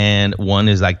 And one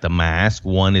is like the mask,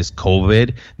 one is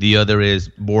COVID, the other is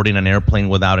boarding an airplane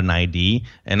without an ID.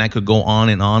 And I could go on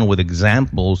and on with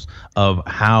examples of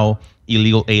how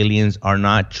illegal aliens are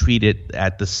not treated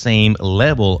at the same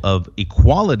level of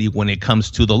equality when it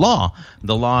comes to the law.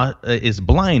 The law is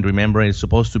blind, remember. It's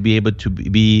supposed to be able to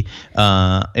be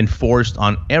enforced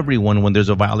on everyone when there's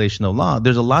a violation of law.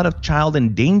 There's a lot of child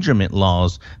endangerment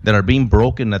laws that are being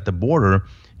broken at the border,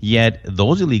 yet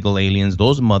those illegal aliens,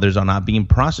 those mothers are not being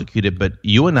prosecuted. But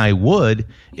you and I would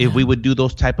if we would do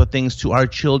those type of things to our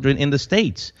children in the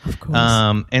States. Of course.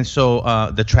 And so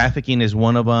the trafficking is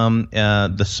one of them.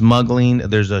 The smuggling,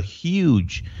 there's a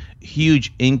huge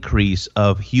increase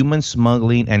of human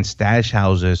smuggling and stash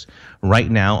houses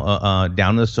right now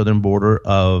down the southern border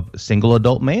of single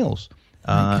adult males.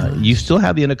 You still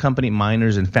have the unaccompanied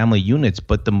minors and family units,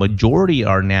 but the majority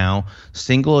are now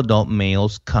single adult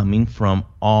males coming from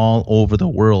all over the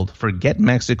world. Forget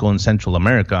Mexico and Central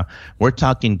America. We're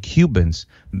talking Cubans,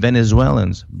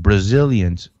 Venezuelans,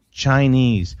 Brazilians,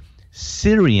 Chinese,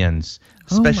 Syrians,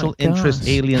 special interest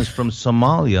aliens from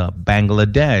Somalia,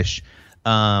 Bangladesh.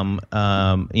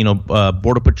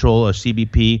 Border Patrol or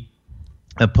CBP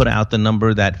put out the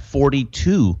number that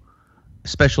 42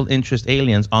 special interest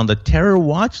aliens on the terror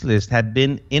watch list had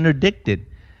been interdicted.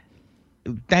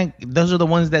 those are the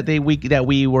ones that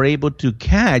we were able to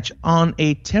catch on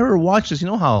a terror watch list. You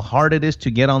know how hard it is to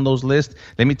get on those lists?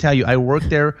 Let me tell you, I worked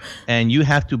there, and you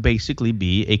have to basically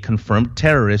be a confirmed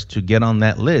terrorist to get on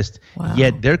that list. Wow.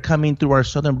 Yet they're coming through our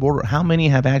southern border. How many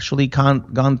have actually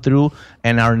gone through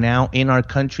and are now in our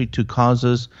country to cause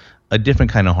us a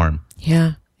different kind of harm?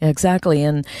 Yeah. Exactly.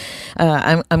 And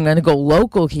I'm going to go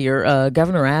local here.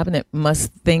 Governor Abbott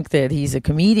must think that he's a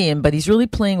comedian, but he's really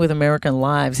playing with American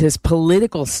lives. His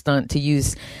political stunt to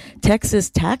use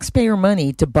Texas taxpayer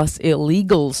money to bus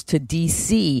illegals to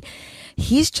D.C.,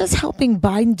 he's just helping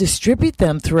Biden distribute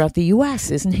them throughout the U.S.,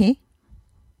 isn't he?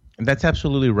 That's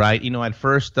absolutely right. At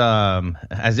first,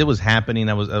 as it was happening,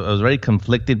 I was very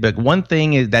conflicted. But one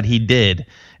thing is that he did,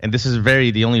 and this is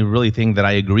the only really thing that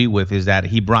I agree with, is that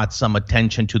he brought some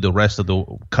attention to the rest of the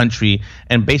country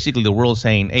and basically the world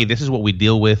saying, hey, this is what we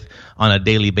deal with on a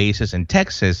daily basis in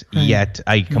Texas. Yet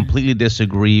I completely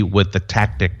disagree with the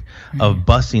tactic of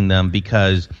busing them,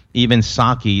 because even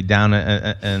Psaki down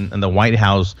in the White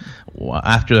House,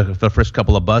 after the first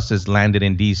couple of buses landed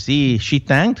in D.C., she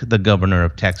thanked the governor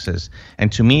of Texas.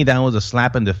 And to me, that was a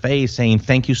slap in the face, saying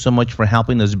thank you so much for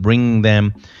helping us bring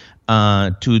them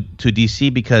to D.C.,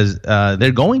 because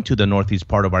they're going to the northeast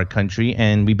part of our country,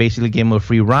 and we basically gave them a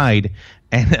free ride.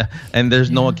 And there's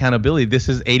no accountability. This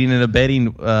is aiding and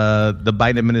abetting the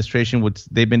Biden administration, which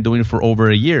they've been doing for over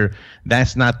a year.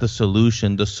 That's not the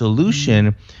solution. The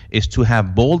solution is to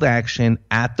have bold action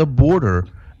at the border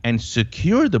and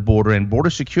secure the border. And border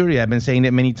security, I've been saying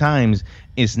it many times,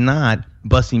 is not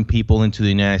busing people into the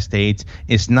United States.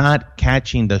 It's not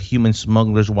catching the human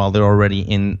smugglers while they're already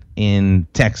in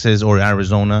Texas or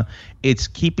Arizona. It's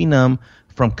keeping them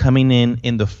from coming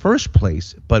in the first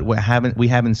place. But we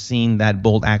haven't seen that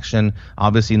bold action,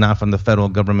 obviously not from the federal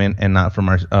government and not from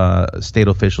our state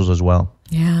officials as well.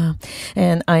 Yeah.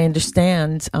 And I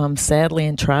understand, sadly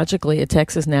and tragically, a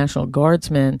Texas National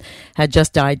Guardsman had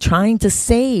just died trying to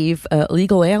save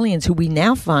illegal aliens who we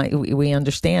now we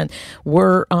understand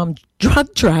were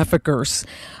drug traffickers.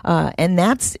 And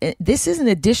this is in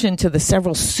addition to the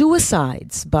several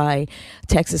suicides by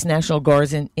Texas National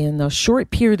Guards in a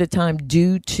short period of time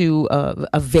due to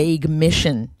a vague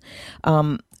mission.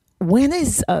 When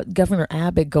is Governor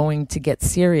Abbott going to get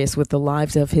serious with the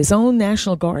lives of his own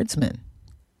National Guardsmen?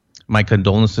 My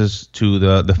condolences to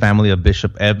the family of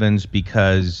Bishop Evans,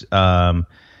 because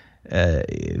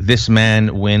this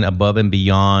man went above and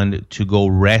beyond to go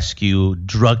rescue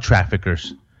drug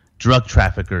traffickers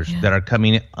that are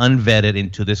coming unvetted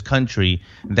into this country,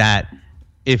 that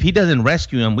if he doesn't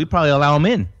rescue them, we probably allow them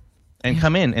in and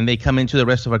come in, and they come into the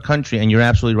rest of our country. And you're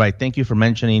absolutely right. Thank you for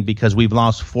mentioning, because we've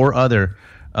lost 4 other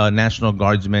National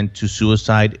Guardsmen to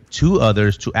suicide, 2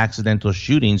 others to accidental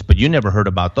shootings, but you never heard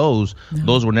about those. No.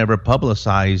 Those were never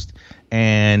publicized.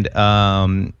 And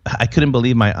I couldn't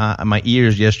believe my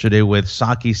ears yesterday with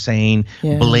Psaki saying,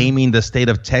 blaming the state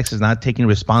of Texas, not taking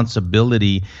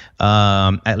responsibility,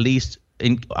 at least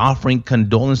in offering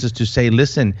condolences to say,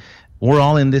 listen, we're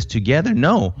all in this together.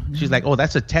 No, she's like,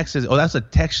 that's a Texas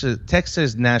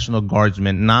National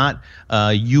Guardsman, not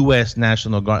U.S.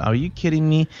 National Guard. Are you kidding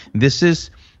me? This is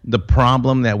the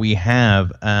problem that we have.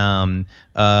 The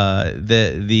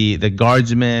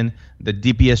guardsmen, the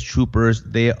DPS troopers,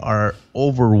 they are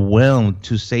overwhelmed,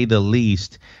 to say the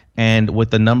least. And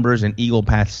with the numbers in Eagle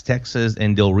Pass, Texas,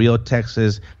 and Del Rio,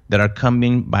 Texas, that are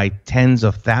coming by tens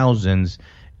of thousands,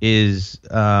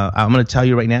 I'm going to tell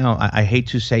you right now, I hate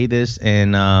to say this,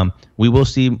 and we will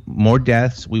see more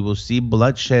deaths. We will see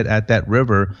bloodshed at that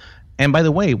river. And by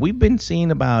the way, we've been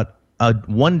seeing about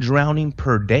 1 drowning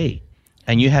per day.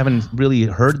 And you haven't really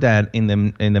heard that in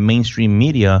the mainstream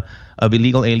media, of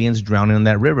illegal aliens drowning in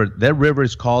that river. That river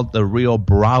is called the Rio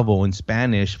Bravo in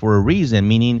Spanish for a reason,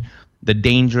 meaning the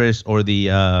dangerous, or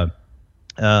it's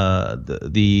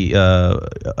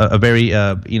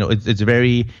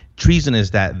very treasonous,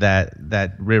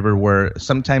 that river, where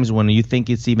sometimes when you think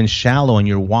it's even shallow and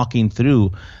you're walking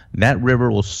through, that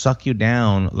river will suck you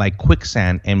down like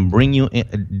quicksand and bring you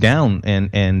down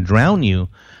and drown you.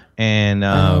 And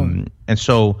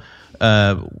so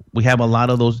we have a lot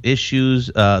of those issues.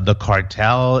 The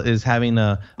cartel is having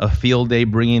a field day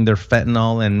bringing their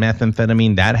fentanyl and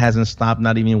methamphetamine. That hasn't stopped,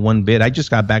 not even one bit. I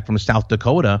just got back from South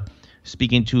Dakota,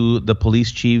 speaking to the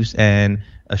police chiefs and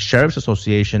a sheriff's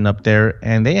association up there,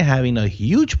 and they are having a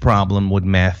huge problem with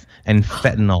meth and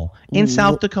fentanyl in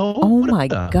South Dakota. Oh my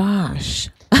gosh.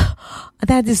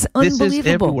 That is unbelievable. This is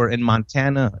everywhere in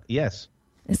Montana. Yes.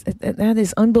 That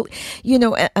is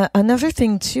unbelievable. Another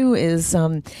thing too is,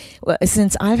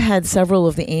 since I've had several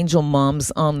of the angel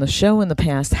moms on the show in the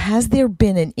past, has there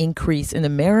been an increase in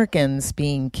Americans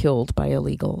being killed by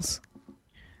illegals?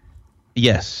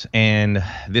 Yes, and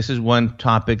this is one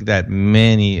topic that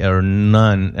many or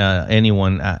none,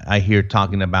 anyone I hear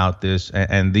talking about this,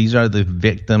 and these are the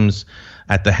victims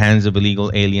at the hands of illegal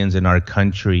aliens in our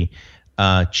country,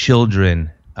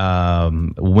 children,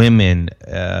 women,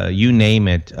 you name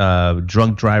it,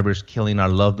 drunk drivers killing our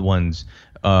loved ones,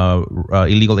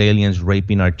 illegal aliens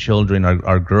raping our children,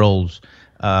 our girls,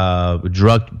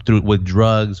 with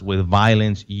drugs, with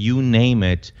violence, you name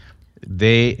it.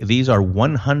 These are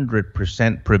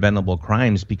 100% preventable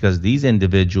crimes because these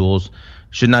individuals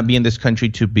should not be in this country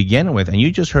to begin with. And you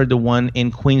just heard the one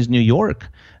in Queens, New York,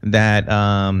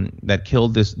 that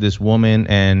killed this woman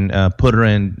and put her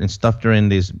in and stuffed her in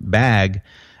this bag,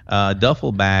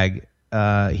 duffel bag.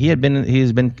 He has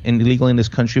been illegal in this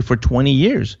country for 20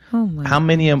 years. Oh my how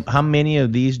many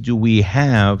of these do we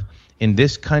have in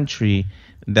this country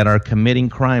that are committing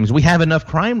crimes? We have enough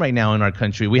crime right now in our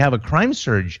country. We have a crime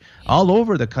surge all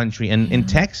over the country, and in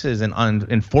Texas and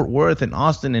in Fort Worth and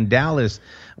Austin and Dallas.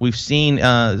 We've seen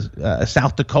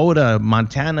South Dakota,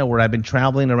 Montana, where I've been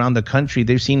traveling around the country.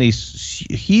 They've seen a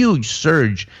huge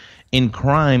surge in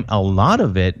crime. A lot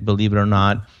of it, believe it or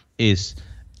not, is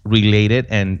related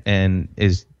and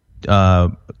is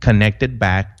connected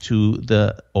back to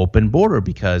the open border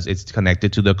because it's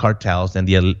connected to the cartels and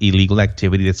the illegal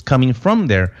activity that's coming from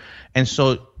there. And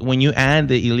so when you add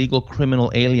the illegal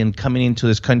criminal alien coming into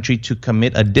this country to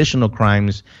commit additional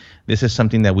crimes, this is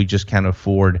something that we just can't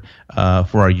afford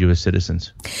for our U.S.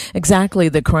 citizens. Exactly.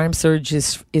 The crime surge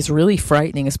is really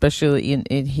frightening, especially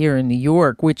in here in New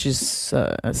York, which is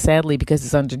sadly, because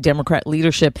it's under Democrat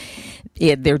leadership,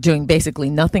 they're doing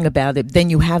basically nothing about it. Then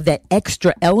you have that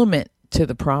extra element to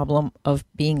the problem of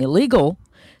being illegal.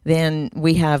 Then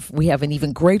we have an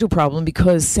even greater problem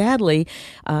because sadly,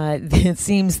 it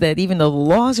seems that even though the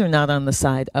laws are not on the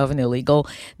side of an illegal,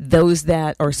 those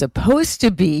that are supposed to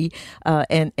be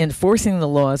and enforcing the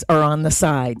laws are on the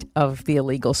side of the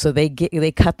illegal. So they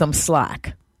cut them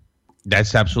slack.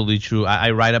 That's absolutely true. I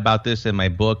write about this in my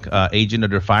book, Agent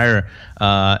Under Fire.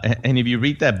 And if you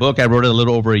read that book, I wrote it a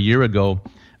little over a year ago.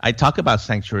 I talk about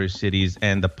sanctuary cities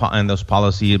and those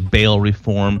policy, bail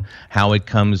reform, how it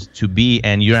comes to be.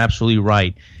 And you're absolutely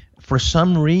right. For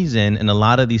some reason, in a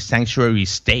lot of these sanctuary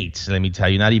states, let me tell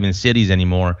you, not even cities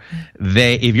anymore,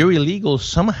 if you're illegal,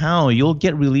 somehow you'll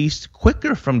get released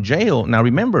quicker from jail. Now,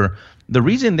 remember, the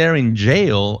reason they're in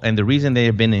jail and the reason they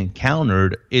have been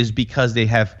encountered is because they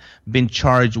have been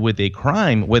charged with a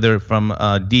crime, whether from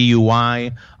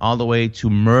DUI all the way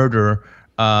to murder.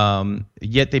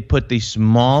 Yet they put these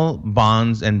small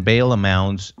bonds and bail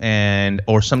amounts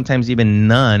or sometimes even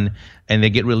none, and they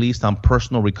get released on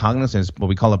personal recognizance, what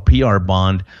we call a PR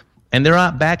bond, and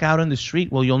they're back out on the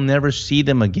street. Well, you'll never see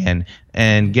them again.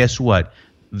 And guess what?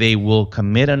 They will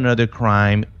commit another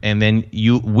crime, and then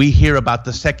we hear about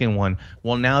the second one.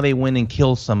 Well, now they went and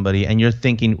killed somebody, and you're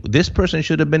thinking, this person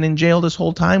should have been in jail this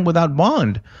whole time without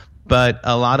bond. But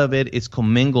a lot of it is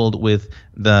commingled with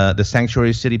the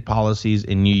sanctuary city policies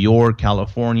in New York,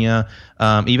 California,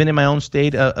 even in my own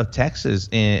state of Texas,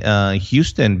 in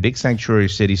Houston, big sanctuary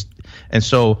cities. And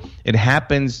so it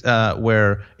happens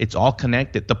where it's all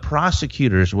connected. The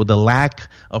prosecutors, with the lack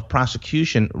of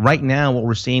prosecution, right now what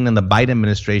we're seeing in the Biden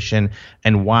administration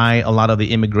and why a lot of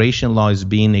the immigration law is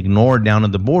being ignored down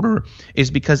at the border is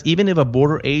because even if a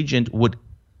border agent would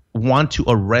want to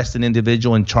arrest an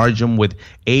individual and charge him with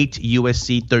 8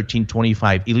 USC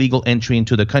 1325 illegal entry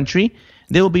into the country,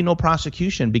 there will be no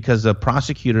prosecution because the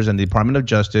prosecutors and the Department of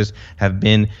Justice have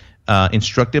been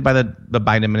instructed by the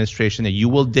Biden administration that you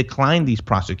will decline these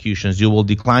prosecutions. You will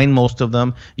decline most of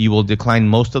them. You will decline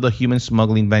most of the human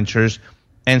smuggling ventures.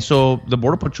 And so the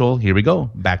Border Patrol, here we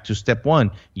go, back to step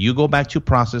one. You go back to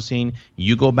processing.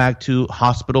 You go back to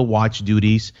hospital watch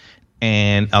duties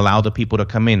and allow the people to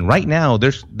come in. Right now,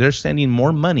 they're sending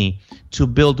more money to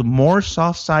build more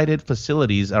soft-sided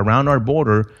facilities around our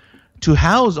border to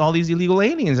house all these illegal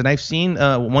aliens. And I've seen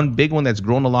one big one that's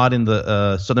grown a lot in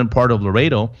the southern part of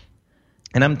Laredo.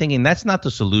 And I'm thinking that's not the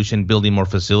solution, building more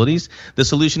facilities. The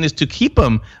solution is to keep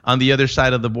them on the other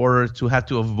side of the border, to have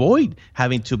to avoid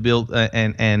having to build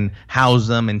and house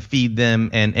them and feed them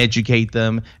and educate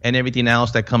them and everything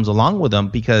else that comes along with them,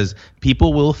 because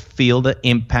people will feel the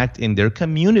impact in their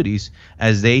communities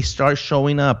as they start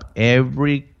showing up.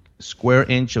 Every square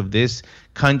inch of this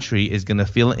country is going to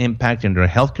feel an impact in their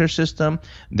healthcare system,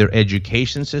 their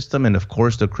education system, and of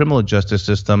course the criminal justice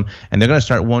system. And they're going to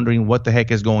start wondering what the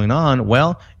heck is going on.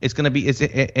 Well, it's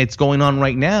going on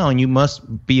right now, and you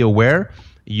must be aware.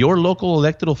 Your local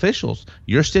elected officials,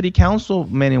 your city council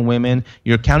men and women,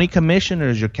 your county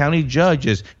commissioners, your county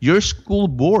judges, your school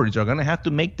boards are going to have to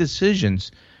make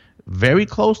decisions very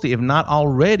closely, if not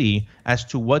already, as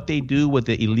to what they do with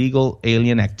the illegal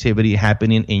alien activity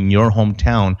happening in your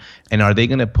hometown. And are they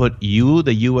going to put you,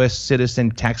 the U.S.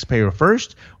 citizen taxpayer,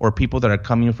 first, or people that are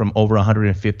coming from over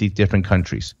 150 different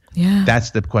countries? Yeah.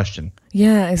 That's the question.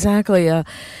 Yeah, exactly. I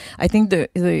think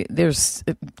there's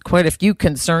quite a few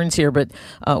concerns here, but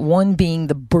one being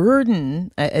the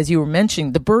burden, as you were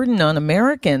mentioning, the burden on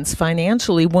Americans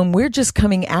financially when we're just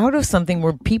coming out of something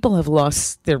where people have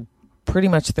lost pretty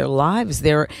much their lives.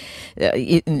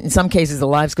 In some cases, the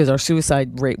lives because our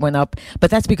suicide rate went up, but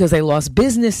that's because they lost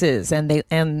businesses,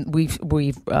 and we've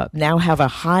now have a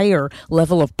higher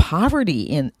level of poverty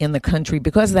in the country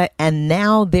because of that. And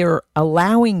now they're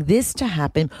allowing this to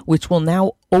happen, which will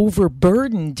now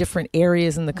overburden different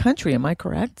areas in the country. Am I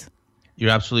correct?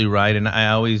 You're absolutely right, and I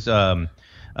always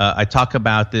I talk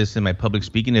about this in my public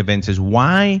speaking events. Is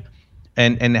why.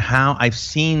 And how I've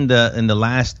seen in the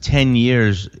last 10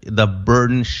 years, the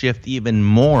burden shift even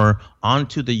more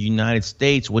onto the United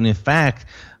States, when in fact,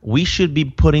 we should be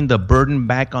putting the burden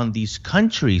back on these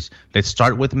countries. Let's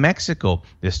start with Mexico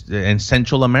and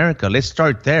Central America. Let's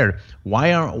start there.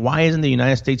 Why isn't the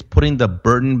United States putting the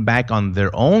burden back on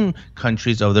their own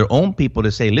countries, of their own people,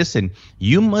 to say, listen,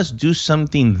 you must do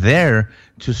something there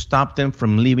to stop them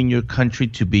from leaving your country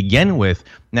to begin with.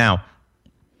 Now,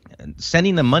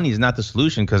 sending the money is not the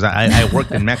solution, because I worked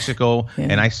in Mexico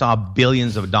and I saw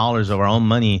billions of dollars of our own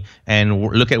money, and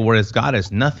look at where it's got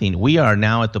us. Nothing. We are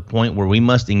now at the point where we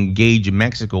must engage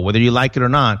Mexico, whether you like it or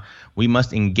not. We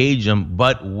must engage them,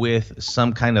 but with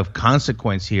some kind of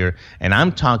consequence here. And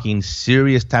I'm talking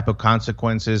serious type of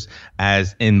consequences,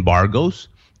 as embargoes,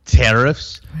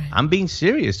 tariffs. Right. I'm being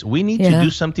serious. We need to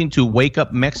do something to wake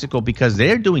up Mexico, because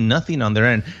they're doing nothing on their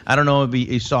end. I don't know if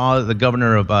you saw the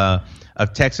governor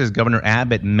of Texas, Governor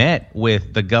Abbott, met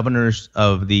with the governors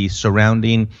of the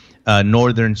surrounding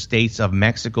northern states of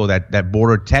Mexico that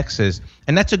border Texas.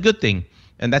 And that's a good thing.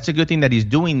 And that's a good thing that he's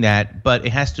doing that, but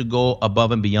it has to go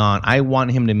above and beyond. I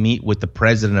want him to meet with the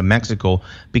president of Mexico,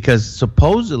 because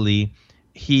supposedly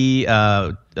these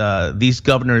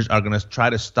governors are going to try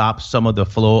to stop some of the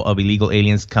flow of illegal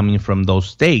aliens coming from those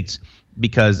states,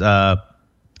 because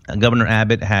Governor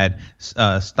Abbott had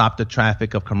stopped the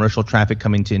traffic of commercial traffic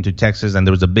coming into Texas, and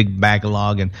there was a big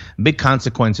backlog and big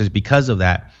consequences because of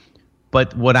that.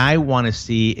 But what I want to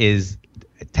see is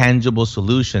tangible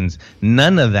solutions.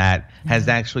 None of that has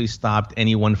actually stopped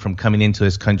anyone from coming into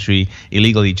this country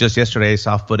illegally. Just yesterday, I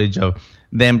saw footage of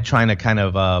them trying to kind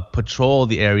of patrol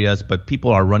the areas, but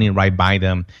people are running right by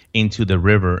them into the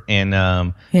river, and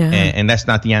that's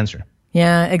not the answer.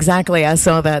 Yeah, exactly. I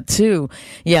saw that too.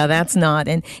 Yeah, that's not.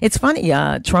 And it's funny,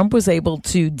 Trump was able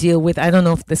to deal with, I don't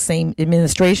know if the same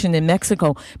administration in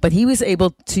Mexico, but he was able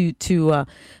to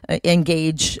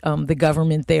engage the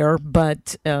government there,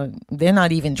 but they're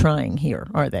not even trying here,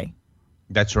 are they?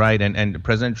 That's right. And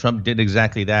President Trump did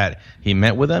exactly that. He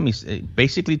met with them. He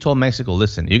basically told Mexico,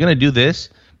 listen, you're going to do this.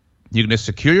 You're going to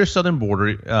secure your southern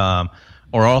border,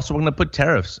 or also we're going to put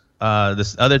tariffs.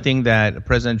 This other thing that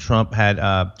President Trump had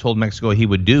told Mexico he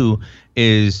would do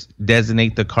is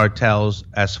designate the cartels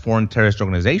as foreign terrorist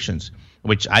organizations,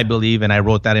 which I believe, and I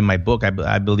wrote that in my book,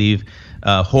 I believe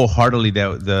wholeheartedly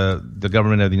that the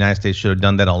government of the United States should have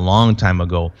done that a long time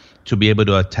ago, to be able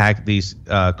to attack these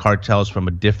cartels from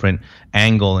a different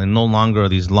angle, and no longer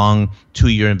these long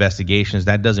 2-year investigations.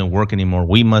 That doesn't work anymore.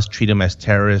 We must treat them as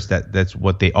terrorists. That's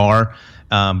what they are.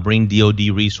 Bring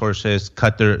DOD resources,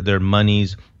 cut their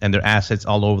monies and their assets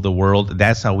all over the world.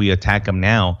 That's how we attack them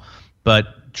now.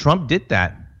 But Trump did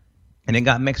that, and it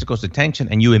got Mexico's attention,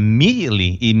 and you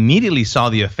immediately saw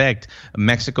the effect.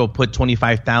 Mexico put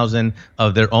 25,000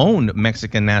 of their own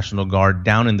Mexican National Guard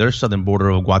down in their southern border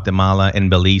of Guatemala and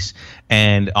Belize,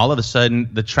 and all of a sudden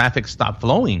the traffic stopped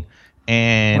flowing.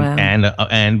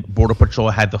 And Border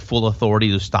Patrol had the full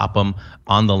authority to stop them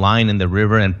on the line in the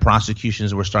river, and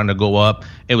prosecutions were starting to go up.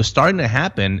 It was starting to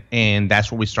happen, and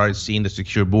that's where we started seeing the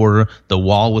secure border. The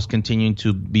wall was continuing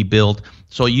to be built.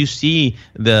 So you see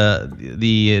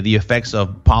the effects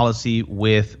of policy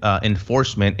with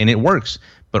enforcement, and it works.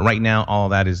 But right now, all of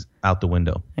that is out the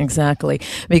window. Exactly.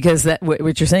 Because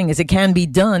what you're saying is it can be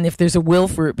done if there's a will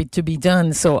for it to be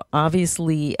done. So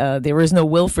obviously, there is no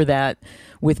will for that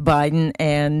with Biden,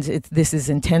 and this is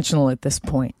intentional at this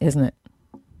point, isn't it?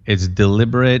 It's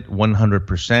deliberate,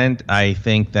 100%. I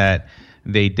think that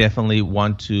they definitely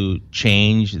want to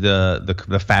change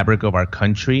the fabric of our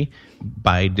country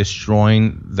by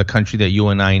destroying the country that you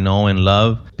and I know and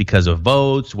love because of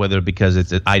votes, whether because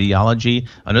it's an ideology.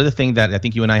 Another thing that I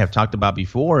think you and I have talked about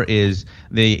before is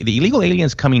the illegal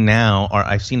aliens coming now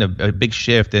I've seen a big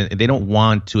shift, and they don't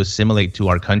want to assimilate to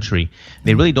our country.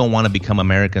 They really don't want to become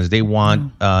Americans. They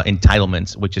want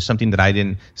entitlements, which is something that I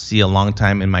didn't see a long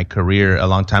time in my career, a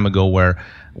long time ago, where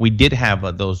we did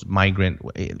have those migrant,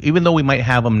 even though we might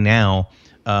have them now.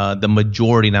 The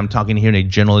majority, and I'm talking here in a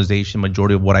generalization,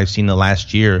 majority of what I've seen the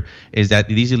last year is that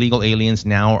these illegal aliens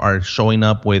now are showing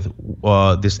up with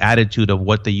this attitude of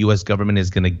what the U.S. government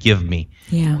is going to give me.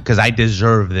 Yeah. Because I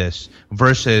deserve this,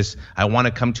 versus I want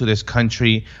to come to this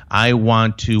country, I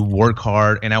want to work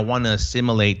hard, and I want to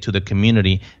assimilate to the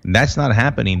community. That's not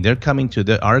happening. They're coming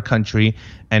to our country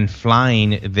and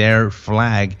flying their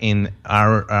flag in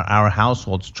our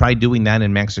households. Try doing that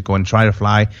in Mexico and try to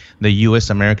fly the U.S.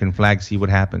 American flag, see what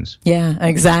happens. Yeah,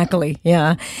 exactly.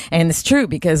 Yeah. And it's true,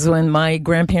 because when my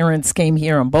grandparents came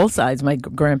here on both sides, my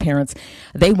grandparents,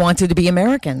 they wanted to be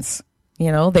Americans.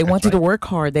 You know, they wanted to work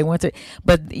hard.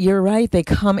 But you're right. They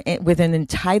come with an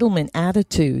entitlement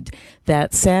attitude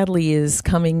that sadly is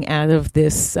coming out of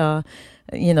this, the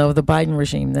Biden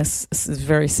regime. This is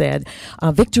very sad.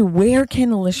 Victor, where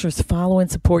can the listeners follow and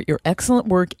support your excellent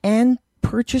work and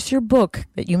purchase your book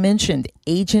that you mentioned,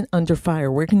 Agent Under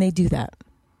Fire? Where can they do that?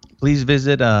 Please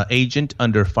visit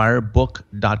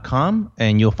agentunderfirebook.com,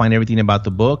 and you'll find everything about the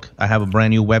book. I have a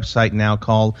brand new website now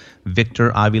called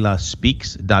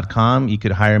victoravilaspeaks.com. You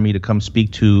could hire me to come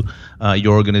speak to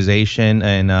your organization,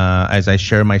 and as I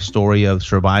share my story of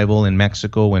survival in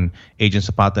Mexico when Agent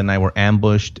Zapata and I were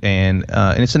ambushed, and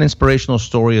it's an inspirational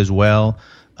story as well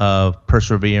of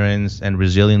perseverance and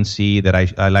resiliency that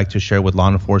I like to share with law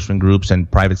enforcement groups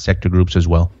and private sector groups as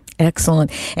well.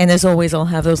 Excellent. And as always, I'll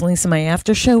have those links in my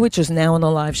after show, which is now on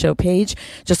the live show page.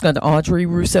 Just go to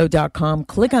audreyrusso.com,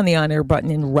 click on the on-air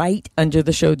button, and right under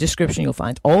the show description, you'll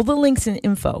find all the links and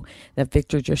info that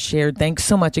Victor just shared. Thanks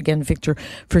so much again, Victor,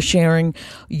 for sharing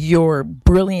your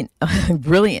brilliant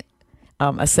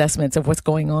assessments of what's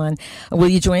going on. Will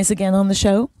you join us again on the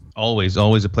show? Always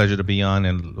a pleasure to be on,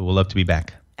 and we'll love to be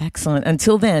back. Excellent.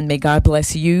 Until then, may God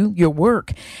bless you, your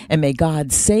work, and may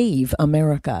God save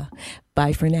America.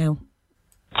 Bye for now.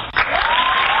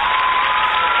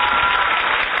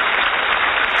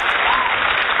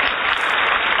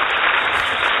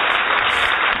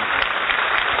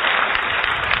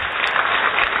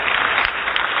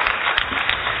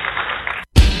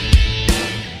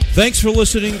 Thanks for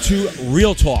listening to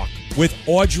Real Talk with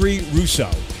Audrey Russo.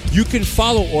 You can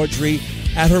follow Audrey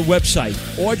at her website,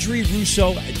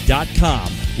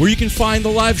 audreyrusso.com, where you can find the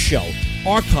live show,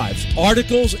 archives,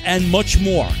 articles, and much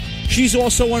more. She's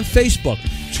also on Facebook,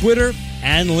 Twitter,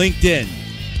 and LinkedIn.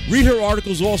 Read her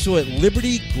articles also at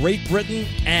Liberty, Great Britain,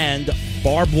 and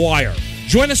Barbed Wire.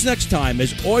 Join us next time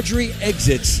as Audrey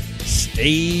exits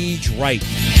Stage Right.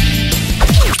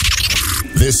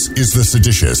 This is the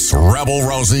seditious,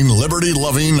 rabble-rousing,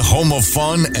 liberty-loving, home of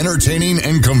fun, entertaining,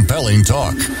 and compelling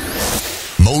talk.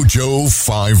 Mojo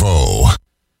 50.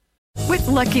 With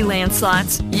Lucky Land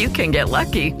Slots, you can get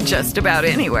lucky just about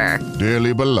anywhere.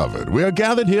 Dearly beloved, we are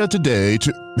gathered here today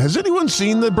to... Has anyone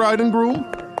seen the bride and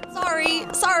groom?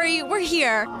 Sorry, we're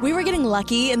here. We were getting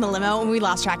lucky in the limo and we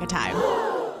lost track of time.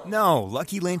 No,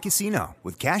 Lucky Land Casino,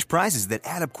 with cash prizes that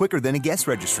add up quicker than a guest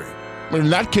registry. In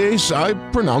that case, I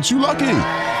pronounce you lucky.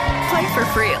 Play for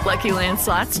free at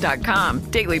LuckyLandSlots.com.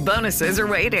 Daily bonuses are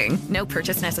waiting. No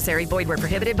purchase necessary. Void where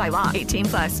prohibited by law.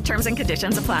 18+. Terms and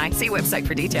conditions apply. See website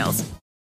for details.